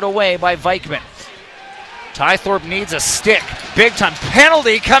blockered away by Vikman. Ty Thorpe needs a stick. Big time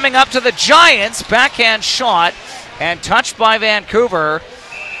penalty coming up to the Giants. Backhand shot and touched by Vancouver.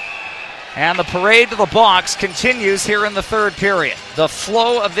 And the parade to the box continues here in the third period. The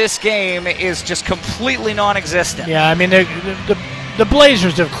flow of this game is just completely non-existent. Yeah, I mean, the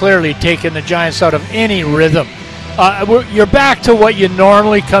Blazers have clearly taken the Giants out of any rhythm. You're back to what you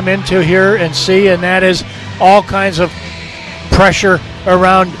normally come into here and see, and that is all kinds of pressure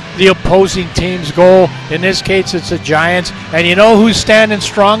around the opposing team's goal. In this case, it's the Giants. And you know who's standing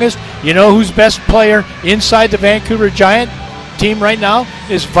strongest? You know who's best player inside the Vancouver Giant team right now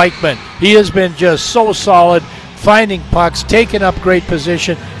is Vikman. He has been just so solid, finding pucks, taking up great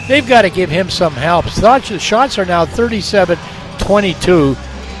position. They've got to give him some help. The shots are now 37-22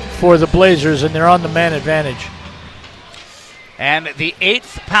 for the Blazers, and they're on the man advantage. And the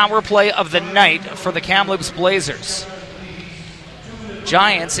 8th power play of the night for the Kamloops Blazers.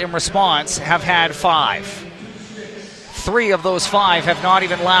 Giants, in response, have had 5. 3 of those 5 have not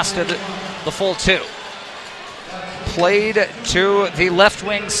even lasted the full 2. Played to the left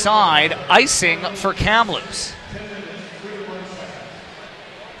wing side, icing for Kamloops.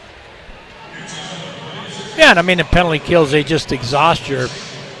 Yeah, and I mean, the penalty kills, they just exhaust your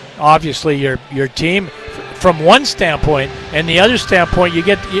team from one standpoint, and the other standpoint,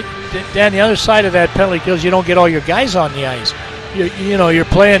 down the other side of that penalty kills, you don't get all your guys on the ice. You're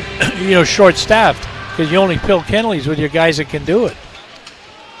playing, short-staffed because you only kill penalties with your guys that can do it.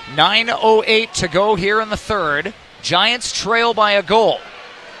 9:08 to go here in the third. Giants trail by a goal.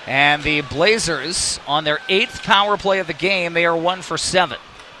 And the Blazers, on their 8th power play of the game, they are 1 for 7.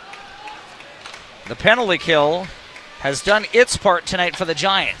 The penalty kill has done its part tonight for the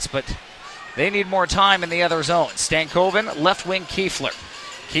Giants, but they need more time in the other zone. Stankoven, left wing Kiefler.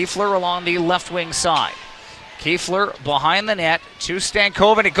 Kiefler along the left wing side. Kiefler behind the net to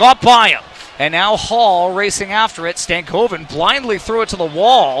Stankoven. He got by him. And now Hall racing after it. Stankoven blindly threw it to the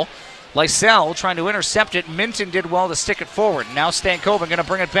wall. Lysell trying to intercept it. Minton did well to stick it forward. Now Stankoven going to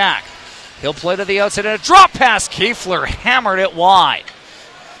bring it back. He'll play to the outside and a drop pass. Kiefler hammered it wide.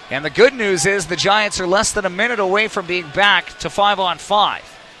 And the good news is the Giants are less than a minute away from being back to 5-on-5.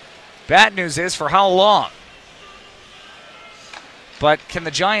 Bad news is for how long? But can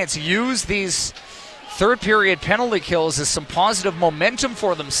the Giants use these third period penalty kills as some positive momentum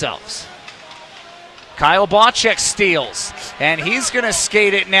for themselves? Kyle Bocek steals, and he's going to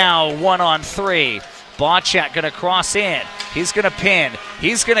skate it now 1-on-3. Bocek going to cross in. He's going to pin.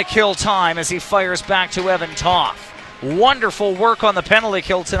 He's going to kill time as he fires back to Evan Toth. Wonderful work on the penalty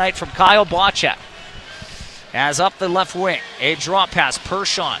kill tonight from Kyle Bocek. As up the left wing, a drop pass,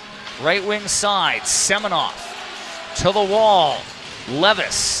 Pershon. Right wing side, Semenov to the wall.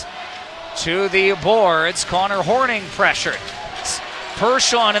 Levis to the boards. Connor Horning pressured.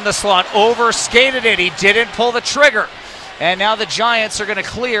 Pershon in the slot, overskated it. He didn't pull the trigger. And now the Giants are going to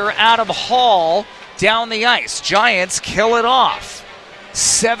clear Adam Hall down the ice. Giants kill it off.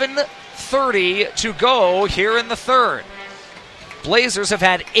 7:30 to go here in the third. Blazers have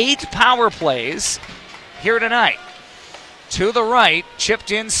had 8 power plays here tonight. To the right,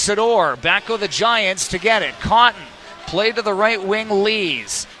 chipped in Sador. Back go the Giants to get it. Cotton played to the right wing,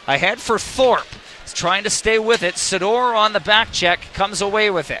 Lees. Ahead for Thorpe. trying to stay with it. Sador on the back check, comes away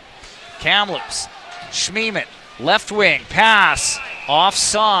with it. Kamloops, Schmiemann, left wing, pass,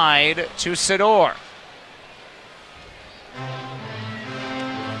 offside to Sador.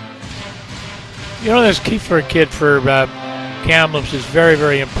 You know, this Kiefer kid for Kamloops is very,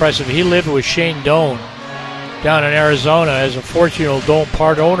 very impressive. He lived with Shane Doan down in Arizona as a 14-year-old. Doan,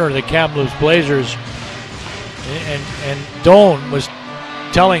 part owner of the Kamloops Blazers. And Doan was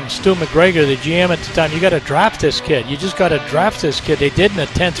telling Stu McGregor, the GM at the time, you got to draft this kid. You just got to draft this kid. They did in the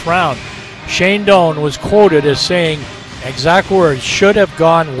 10th round. Shane Doan was quoted as saying, exact words, should have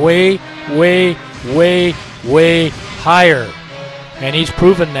gone way, way, way, way higher. And he's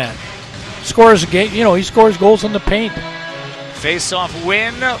proven that. Scores a game, you know, he scores goals in the paint. Face-off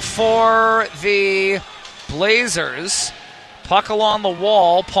win for the Blazers. Puck along the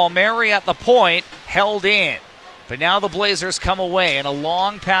wall. Palmieri at the point, held in. But now the Blazers come away, and a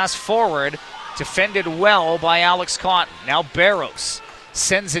long pass forward, defended well by Alex Cotton. Now Barros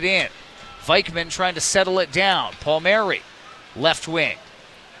sends it in. Vikman trying to settle it down. Palmieri, left wing.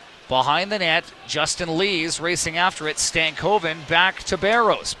 Behind the net, Justin Lees racing after it. Stankoven back to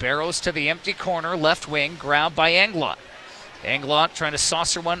Barros. Barros to the empty corner, left wing, grabbed by Englot. Englot trying to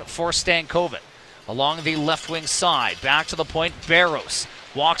saucer one for Stankoven. Along the left wing side, back to the point, Barros.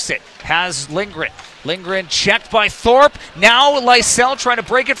 Walks it, has Lindgren. Lindgren checked by Thorpe. Now Lysell trying to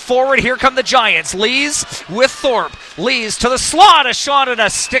break it forward. Here come the Giants. Lees with Thorpe. Lees to the slot. A shot and a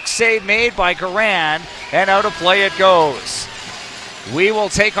stick save made by Garand. And out of play it goes. We will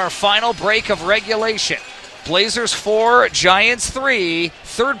take our final break of regulation. Blazers 4, Giants 3.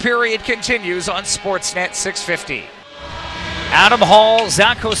 Third period continues on Sportsnet 650. Adam Hall,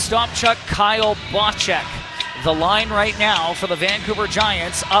 Zach Ostapchuk, Kyle Bocek. The line right now for the Vancouver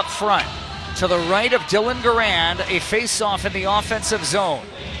Giants up front. To the right of Dylan Garand, a face-off in the offensive zone.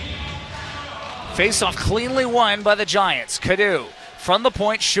 Face-off cleanly won by the Giants. Cadu from the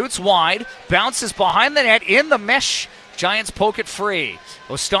point, shoots wide, bounces behind the net in the mesh. Giants poke it free.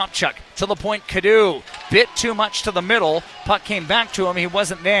 Ostapchuk to the point, Cadu. Bit too much to the middle. Puck came back to him, he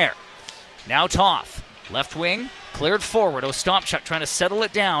wasn't there. Now Toth, left wing, cleared forward. Ostapchuk trying to settle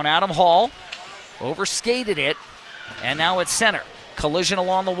it down. Adam Hall overskated it, and now it's center. Collision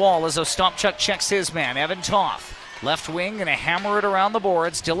along the wall as Ostapchuk checks his man. Evan Toth, left wing, going to hammer it around the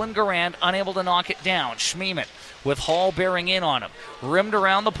boards. Dylan Garand unable to knock it down. Schmiemann with Hall bearing in on him. Rimmed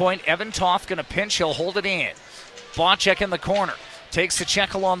around the point. Evan Toth going to pinch. He'll hold it in. Bocek in the corner. Takes the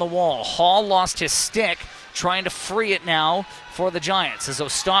check along the wall. Hall lost his stick, trying to free it now for the Giants as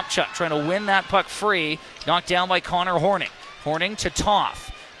Ostapchuk trying to win that puck free. Knocked down by Connor Horning. Horning to Toth.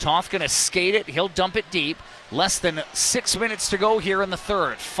 Toth going to skate it. He'll dump it deep. Less than 6 minutes to go here in the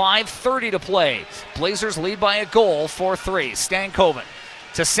third. 5:30 to play. Blazers lead by a goal, 4-3. Stankoven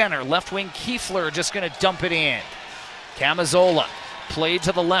to center. Left wing Kiefler just going to dump it in. Camizola played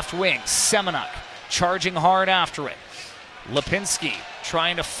to the left wing. Semenuk charging hard after it. Lipinski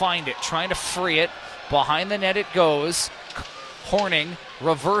trying to find it, trying to free it. Behind the net it goes. Horning,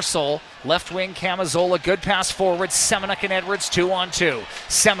 reversal. Left wing Camizola, good pass forward. Semenuk and Edwards 2-on-2.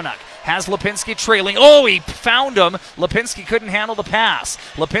 Semenuk has Lipinski trailing. Oh, he found him. Lipinski couldn't handle the pass.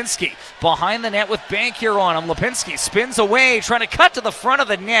 Lipinski behind the net with Bankier on him. Lipinski spins away, trying to cut to the front of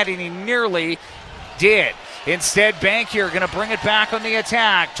the net, and he nearly did. Instead, Bankier going to bring it back on the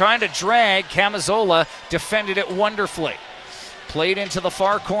attack, trying to drag. Camizola defended it wonderfully. Played into the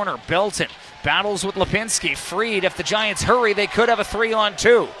far corner. Belton battles with Lipinski. Freed. If the Giants hurry, they could have a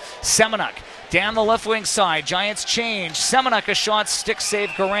 3-on-2. Semenuk down the left wing side. Giants change. Semenuk a shot, stick save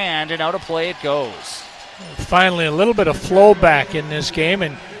Garand, and out of play it goes. Finally, a little bit of flow back in this game,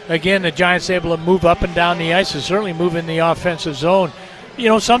 and again, the Giants able to move up and down the ice and certainly move in the offensive zone. You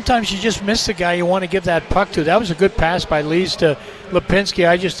know, sometimes you just miss the guy you want to give that puck to. That was a good pass by Lees to Lipinski.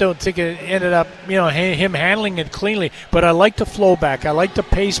 I just don't think it ended up, you know, him handling it cleanly. But I like the flow back. I like the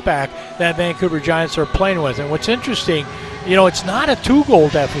pace back that Vancouver Giants are playing with. And what's interesting, you know, it's not a 2-goal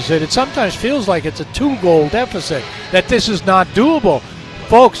deficit. It sometimes feels like it's a 2-goal deficit, that this is not doable.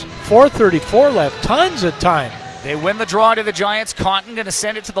 Folks, 4:34 left, tons of time. They win the draw to the Giants. Cotton going to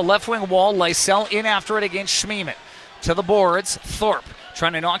send it to the left wing wall. Lysell in after it against Schmiemann. To the boards, Thorpe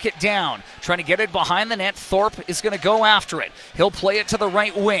trying to knock it down, trying to get it behind the net. Thorpe is going to go after it. He'll play it to the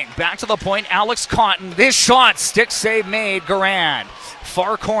right wing. Back to the point, Alex Cotton. This shot, stick save made, Garand.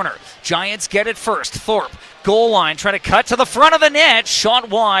 Far corner, Giants get it first. Thorpe, goal line, trying to cut to the front of the net. Shot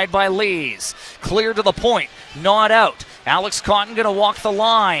wide by Lees. Clear to the point, not out. Alex Cotton going to walk the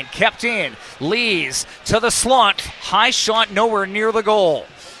line, kept in. Lees to the slot, high shot nowhere near the goal.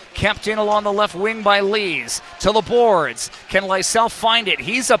 Kept in along the left wing by Lees. To the boards. Can Lysell find it?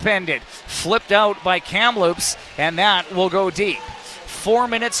 He's upended. Flipped out by Kamloops, and that will go deep. 4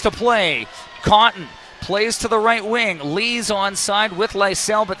 minutes to play. Cotton plays to the right wing. Lees onside with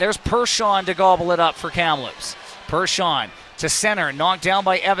Lysell, but there's Pershawn to gobble it up for Kamloops. Pershawn to center, knocked down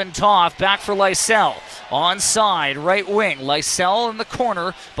by Evan Toth. Back for Lysell. Onside, right wing. Lysell in the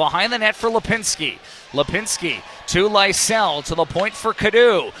corner, behind the net for Lipinski. Lipinski to Lysell, to the point for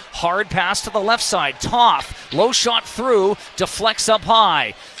Cadu. Hard pass to the left side. Toth, low shot through, deflects up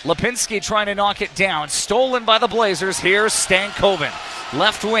high. Lipinski trying to knock it down. Stolen by the Blazers. Here's Stankoven.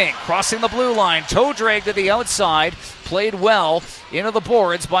 Left wing, crossing the blue line. Toe drag to the outside. Played well into the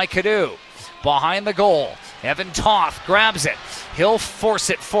boards by Cadu. Behind the goal. Evan Toth grabs it. He'll force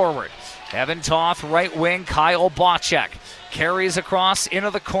it forward. Evan Toth, right wing. Kyle Bocek carries across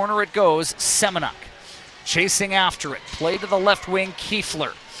into the corner. It goes. Semenuk chasing after it. Played to the left wing.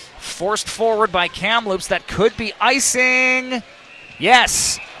 Kiefler forced forward by Kamloops. That could be icing.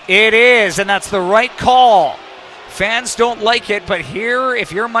 Yes, it is, and that's the right call. Fans don't like it, but here,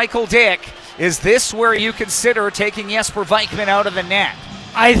 if you're Michael Dick, is this where you consider taking Jesper Vikman out of the net?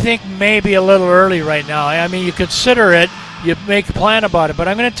 I think maybe a little early right now. I mean, you consider it, you make a plan about it, but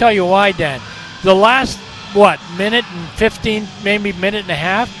I'm going to tell you why, Dan. The last, minute and 15, maybe minute and a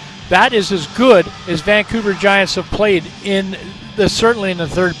half, that is as good as Vancouver Giants have played certainly in the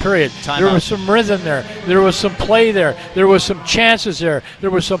third period. There was some rhythm there. There was some play there. There was some chances there. There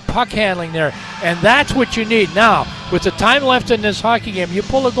was some puck handling there. And that's what you need. Now, with the time left in this hockey game, you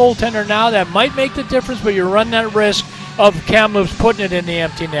pull a goaltender now, that might make the difference, but you run that risk of Kamloops putting it in the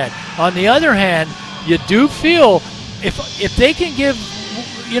empty net. On the other hand, you do feel if they can give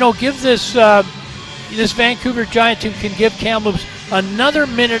this this Vancouver Giant team can give Kamloops another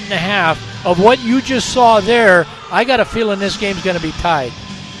minute and a half of what you just saw there, I got a feeling this game's going to be tied.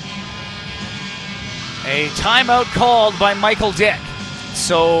 A timeout called by Michael Dick.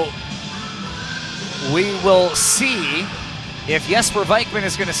 So we will see if Jesper Vikman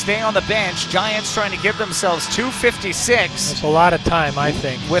is going to stay on the bench. Giants trying to give themselves 2:56. That's a lot of time, I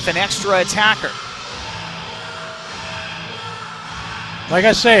think. With an extra attacker. Like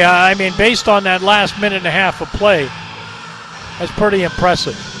I say, I mean, based on that last minute and a half of play, that's pretty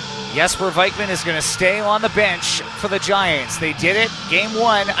impressive. Jesper Vikman is going to stay on the bench for the Giants. They did it game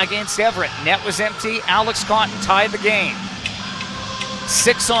 1 against Everett. Net was empty. Alex Cotton tied the game.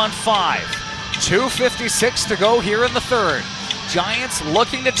 6-on-5. 2:56 to go here in the third. Giants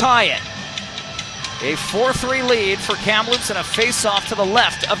looking to tie it. A 4-3 lead for Kamloops and a face-off to the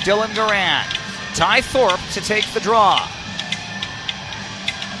left of Dylan Garand. Ty Thorpe to take the draw.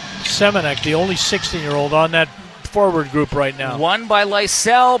 Semenuk, the only 16-year-old on that forward group right now. Won by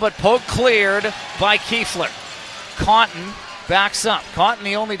Lysell, but poke cleared by Kiefler. Cotton backs up. Cotton,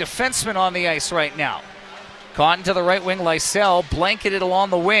 the only defenseman on the ice right now. Cotton to the right wing. Lysell blanketed along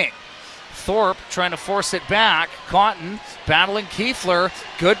the wing. Thorpe trying to force it back. Cotton battling Kiefler.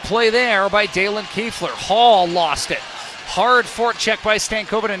 Good play there by Dalen Kiefler. Hall lost it. Hard forecheck by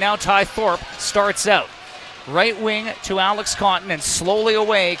Stankoven, and now Ty Thorpe starts out. Right wing to Alex Cotton, and slowly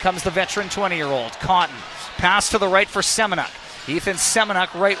away comes the veteran 20-year-old. Cotton. Pass to the right for Semenuk. Ethan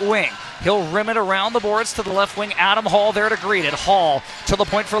Semenuk, right wing. He'll rim it around the boards to the left wing. Adam Hall there to greet it. Hall to the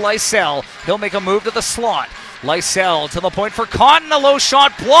point for Lysell. He'll make a move to the slot. Lysell to the point for Cotton. A low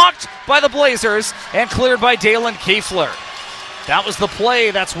shot blocked by the Blazers and cleared by Dalen Kiefler. That was the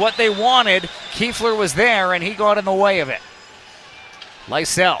play. That's what they wanted. Kiefler was there, and he got in the way of it.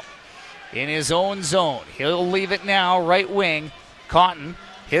 Lysell in his own zone. He'll leave it now, right wing. Cotton,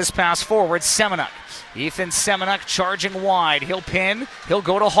 his pass forward. Semenuk. Ethan Semenuk charging wide. He'll pin. He'll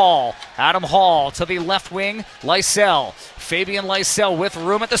go to Hall. Adam Hall to the left wing. Lysell. Fabian Lysell with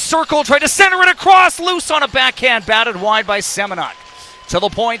room at the circle. Tried to center it across. Loose on a backhand. Batted wide by Semenuk. To the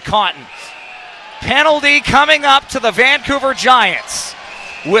point, Cotton. Penalty coming up to the Vancouver Giants.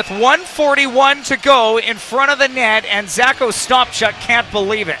 With 1:41 to go in front of the net, and Zach Ostapchuk can't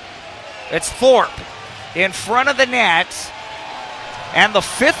believe it. It's Thorpe in front of the net. And the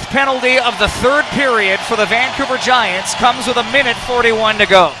 5th penalty of the third period for the Vancouver Giants comes with 1:41 to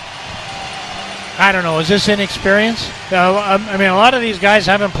go. I don't know. Is this inexperience? I mean, a lot of these guys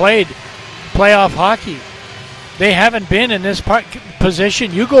haven't played playoff hockey. They haven't been in this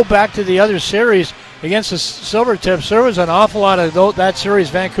position. You go back to the other series against the Silvertips, there was an awful lot of that series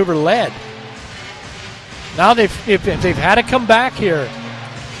Vancouver led. Now if they've had to come back here,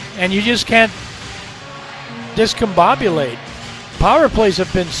 and you just can't discombobulate. Power plays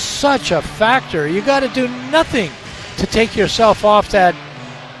have been such a factor. You got to do nothing to take yourself off that,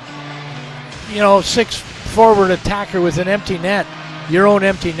 6 forward attacker with an empty net. your own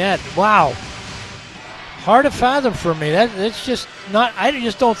empty net. Wow. Hard to fathom for me. That's just not, I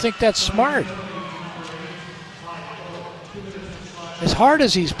just don't think that's smart. As hard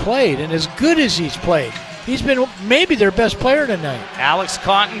as he's played and as good as he's played, he's been maybe their best player tonight. Alex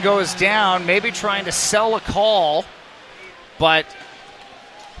Cotton goes down, maybe trying to sell a call, but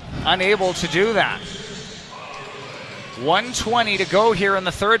unable to do that. 1:20 to go here in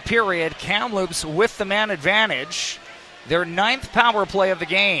the third period. Kamloops with the man advantage. Their 9th power play of the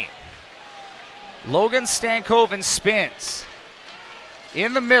game. Logan Stankoven spins.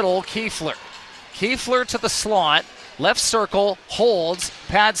 In the middle, Kiefler. Kiefler to the slot. Left circle, holds,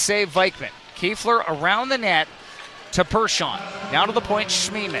 pad save, Vikman. Kiefler around the net to Pershon. Now to the point,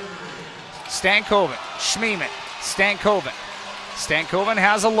 Schmiemann. Stankoven, Schmiemann, Stankoven. Stankoven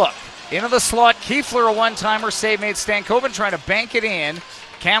has a look. Into the slot, Kiefler a one-timer, save made. Stankoven trying to bank it in.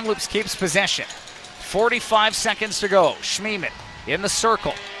 Kamloops keeps possession. 45 seconds to go. Schmiemann in the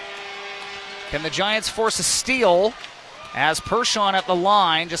circle. Can the Giants force a steal as Pershon at the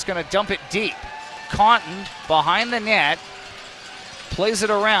line, just going to dump it deep. Cotton behind the net, plays it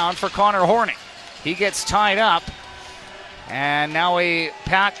around for Connor Horning. He gets tied up, and now a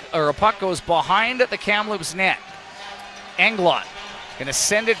puck goes behind the Kamloops net. Englot going to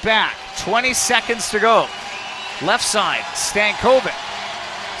send it back. 20 seconds to go. Left side, Stankoven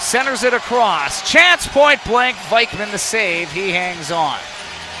centers it across. Chance point blank. Vikman the save. He hangs on.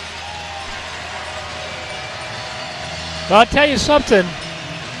 Well, I'll tell you something.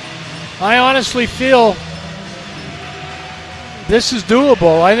 I honestly feel this is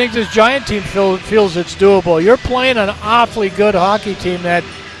doable. I think this Giant team feels it's doable. You're playing an awfully good hockey team that,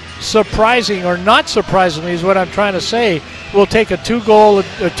 surprising or not surprisingly is what I'm trying to say, will take a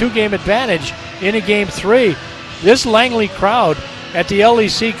two-game advantage in a game 3. This Langley crowd at the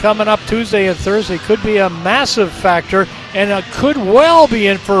LEC coming up Tuesday and Thursday could be a massive factor and could well be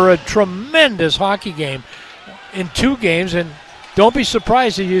in for a tremendous hockey game in 2 games. And don't be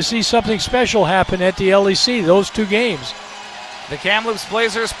surprised if you see something special happen at the LEC, those 2 games. The Kamloops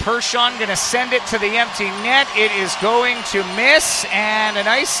Blazers, Pershon going to send it to the empty net. It is going to miss, and an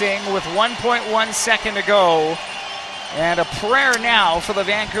icing with 1.1 second to go. And a prayer now for the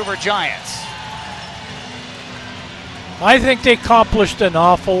Vancouver Giants. I think they accomplished an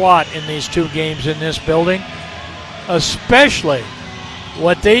awful lot in these 2 games in this building, especially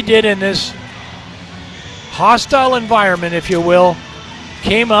what they did in this hostile environment, if you will.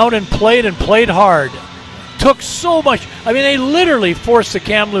 Came out and played hard. Took so much. I mean, they literally forced the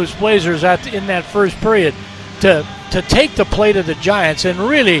Kamloops Blazers in that first period to take the play to the Giants. And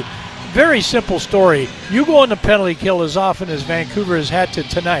really, very simple story. You go on the penalty kill as often as Vancouver has had to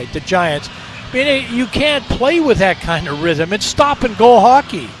tonight, the Giants. I mean, you can't play with that kind of rhythm. It's stop-and-go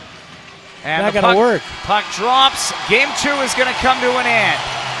hockey. And not going to work. Puck drops. Game 2 is going to come to an end.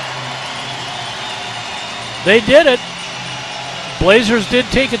 They did it. Blazers did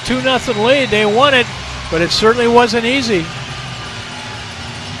take a 2-0 lead. They won it, but it certainly wasn't easy.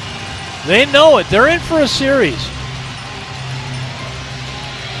 They know it. They're in for a series.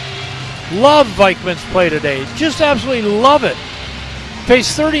 Love Vikman's play today. Just absolutely love it.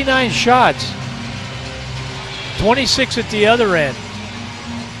 Faced 39 shots. 26 at the other end.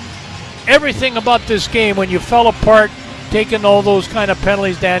 Everything about this game, when you fell apart, taking all those kind of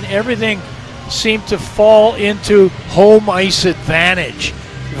penalties down, everything seemed to fall into home ice advantage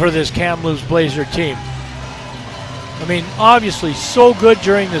for this Kamloops Blazer team. I mean, obviously so good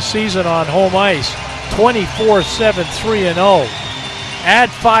during the season on home ice. 24-7, 3-0. Add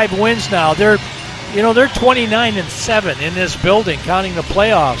 5 wins now. They're 29-7 in this building, counting the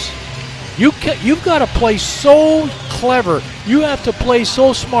playoffs. You've got to play so clever. You have to play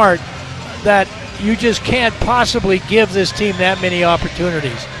so smart that you just can't possibly give this team that many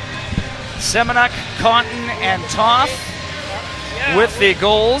opportunities. Semenuk, Cotton, and Toth with the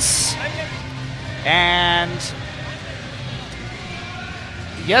goals. And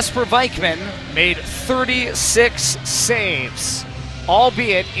Jesper Vikman made 36 saves,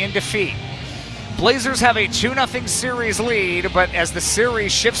 albeit in defeat. Blazers have a 2-0 series lead, but as the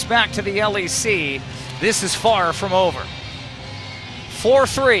series shifts back to the LEC, this is far from over.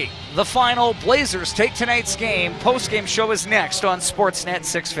 4-3, the final. Blazers take tonight's game. Post-game show is next on Sportsnet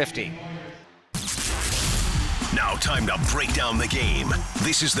 650. Now time to break down the game.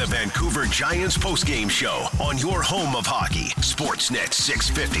 This is the Vancouver Giants postgame show on your home of hockey, Sportsnet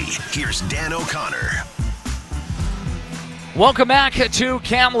 650. Here's Dan O'Connor. Welcome back to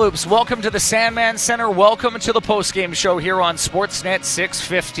Kamloops. Welcome to the Sandman Centre. Welcome to the postgame show here on Sportsnet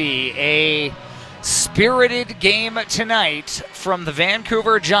 650. A spirited game tonight from the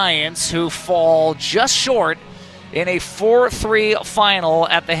Vancouver Giants, who fall just short in a 4-3 final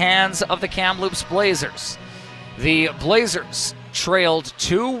at the hands of the Kamloops Blazers. The Blazers trailed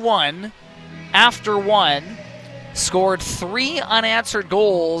 2-1 after one, scored 3 unanswered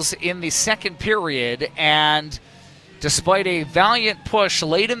goals in the second period, and despite a valiant push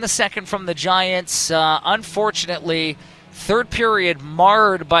late in the second from the Giants, unfortunately, third period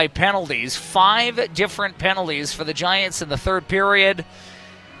marred by penalties. 5 different penalties for the Giants in the third period.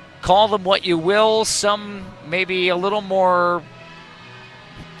 Call them what you will. Some maybe a little more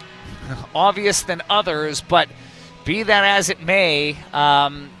obvious than others, but be that as it may,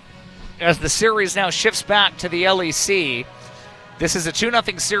 as the series now shifts back to the LEC, this is a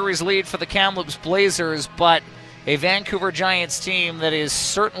 2-0 series lead for the Kamloops Blazers, but a Vancouver Giants team that is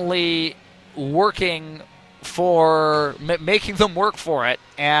certainly working for making them work for it.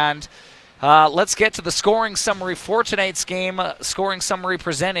 And let's get to the scoring summary for tonight's game. Scoring summary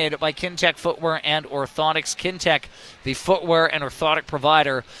presented by Kintec Footwear and Orthotics. Kintec, the footwear and orthotic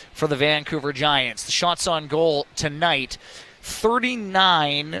provider for the Vancouver Giants. The shots on goal tonight,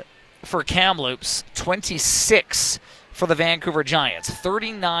 39 for Kamloops, 26 for the Vancouver Giants.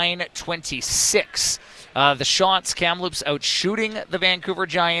 39-26. The shots, Kamloops outshooting the Vancouver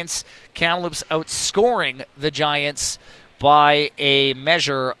Giants. Kamloops outscoring the Giants by a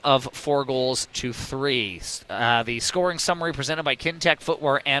measure of 4-3. The scoring summary presented by Kintec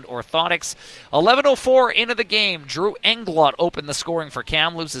Footwear and Orthotics. 11:04 into the game. Drew Englot opened the scoring for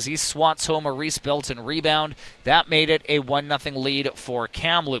Kamloops as he swats home a Reese Belton rebound. That made it a 1-0 lead for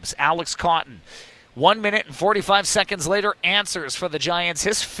Kamloops. Alex Cotton, 1 minute and 45 seconds later, answers for the Giants,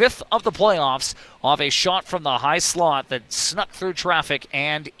 his 5th of the playoffs, off a shot from the high slot that snuck through traffic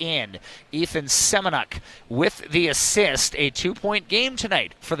and in. Ethan Semenuk with the assist, a 2-point game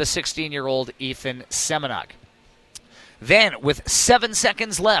tonight for the 16-year-old Ethan Semenuk. Then, with 7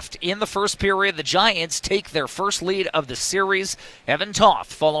 seconds left in the first period, the Giants take their first lead of the series. Evan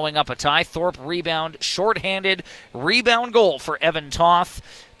Toth following up a Ty Thorpe rebound, shorthanded rebound goal for Evan Toth.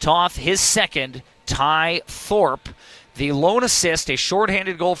 Toth, his second. Ty Thorpe, the lone assist, a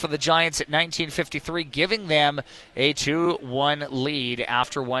shorthanded goal for the Giants at 19:53, giving them a 2-1 lead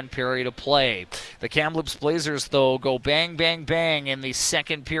after 1 period of play. The Kamloops Blazers, though, go bang, bang, bang in the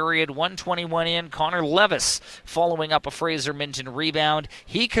second period. 1:21 in, Connor Levis following up a Fraser Minton rebound.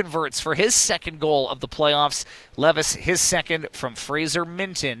 He converts for his second goal of the playoffs. Levis, his second from Fraser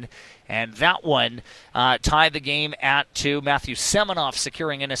Minton. And that one tied the game at 2. Matthew Semenoff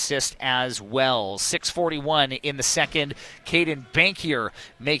securing an assist as well. 6:41 in the second. Caden Bankier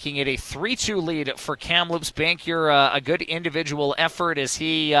making it a 3-2 lead for Kamloops. Bankier, a good individual effort as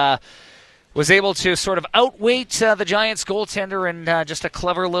he was able to sort of outweight the Giants goaltender, and just a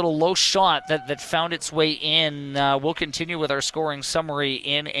clever little low shot that found its way in. We'll continue with our scoring summary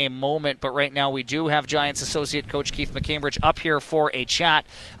in a moment, but right now we do have Giants associate coach Keith McCambridge up here for a chat,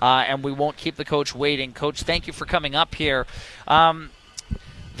 and we won't keep the coach waiting. Coach, thank you for coming up here.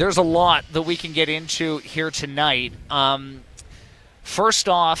 There's a lot that we can get into here tonight. First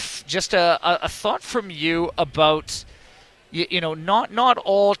off, just a thought from you about not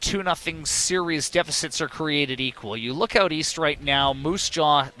all 2-0 series deficits are created equal. You look out east right now, Moose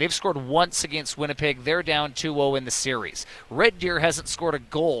Jaw, they've scored once against Winnipeg. They're down 2-0 in the series. Red Deer hasn't scored a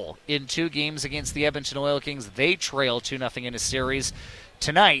goal in 2 games against the Edmonton Oil Kings. They trail 2-0 in a series.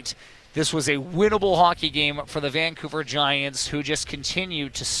 Tonight, this was a winnable hockey game for the Vancouver Giants, who just continue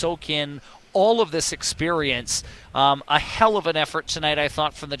to soak in all of this experience. A hell of an effort tonight, I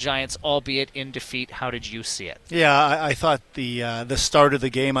thought, from the Giants, albeit in defeat. How did you see it? Yeah, I thought the start of the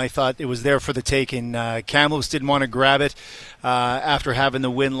game, I thought it was there for the taking. Kamloops didn't want to grab it after having the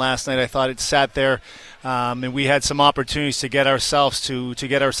win last night. I thought it sat there, and we had some opportunities to get ourselves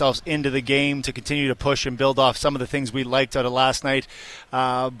into the game, to continue to push and build off some of the things we liked out of last night.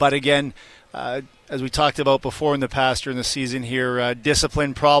 But again, as we talked about before in the past during the season here,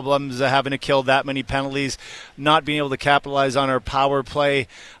 discipline problems, having to kill that many penalties, not being able to capitalize on our power play,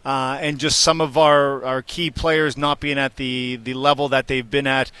 and just some of our key players not being at the level that they've been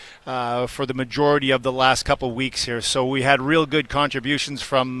at for the majority of the last couple of weeks here. So we had real good contributions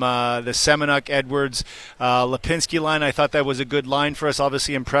from the Semenuk, Edwards, Lipinski line. I thought that was a good line for us.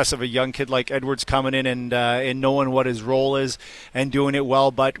 Obviously impressive, a young kid like Edwards coming in and knowing what his role is and doing it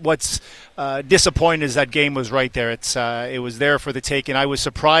well. But what's disappointing is that game was right there. It was there for the taking. I was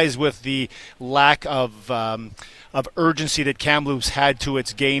surprised with the lack of urgency that Kamloops had to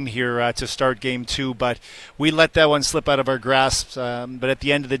its game here to start game 2, but we let that one slip out of our grasp. But at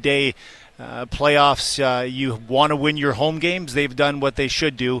the end of the day, playoffs, you want to win your home games. They've done what they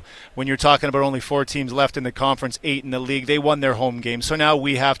should do. When you're talking about only 4 teams left in the conference, 8 in the league, they won their home games. So now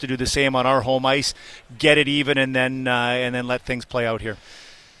we have to do the same on our home ice, get it even, and then let things play out here.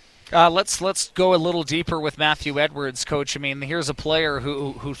 Let's go a little deeper with Matthew Edwards, Coach. I mean, here's a player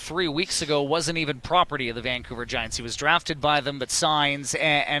who 3 weeks ago wasn't even property of the Vancouver Giants. He was drafted by them but signs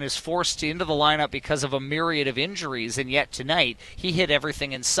and is forced into the lineup because of a myriad of injuries, and yet tonight he hit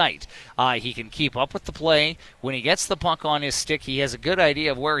everything in sight. He can keep up with the play. When he gets the puck on his stick, he has a good idea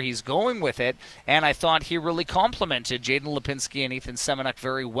of where he's going with it, and I thought he really complimented Jaden Lipinski and Ethan Semenuk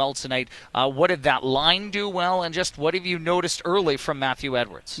very well tonight. What did that line do well, and just what have you noticed early from Matthew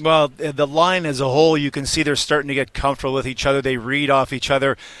Edwards? Well, the line as a whole, you can see they're starting to get comfortable with each other. They read off each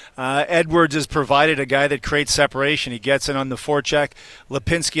other. Edwards has provided a guy that creates separation. He gets in on the forecheck.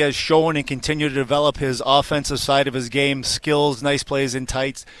 Lipinski has shown and continued to develop his offensive side of his game, skills, nice plays in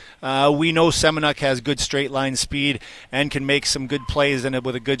tights. We know Semenuk has good straight line speed and can make some good plays in it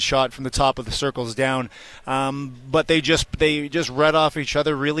with a good shot from the top of the circles down. But they just read off each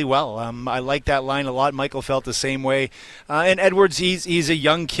other really well. I like that line a lot. Michael felt the same way. And Edwards, he's a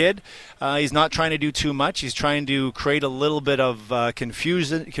young kid. He's not trying to do too much. He's trying to create a little bit of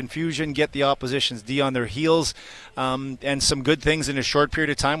confusion, get the opposition's D on their heels, and some good things in a short period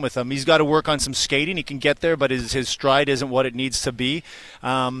of time with him. He's got to work on some skating. He can get there, but his stride isn't what it needs to be.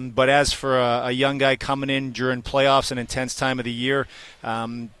 But as for a young guy coming in during playoffs, an intense time of the year,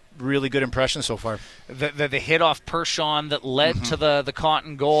 really good impression so far. The hit off Pershon that led to the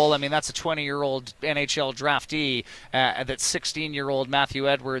Cotton goal. I mean, that's a 20-year-old NHL draftee that 16-year-old Matthew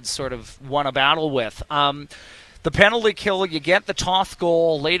Edwards sort of won a battle with. The penalty kill, you get the Toth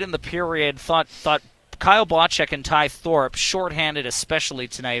goal late in the period. Thought Kyle Bocek and Ty Thorpe, shorthanded especially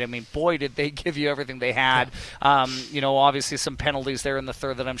tonight. I mean, boy, did they give you everything they had. Obviously some penalties there in the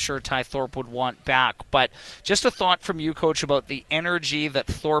third that I'm sure Ty Thorpe would want back. But just a thought from you, Coach, about the energy that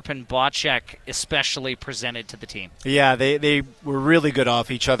Thorpe and Bocek especially presented to the team. Yeah, they were really good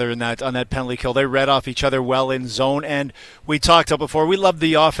off each other on that penalty kill. They read off each other well in zone. And we talked about before, we love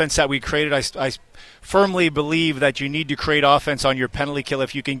the offense that we created. I firmly believe that you need to create offense on your penalty kill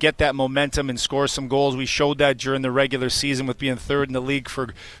if you can get that momentum and score some goals. We showed that during the regular season with being third in the league for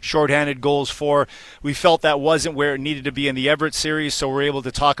shorthanded goals for. We felt that wasn't where it needed to be in the Everett series, so we're able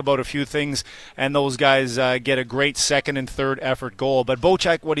to talk about a few things, and those guys get a great second and third effort goal. But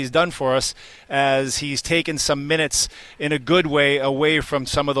Bocek, what he's done for us, as he's taken some minutes in a good way away from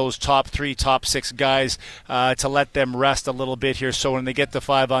some of those top 3, top 6 guys to let them rest a little bit here, so when they get to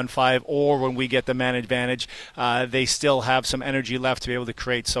 5-on-5 or when we get the man advantage, they still have some energy left to be able to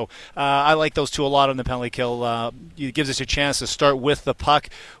create. So I like those two a lot on the penalty kill. It gives us a chance to start with the puck,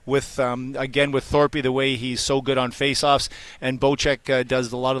 with again with Thorpe, the way he's so good on faceoffs, and Bocek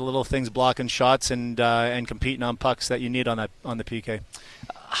does a lot of little things, blocking shots and competing on pucks that you need on the PK.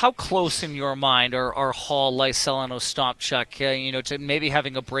 How close in your mind are Hall, Lysell, and Ostapchuk, to maybe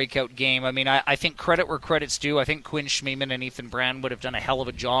having a breakout game? I mean, I think credit where credit's due. I think Quinn Schmiemann and Ethan Brand would have done a hell of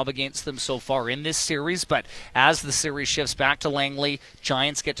a job against them so far in this series, but as the series shifts back to Langley,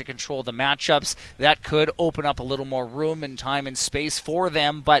 Giants get to control the matchups. That could open up a little more room and time and space for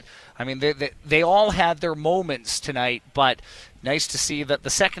them, but, I mean, they all had their moments tonight, but nice to see that the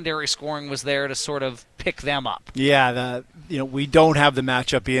secondary scoring was there to sort of pick them up. Yeah, we don't have the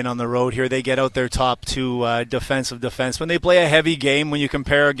matchup being on the road here. They get out their top 2 defensive defensemen. They play a heavy game when you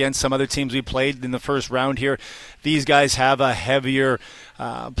compare against some other teams we played in the first round here. These guys have a heavier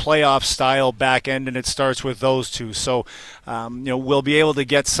playoff style back end, and it starts with those two. So, we'll be able to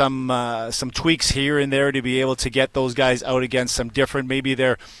get some tweaks here and there to be able to get those guys out against some different, maybe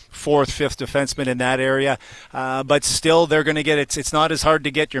their 4th, 5th defenseman in that area. But still, they're going to get it. It's not as hard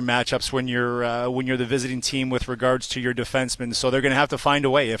to get your matchups when you're the visiting team with regards to your defensemen. So they're going to have to find a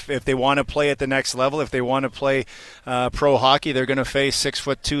way. If they want to play at the next level, if they want to play pro hockey, they're going to face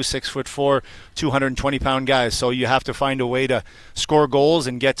 6'2", 6'4", 220-pound guys. So you have to find a way to score goals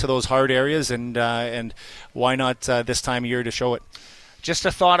and get to those hard areas, and why not this time of year to show it. Just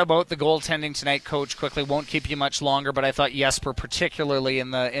a thought about the goaltending tonight, Coach, quickly. Won't keep you much longer, but I thought Jesper, particularly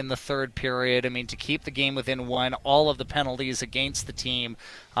in the third period, I mean, to keep the game within 1, all of the penalties against the team.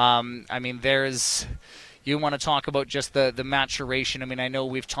 I mean, you want to talk about just the maturation. I mean, I know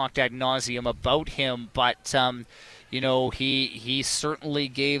we've talked ad nauseum about him, but he certainly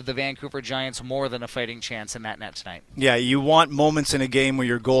gave the Vancouver Giants more than a fighting chance in that net tonight. Yeah, you want moments in a game where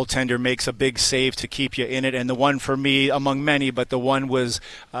your goaltender makes a big save to keep you in it, and the one for me, among many, but the one was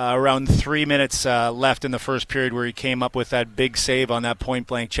around 3 minutes left in the first period where he came up with that big save on that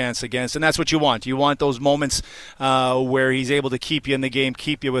point-blank chance against, and that's what you want. You want those moments where he's able to keep you in the game,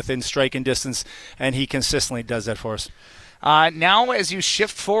 keep you within striking distance, and he consistently does that for us. Now, as you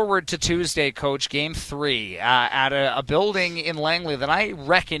shift forward to Tuesday, Coach, Game 3 at a building in Langley that I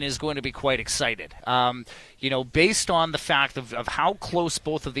reckon is going to be quite excited. Based on the fact of how close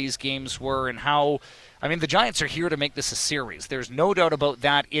both of these games were and how, the Giants are here to make this a series. There's no doubt about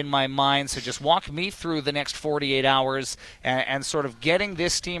that in my mind. So just walk me through the next 48 hours and sort of getting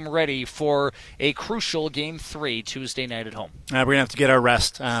this team ready for a crucial Game 3 Tuesday night at home. We're going to have to get our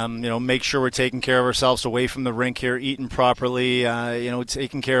rest. Make sure we're taking care of ourselves away from the rink here, eating properly,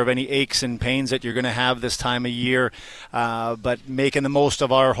 taking care of any aches and pains that you're going to have this time of year, but making the most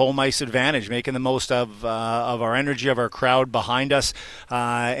of our home ice advantage, making the most of our energy, of our crowd behind us,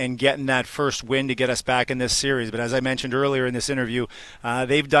 and getting that first win to get us back in this series. But as I mentioned earlier in this interview,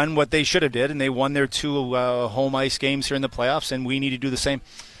 they've done what they should have did, and they won their 2 home ice games here in the playoffs, and we need to do the same.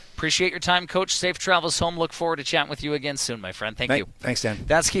 Appreciate your time, Coach. Safe travels home. Look forward to chatting with you again soon, my friend. Thank you. Thanks, Dan.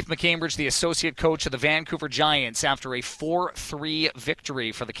 That's Keith McCambridge, the associate coach of the Vancouver Giants, after a 4-3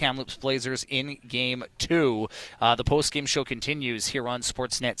 victory for the Kamloops Blazers in Game 2. The post-game show continues here on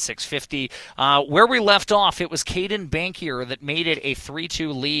Sportsnet 650. Where we left off, it was Caden Bankier that made it a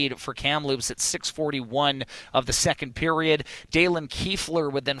 3-2 lead for Kamloops at 6:41 of the second period. Dalen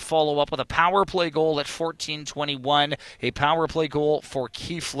Kiefler would then follow up with a power play goal at 14:21. A power play goal for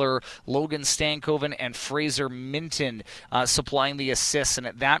Kiefler. Logan Stankoven and Fraser Minton supplying the assists, and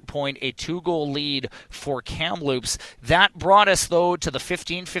at that point a 2-goal lead for Kamloops. That brought us, though, to the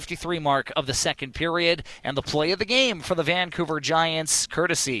 15:53 mark of the second period, and the play of the game for the Vancouver Giants,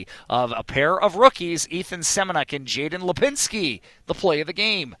 courtesy of a pair of rookies, Ethan Semenuk and Jaden Lipinski. The play of the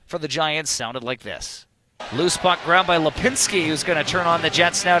game for the Giants sounded like this. Loose puck grabbed by Lipinski, who's going to turn on the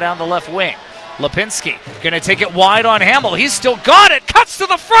Jets now down the left wing. Lipinski going to take it wide on Hamill. He's still got it. Cuts to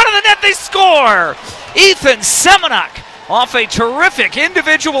the front of the net. They score. Ethan Semenuk off a terrific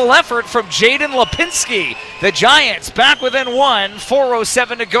individual effort from Jaden Lipinski. The Giants back within 1.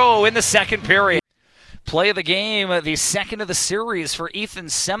 4:07 to go in the second period. Play of the game, the second of the series for Ethan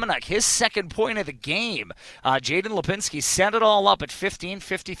Semenuk, his second point of the game. Jaden Lipinski set it all up at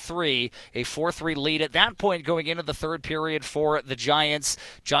 15:53, a 4-3 lead at that point going into the third period for the Giants.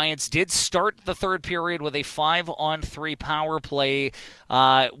 Giants did start the third period with a 5-on-3 power play.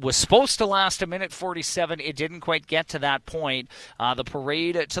 Was supposed to last 1:47. It didn't quite get to that point. The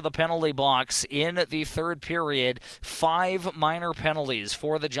parade to the penalty box in the third period. 5 minor penalties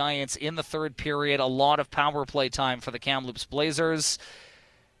for the Giants in the third period. A lot of power play time for the Kamloops Blazers.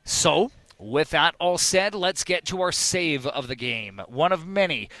 So, with that all said, let's get to our save of the game. One of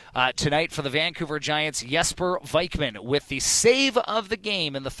many tonight for the Vancouver Giants, Jesper Vikman with the save of the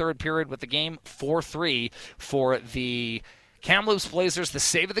game in the third period, with the game 4-3 for the Kamloops Blazers. The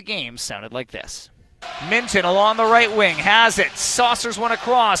save of the game sounded like this. Minton along the right wing has it. Saucers one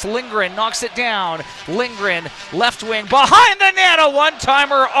across. Lindgren knocks it down. Lindgren left wing behind the net. A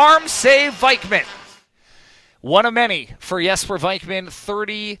one-timer arm save, Vikman. One of many for Jesper Vikman.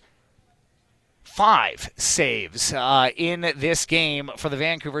 35 saves in this game for the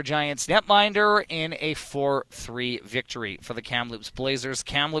Vancouver Giants netminder in a 4-3 victory for the Kamloops Blazers.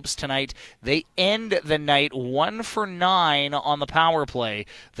 Kamloops tonight, they end the night 1 for 9 on the power play.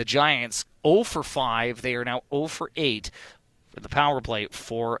 The Giants 0 for 5. They are now 0 for 8 for the power play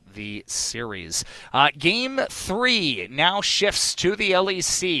for the series. Game 3 now shifts to the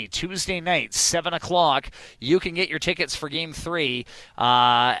LEC Tuesday night, 7 o'clock. You can get your tickets for Game 3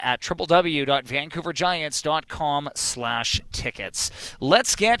 at www.vancouvergiants.com/tickets.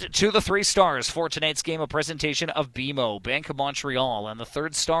 Let's get to the 3 stars for tonight's game, a presentation of BMO, Bank of Montreal. And the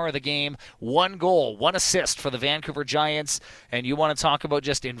third star of the game, 1 goal, 1 assist for the Vancouver Giants. And you want to talk about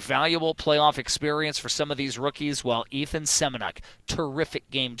just invaluable playoff experience for some of these rookies? Well, Ethan Semenuk, terrific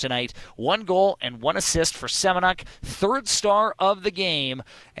game tonight. 1 goal and 1 assist for Semenuk, third star of the game,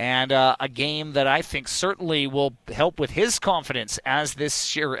 and a game that I think certainly will help with his confidence as this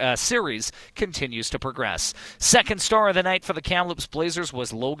series continues to progress. Second star of the night for the Kamloops Blazers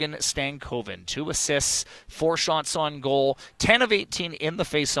was Logan Stankoven. 2 assists, 4 shots on goal, 10 of 18 in the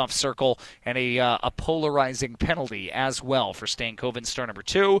faceoff circle, and a polarizing penalty as well for Stankoven, star number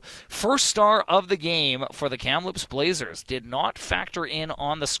 2. First star of the game for the Kamloops Blazers did not factor in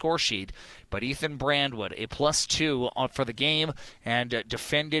on the score sheet, but Ethan Brandwood, a +2 for the game, and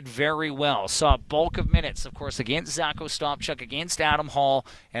defended very well. Saw a bulk of minutes, of course, against Zach Ostapchuk, against Adam Hall,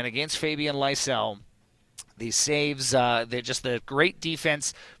 and against Fabian Lysell. These saves, they're just the great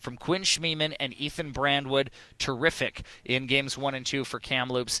defense from Quinn Schmiemann and Ethan Brandwood. Terrific in games 1 and 2 for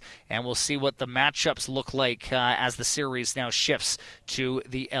Kamloops. And we'll see what the matchups look like as the series now shifts to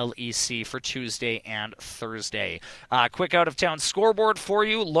the LEC for Tuesday and Thursday. Quick out-of-town scoreboard for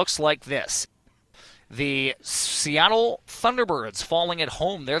you looks like this. The Seattle Thunderbirds falling at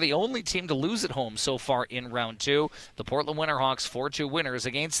home. They're the only team to lose at home so far in round 2. The Portland Winterhawks 4-2 winners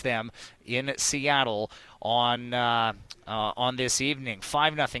against them in Seattle on this evening.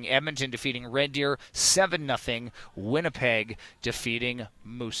 5-0 Edmonton defeating Red Deer. 7-0 Winnipeg defeating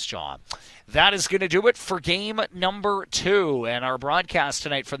Moose Jaw. That is going to do it for game number 2 and our broadcast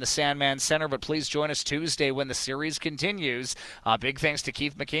tonight from the Sandman Centre. But please join us Tuesday when the series continues. Big thanks to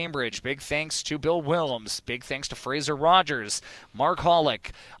Keith McCambridge. Big thanks to Bill Wilms. Big thanks to Fraser Rogers, Mark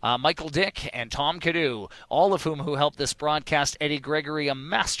Hollick, Michael Dick, and Tom Cadu, all of whom helped this broadcast. Eddie Gregory, a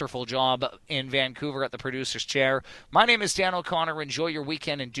masterful job in Vancouver at the producer's chair. My name is Dan O'Connor. Enjoy your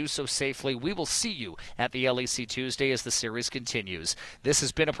weekend and do so safely. We will see you at the LEC Tuesday as the series continues. This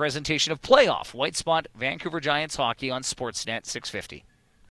has been a presentation of Playoff White Spot Vancouver Giants Hockey on Sportsnet 650.